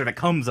monster that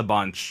comes a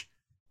bunch.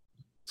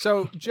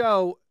 So,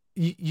 Joe,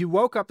 you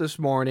woke up this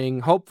morning,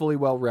 hopefully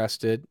well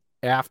rested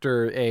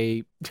after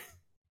a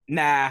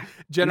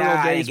general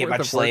I day's didn't get worth much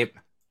of sleep.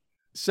 work.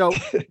 So,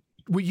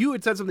 you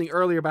had said something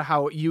earlier about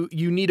how you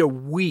need a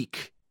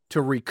week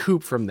to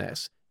recoup from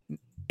this.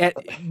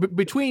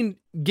 Between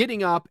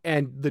getting up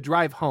and the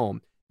drive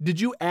home, did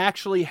you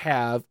actually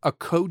have a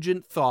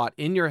cogent thought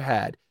in your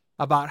head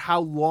about how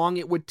long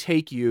it would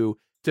take you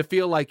to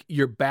feel like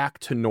you're back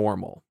to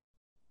normal?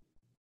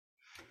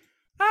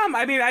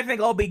 I mean, I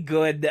think I'll be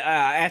good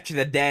after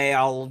the day.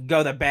 I'll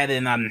go to bed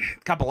in a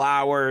couple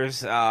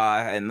hours,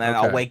 and then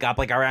I'll wake up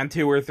like around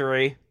 2 or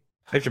 3.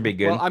 That should be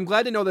good. Well, I'm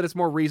glad to know that it's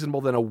more reasonable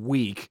than a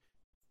week.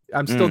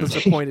 I'm still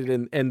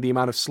disappointed in the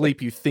amount of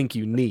sleep you think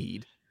you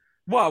need.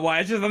 Well,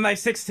 it's just a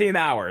nice 16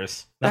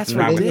 hours. That's Nothing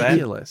wrong with that.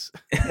 ridiculous.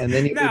 And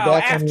then you'll be No, back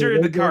on after your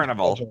the regular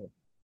carnival. schedule.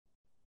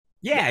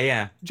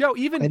 Yeah. Joe,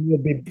 even And you'll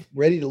be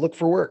ready to look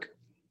for work.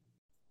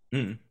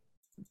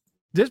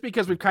 just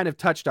because we've kind of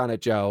touched on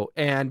it, Joe,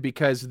 and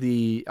because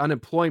the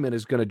unemployment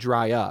is going to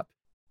dry up,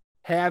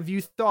 have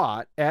you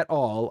thought at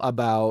all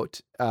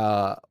about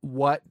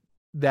what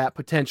that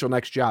potential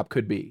next job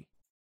could be?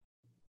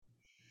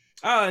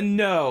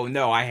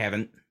 No, I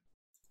haven't.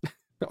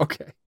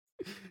 Okay.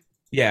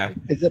 Yeah.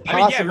 Is it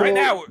possible? Right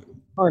now.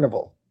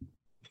 Carnival.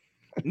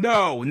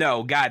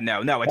 No, God,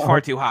 no. It's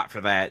far too hot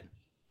for that.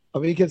 I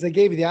mean, because they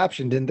gave you the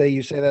option, didn't they?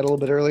 You say that a little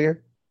bit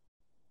earlier.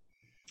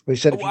 We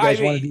said if you guys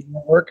want to do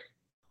more work.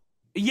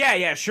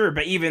 Yeah, sure.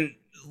 But even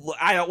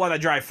I don't want to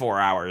drive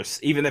 4 hours,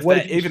 even if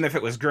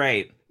it was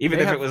great, if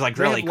it was like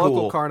really cool.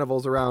 Local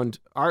carnivals around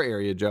our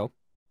area, Joe.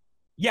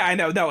 Yeah, I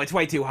know. No, it's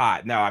way too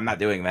hot. No, I'm not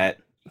doing that.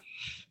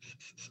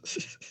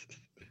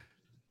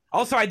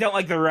 Also, I don't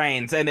like the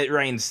rains, and it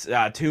rains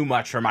too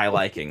much for my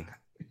liking.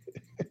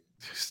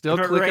 Still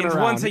if it clicking rains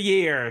around. once a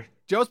year.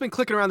 Joe's been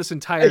clicking around this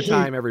entire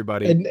time,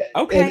 everybody.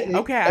 Okay,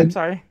 I'm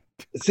sorry.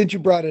 Since you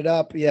brought it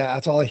up, yeah,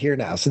 that's all I hear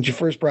now. Since you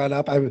first brought it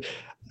up,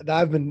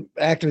 I've been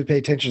actively paying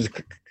attention.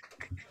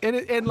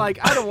 And like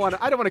I don't want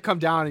to come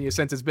down on you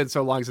since it's been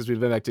so long since we've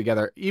been back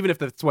together, even if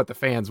that's what the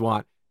fans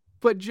want.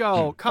 But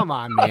Joe, come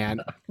on,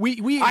 man.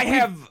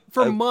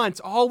 For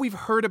months, all we've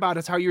heard about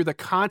is how you're the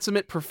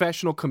consummate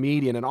professional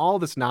comedian and all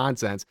this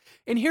nonsense.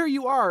 And here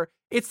you are.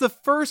 It's the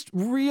first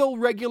real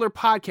regular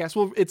podcast.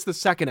 Well, it's the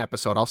second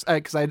episode.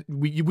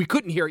 We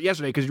couldn't hear it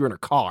yesterday because you were in a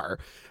car.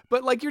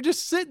 But like you're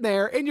just sitting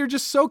there and you're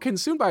just so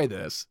consumed by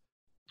this.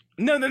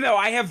 No.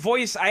 I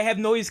have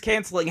noise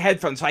canceling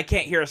headphones, so I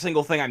can't hear a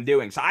single thing I'm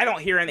doing. So I don't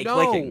hear any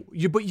clicking.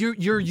 But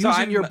you're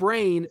using your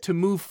brain to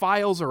move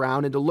files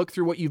around and to look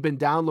through what you've been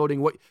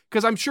downloading.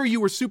 Because I'm sure you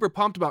were super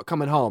pumped about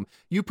coming home.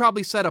 You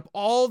probably set up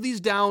all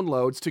these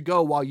downloads to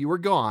go while you were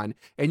gone,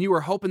 and you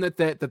were hoping that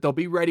they'll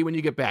be ready when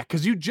you get back.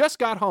 Because you just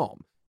got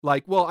home.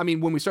 Like, well, I mean,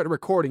 when we started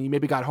recording, you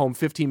maybe got home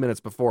 15 minutes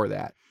before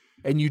that,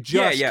 and you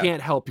just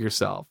can't help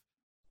yourself.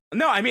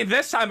 No, I mean,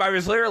 this time I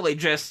was literally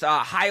just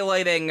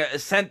highlighting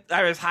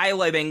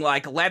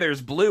like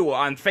letters blue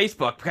on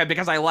Facebook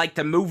because I like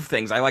to move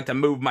things. I like to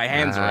move my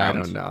hands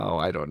around.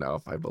 I don't know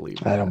if I believe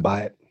that. I don't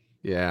buy it.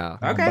 Yeah.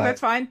 Okay, that's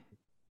fine.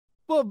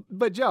 Well,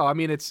 but Joe, I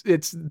mean, it's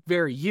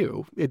very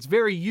you. It's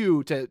very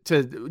you to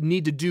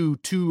need to do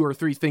 2 or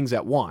 3 things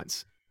at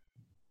once.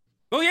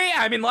 Well, yeah.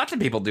 I mean, lots of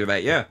people do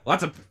that. Yeah,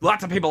 lots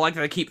of people like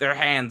to keep their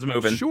hands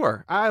moving.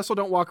 Sure. I also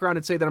don't walk around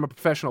and say that I'm a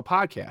professional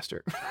podcaster.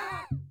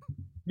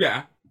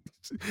 Yeah.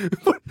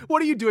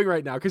 What are you doing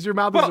right now? Because your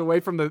mouth is away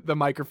from the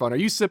microphone. Are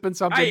you sipping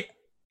something?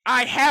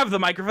 I have the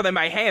microphone in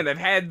my hand. I've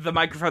had the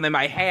microphone in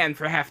my hand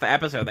for half the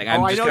episode. I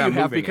know you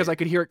have because I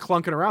could hear it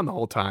clunking around the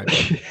whole time.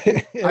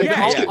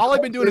 Yeah. All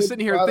I've been doing is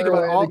sitting here and thinking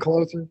about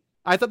closer.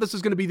 I thought this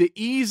was going to be the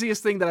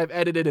easiest thing that I've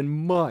edited in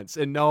months,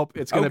 and nope,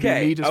 it's going to be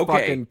me just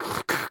fucking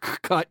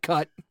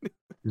cut.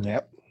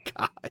 Yep.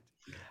 God.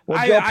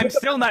 Well, Joe, I'm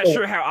still not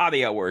sure how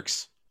audio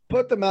works.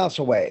 Put the mouse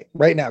away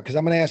right now because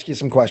I'm going to ask you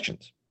some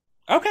questions.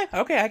 Okay,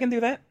 I can do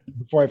that.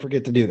 Before I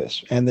forget to do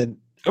this. And then,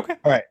 okay.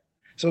 All right.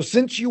 So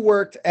since you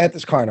worked at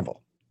this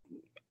carnival,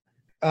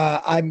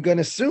 I'm going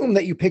to assume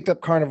that you picked up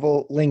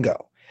carnival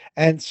lingo.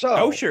 And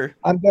so sure.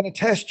 I'm going to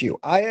test you.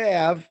 I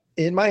have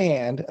in my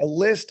hand a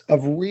list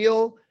of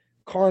real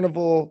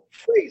carnival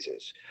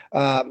phrases,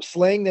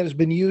 slang that has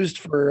been used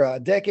for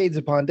decades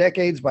upon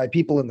decades by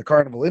people in the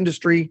carnival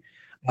industry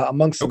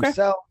amongst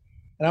themselves.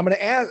 And I'm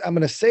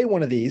going to say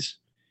one of these.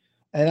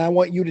 And I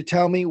want you to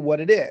tell me what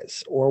it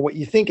is or what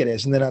you think it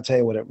is, and then I'll tell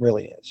you what it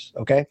really is.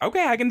 Okay?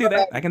 Okay, I can do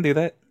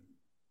that.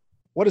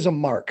 What is a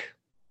mark?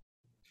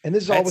 And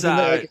this is all within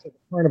the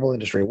carnival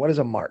industry. What is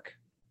a mark?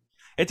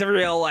 It's a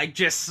real,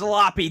 just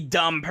sloppy,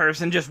 dumb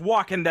person just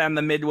walking down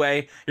the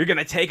midway. You're going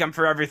to take them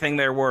for everything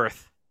they're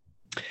worth.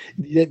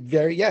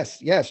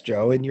 Yes,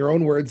 Joe. In your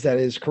own words, that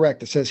is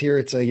correct. It says here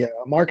a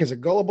mark is a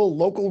gullible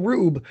local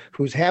rube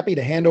who's happy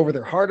to hand over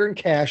their hard-earned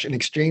cash in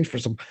exchange for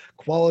some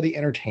quality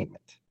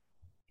entertainment.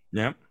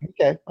 Yep.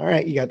 Okay. All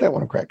right. You got that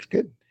one correct.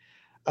 Good.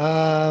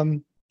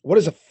 What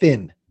is a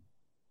fin?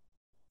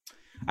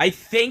 I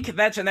think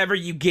that's whenever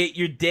you get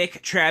your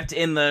dick trapped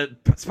in the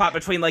spot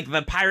between like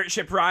the pirate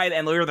ship ride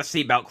and where the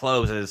seatbelt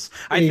closes.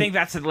 I think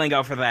that's the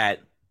lingo for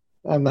that.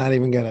 I'm not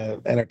even going to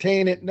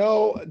entertain it.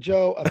 No,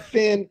 Joe, a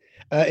fin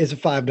is a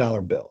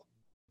 $5 bill.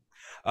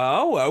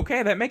 Oh,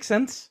 okay. That makes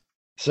sense.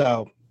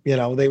 So,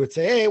 they would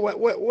say, hey,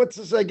 what's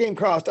this game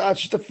cost? Oh,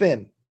 it's just a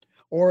fin.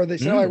 Or they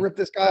say, I ripped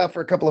this guy off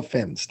for a couple of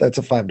fins. That's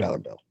a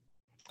 $5 bill.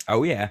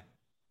 Oh, yeah.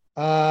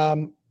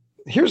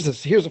 Here's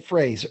a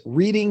phrase,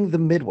 reading the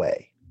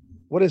midway.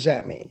 What does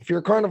that mean? If you're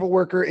a carnival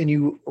worker and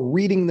you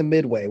reading the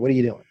midway, what are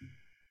you doing?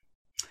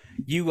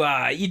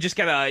 You just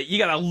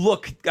gotta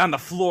look on the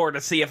floor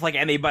to see if like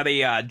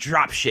anybody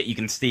drops shit you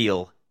can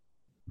steal.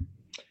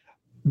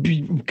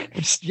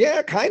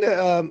 Yeah, kind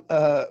of.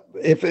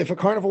 If a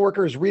carnival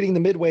worker is reading the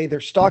midway, they're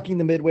stalking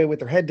the midway with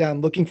their head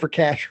down, looking for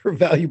cash or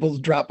valuables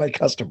dropped by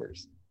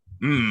customers.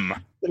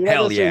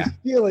 Hell yeah!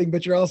 Stealing,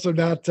 but you're also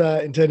not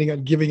intending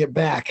on giving it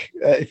back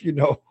if you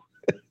know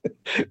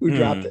who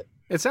dropped it.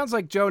 It sounds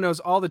like Joe knows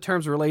all the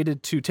terms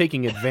related to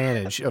taking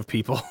advantage of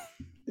people.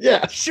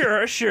 Yeah,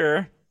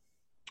 sure.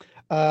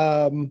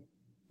 What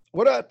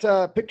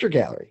about picture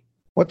gallery?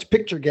 What's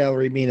picture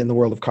gallery mean in the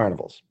world of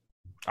carnivals?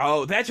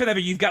 Oh, that's whenever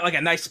you've got like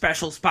a nice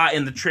special spot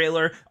in the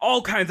trailer,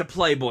 all kinds of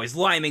playboys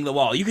lining the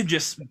wall. You can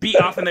just be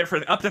off in there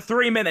for up to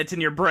 3 minutes in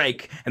your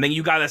break, and then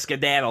you gotta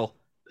skedaddle.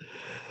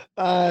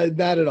 Not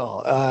at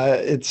all.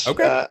 It's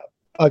okay.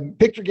 A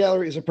picture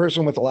gallery is a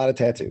person with a lot of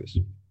tattoos.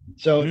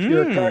 So if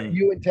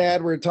you and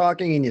Tad were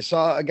talking and you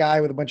saw a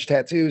guy with a bunch of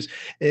tattoos,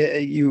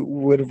 you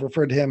would have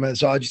referred to him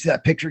as, oh, did you see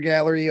that picture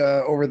gallery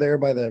over there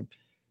by the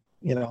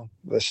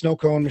snow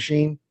cone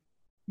machine?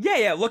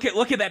 Yeah. Look at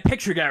that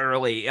picture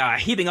gallery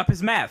heating up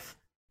his meth.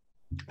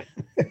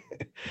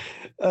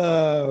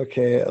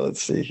 Okay,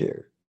 let's see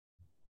here.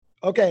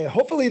 Okay,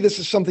 hopefully this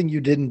is something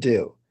you didn't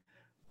do.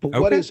 But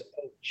what is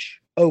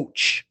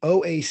Och?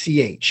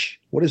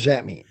 O-A-C-H. What does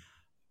that mean?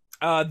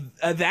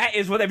 That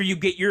is whenever you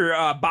get your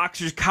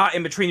boxers caught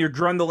in between your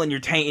grundle and your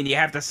taint and you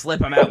have to slip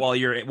them out while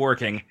you're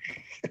working.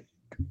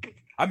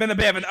 I've been a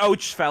bit of an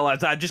Och,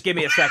 fellas. Just give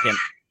me a second.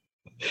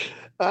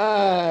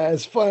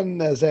 As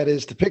fun as that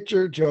is to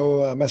picture,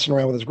 Joe messing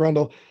around with his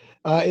grundle,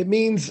 it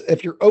means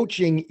if you're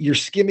oching, you're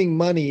skimming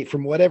money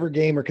from whatever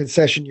game or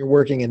concession you're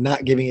working and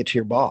not giving it to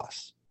your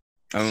boss.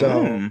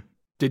 So,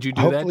 did you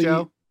do that,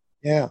 Joe?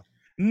 Yeah.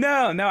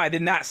 No, I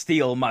did not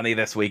steal money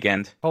this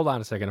weekend. Hold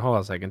on a second,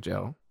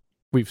 Joe.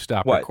 We've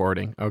stopped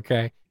recording,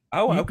 okay?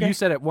 Oh, okay. You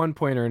said at one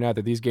point or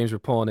another these games were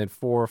pulling in $400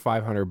 or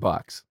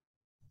 $500.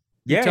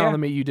 You're telling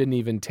me you didn't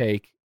even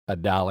take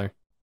 $1?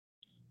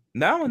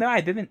 No,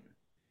 I didn't.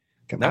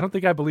 I don't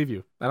think I believe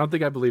you. No.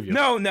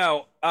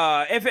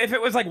 If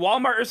it was like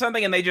Walmart or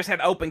something and they just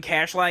had open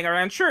cash lying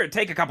around, sure,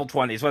 take a couple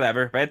 20s,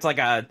 whatever. But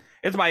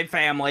it's my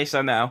family,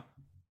 so no.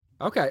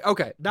 Okay.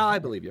 Now I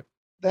believe you.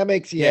 That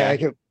makes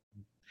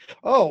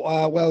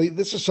well,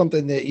 this is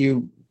something that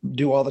you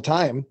do all the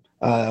time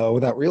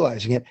without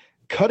realizing it.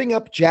 Cutting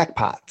up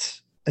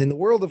jackpots. In the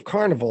world of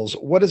carnivals,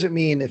 what does it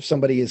mean if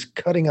somebody is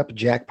cutting up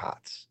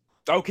jackpots?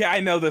 Okay, I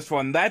know this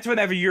one. That's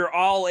whenever you're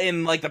all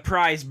in, like, the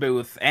prize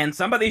booth, and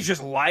somebody's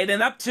just lighting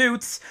up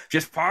toots,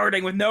 just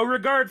farting with no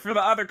regard for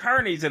the other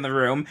carnies in the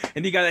room,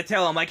 and you gotta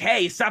tell them, like,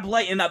 hey, stop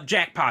lighting up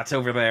jackpots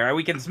over there,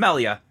 we can smell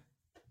you.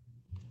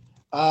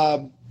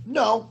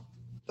 No.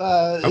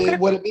 Okay.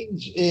 What it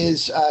means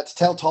is to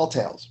tell tall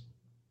tales.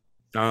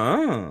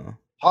 Oh.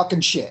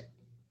 Talking shit.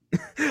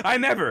 I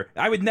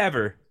would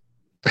never.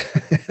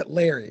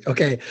 Larry,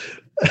 okay.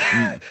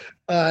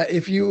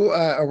 If you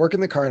are working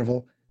the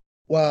carnival,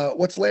 well,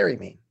 what's Larry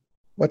mean?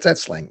 What's that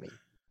slang mean?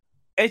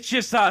 It's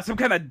just some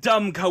kind of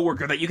dumb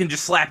coworker that you can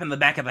just slap in the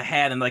back of the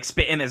head and like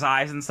spit in his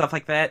eyes and stuff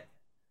like that.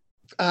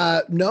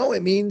 No,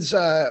 it means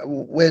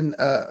when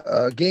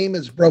a game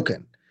is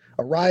broken,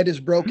 a ride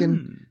is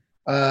broken.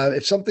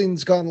 If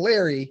something's gone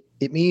Larry,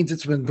 it means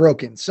it's been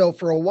broken. So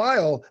for a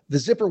while, the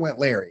zipper went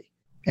Larry,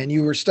 and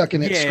you were stuck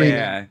in it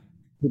screaming,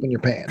 pooping your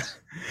pants.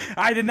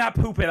 I did not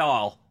poop at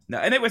all. No,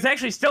 and it was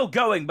actually still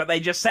going, but they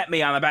just set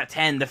me on about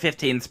 10 to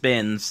 15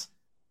 spins.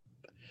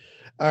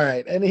 All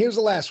right, and here's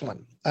the last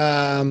one.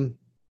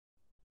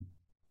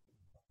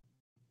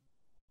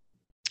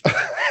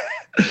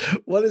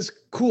 What does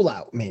cool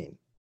out mean?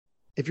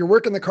 If you're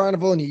working the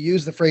carnival and you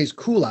use the phrase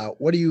cool out,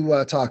 what are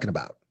you talking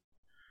about?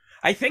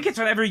 I think it's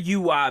whenever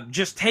you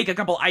just take a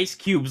couple ice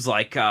cubes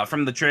like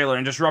from the trailer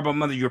and just rub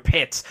them under your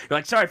pits. You're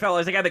like, sorry,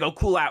 fellas, I got to go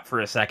cool out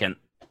for a second.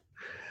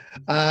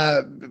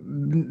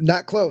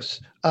 Not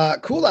close.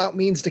 Cool out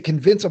means to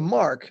convince a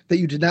mark that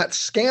you did not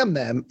scam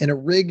them in a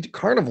rigged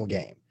carnival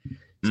game.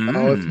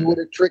 So if you would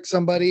have tricked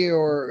somebody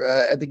or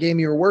at the game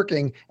you were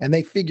working and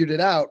they figured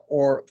it out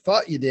or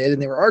thought you did and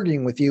they were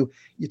arguing with you,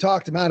 you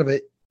talked them out of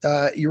it.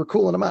 You were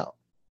cooling them out.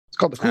 It's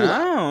called the cool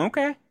out. Oh,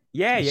 okay.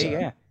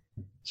 Yeah.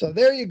 So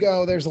there you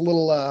go. There's a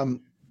little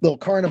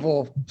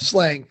carnival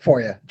slang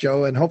for you,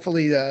 Joe. And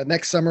hopefully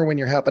next summer when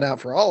you're helping out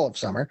for all of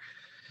summer,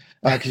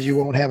 because you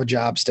won't have a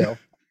job still.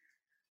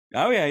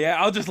 Oh, yeah.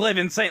 I'll just live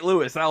in St.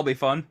 Louis. That'll be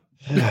fun.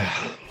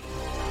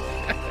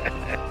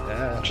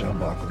 Joe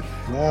Buckley.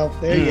 Well,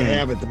 there you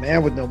have it. The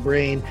man with no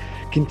brain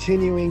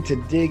continuing to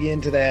dig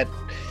into that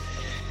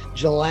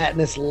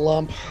gelatinous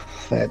lump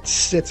that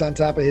sits on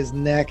top of his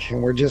neck,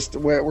 and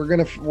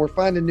we're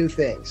finding new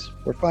things.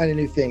 We're finding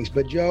new things.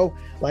 But Joe,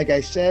 like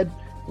I said,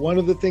 one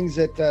of the things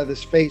that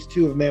this phase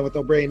 2 of Man with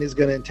No Brain is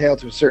going to entail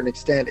to a certain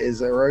extent is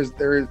there's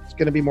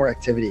going to be more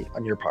activity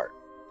on your part.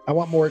 I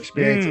want more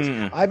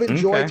experiences. I've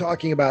enjoyed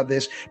talking about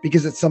this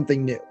because it's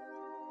something new.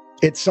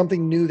 It's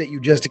something new that you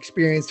just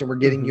experienced, and we're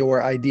getting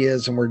your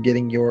ideas and we're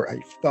getting your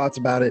thoughts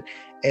about it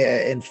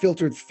and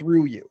filtered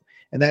through you.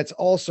 And that's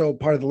also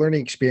part of the learning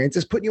experience,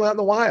 is putting you out in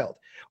the wild.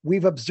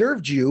 We've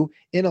observed you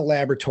in a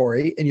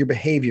laboratory and your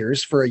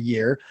behaviors for a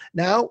year.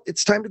 Now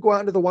it's time to go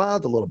out into the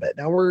wild a little bit.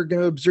 Now we're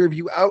going to observe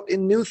you out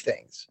in new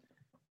things.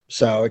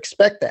 So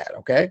expect that,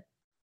 okay?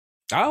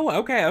 Oh,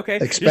 okay.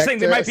 Expect You're saying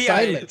there might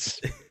assignments.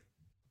 be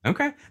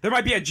okay. There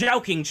might be a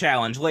joking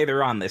challenge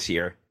later on this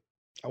year.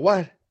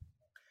 What?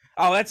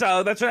 Oh,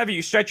 that's whenever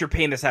you stretch your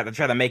penis out to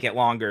try to make it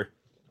longer.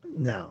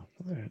 No.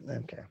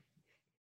 Okay.